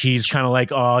 And he's kind of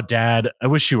like, "Oh, Dad, I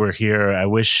wish you were here. I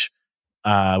wish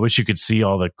you could see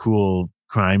all the cool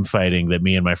crime fighting that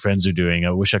me and my friends are doing.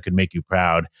 I wish I could make you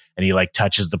proud." And he like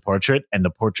touches the portrait, and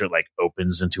the portrait like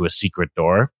opens into a secret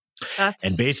door. That's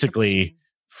And basically,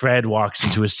 Fred walks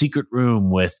into a secret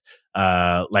room with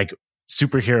like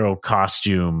superhero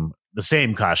costume, the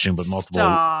same costume, but multiple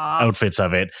Stop. outfits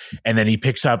of it. And then he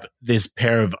picks up this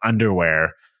pair of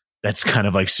underwear that's kind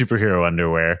of like superhero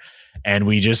underwear. And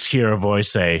we just hear a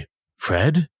voice say,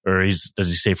 Fred? Or does he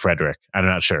say Frederick? I'm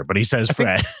not sure, but he says I think-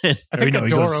 Fred. I think the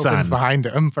door opens son. behind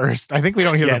him first. I think we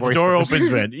don't hear Yeah, the the voice. door first.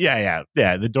 opens. Yeah.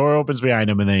 The door opens behind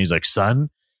him, and then he's like, son.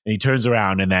 And he turns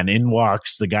around, and then in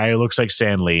walks the guy who looks like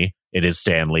Stan Lee. It is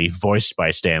Stan Lee, voiced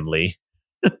by Stan Lee.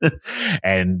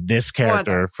 And this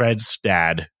character, Fred's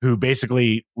dad, who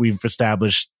basically we've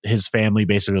established his family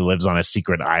basically lives on a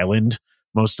secret island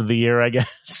most of the year, I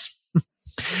guess.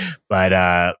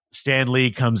 But Stan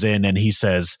Lee comes in and he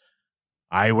says,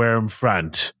 I wear him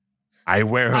front. I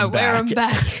wear him back. wear him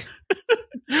back.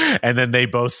 And then they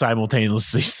both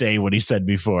simultaneously say what he said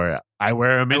before. I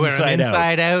wear him I wear inside, them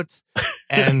inside out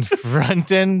and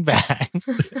front and back.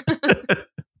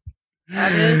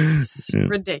 That is Yeah.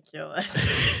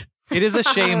 ridiculous. It is a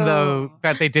shame, though,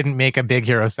 that they didn't make a Big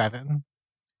Hero 7.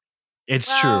 It's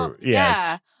Well, true. Yes.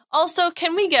 Yeah. Also,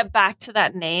 can we get back to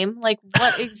that name? Like,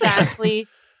 what exactly?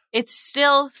 It's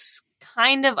still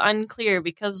kind of unclear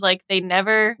because, like, they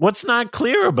never. What's not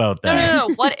clear about that?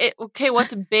 No.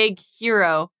 What's Big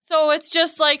Hero? So it's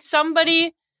just like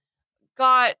somebody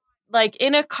got like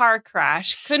in a car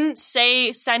crash, couldn't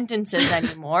say sentences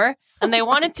anymore, and they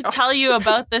wanted to tell you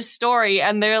about this story,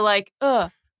 and they're like,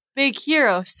 Big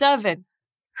Hero 7,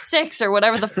 6, or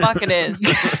whatever the fuck it is.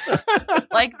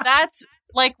 Like, that's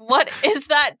like, what is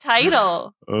that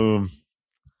title?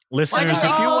 Listeners,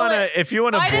 didn't if you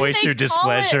want why to didn't voice they your call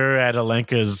displeasure at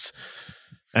Alenka's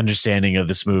understanding of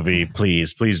this movie,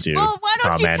 please do. Well, why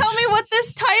don't comment. you tell me what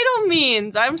this title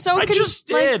means? I'm so I just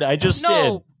did. I just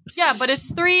did. Yeah, but it's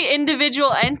 3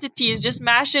 individual entities just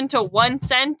mashed into one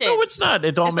sentence. No, it's not.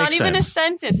 It all It's makes not even a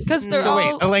sense. sentence Because they're So all,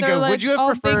 wait, Alenka, they're, like, would you have all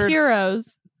preferred- big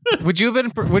heroes. Would you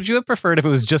have preferred if it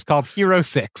was just called Hero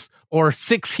 6 or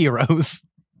 6 Heroes?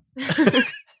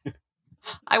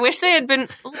 I wish they had been.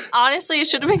 Honestly, it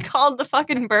should have been called the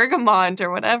fucking Bergamot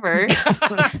or whatever.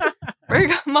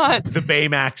 Bergamot. The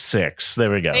Baymax 6.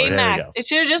 There we go. There we Baymax. go. It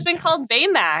should have just been called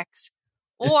Baymax.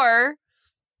 Or.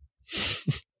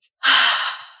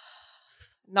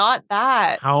 Not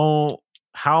that.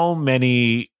 How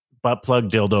many butt plug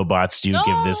dildo bots do you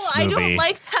give this movie? I don't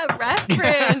like that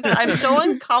reference. I'm so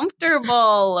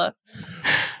uncomfortable.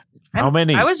 How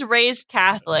many? I was raised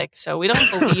Catholic, so we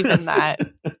don't believe in that.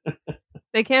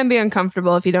 They can be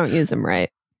uncomfortable if you don't use them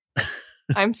right.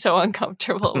 I'm so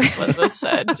uncomfortable with what was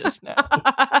said just now.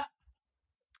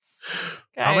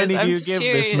 How many Guys, do you I'm give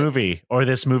serious. this movie or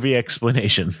this movie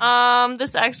explanation?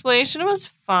 This explanation was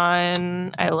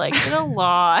fun. I liked it a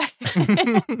lot.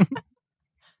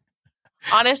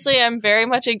 Honestly, I'm very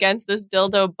much against this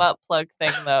dildo butt plug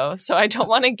thing, though, so I don't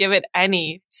want to give it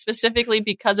any, specifically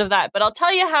because of that. But I'll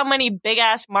tell you how many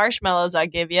big-ass marshmallows I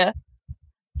give you.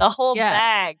 The whole Yeah.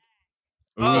 bag.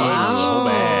 Ooh, Wow. the whole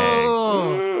bag.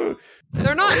 Oh. Ooh.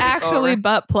 They're not actually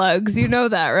butt plugs. You know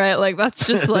that, right? Like, that's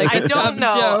just like I a don't dumb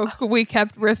know. joke we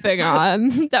kept riffing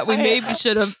on that we maybe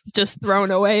should have just thrown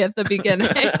away at the beginning.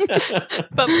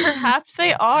 But perhaps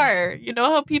they are. You know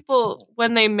how people,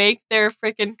 when they make their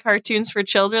freaking cartoons for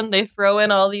children, they throw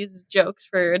in all these jokes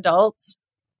for adults?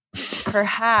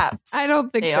 Perhaps. I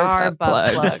don't think They they're are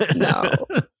butt butt plugs. No.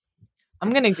 I'm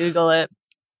going to Google it.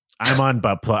 I'm on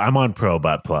butt plug. I'm on pro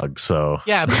butt plug. So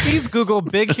Yeah, please Google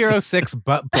Big Hero 6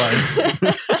 butt plugs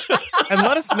and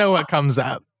let us know what comes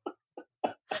up.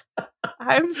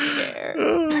 I'm scared.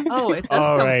 Oh, it does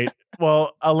all come. right.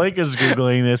 Well, Aleka's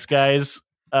Googling this, guys.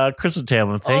 Chris and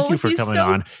Tamlin, thank you for he's coming so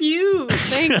on. Cute.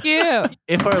 Thank you.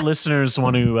 If our listeners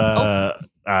want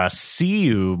to see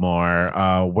you more,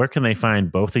 where can they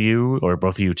find both of you or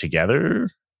both of you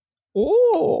together?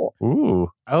 Ooh.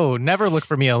 Oh, never look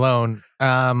for me alone.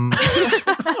 I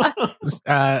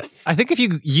think if you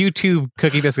YouTube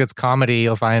Cookie Biscuits comedy,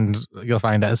 you'll find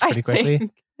us pretty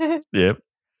quickly. Yep.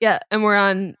 Yeah, and we're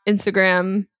on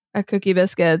Instagram at Cookie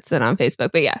Biscuits and on Facebook.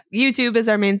 But yeah, YouTube is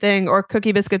our main thing, or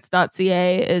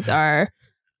cookiebiscuits.ca is our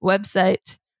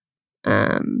website.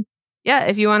 Yeah,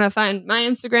 if you want to find my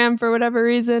Instagram for whatever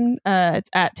reason, it's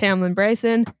at Tamlin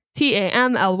Bryson,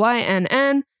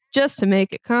 TAMLYNN, just to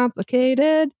make it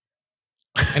complicated.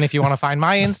 And if you want to find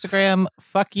my Instagram,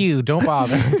 fuck you. Don't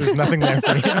bother. There's nothing there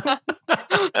for you.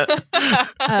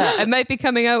 I might be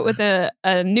coming out with a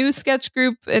new sketch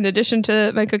group in addition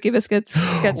to my Cookie Biscuits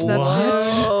sketch.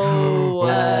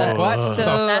 Whoa. What?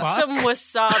 So- That's some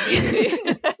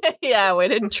wasabi. Yeah, way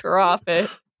to drop it.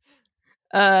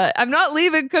 I'm not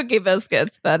leaving Cookie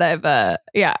Biscuits, but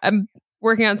I'm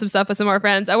working on some stuff with some more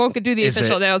friends. I won't do the Is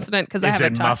official it- announcement because I Is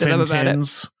haven't it talked to them muffin about it.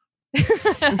 tins?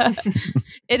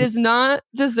 It is not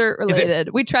dessert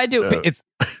related. We tried to. It's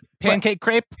pancake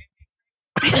crepe.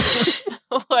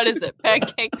 What is it?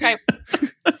 Pancake crepe?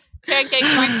 Pancake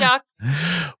crepe jock?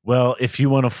 Well, if you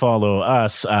want to follow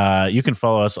us, you can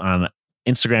follow us on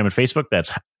Instagram and Facebook.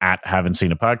 That's at Haven't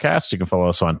Seen a Podcast. You can follow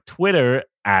us on Twitter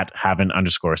at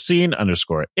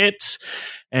haven't_seen_it.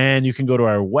 And you can go to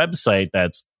our website.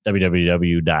 That's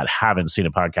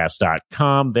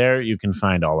www.haven'tseenapodcast.com. There you can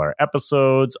find all our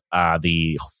episodes,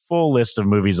 the full list of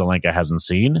movies Alenka hasn't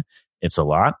seen. It's a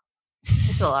lot.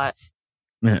 It's a lot.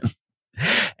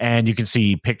 And you can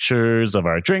see pictures of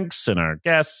our drinks and our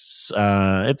guests.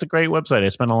 It's a great website. I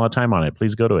spent a lot of time on it.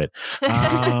 Please go to it.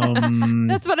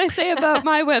 That's what I say about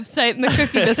my website and the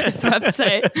Cookie Biscuits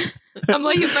website. I'm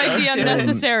like, it might be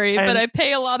unnecessary, but I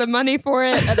pay a lot of money for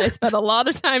it and I spent a lot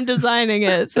of time designing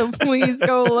it. So please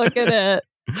go look at it.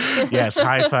 Yes,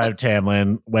 high five,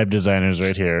 Tamlin. Web designers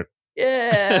right here.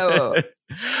 Yeah.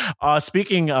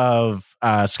 Speaking of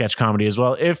sketch comedy as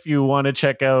well, if you want to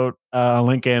check out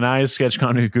Linka and I's sketch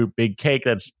comedy group, Big Cake,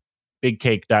 that's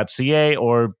bigcake.ca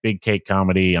or Big Cake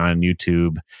Comedy on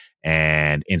YouTube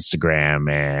and Instagram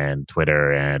and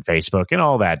Twitter and Facebook and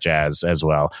all that jazz as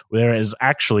well. There is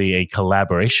actually a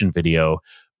collaboration video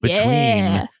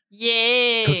between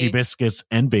Yay. Cookie Biscuits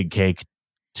and Big Cake,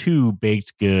 two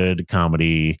baked good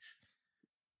comedy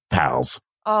pals.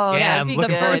 Oh, Yeah, that'd I'm be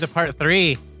looking forward good. to part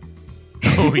 3.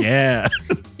 Oh, yeah.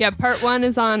 Yeah, part 1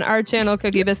 is on our channel,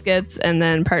 Cookie Biscuits, and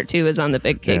then part 2 is on the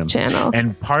Big Cake Yeah. channel.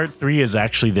 And part 3 is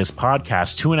actually this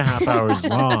podcast, 2.5 hours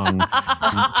long.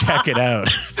 Check it out.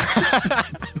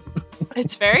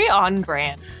 It's very on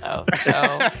brand, though, so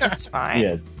it's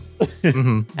fine.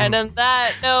 Mhm. And on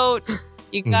that note,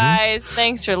 you guys,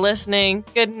 thanks for listening.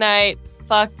 Good night.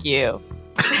 Fuck you.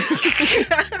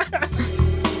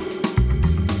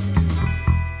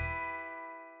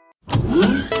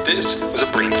 This was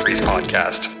a Brain Freeze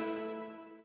podcast.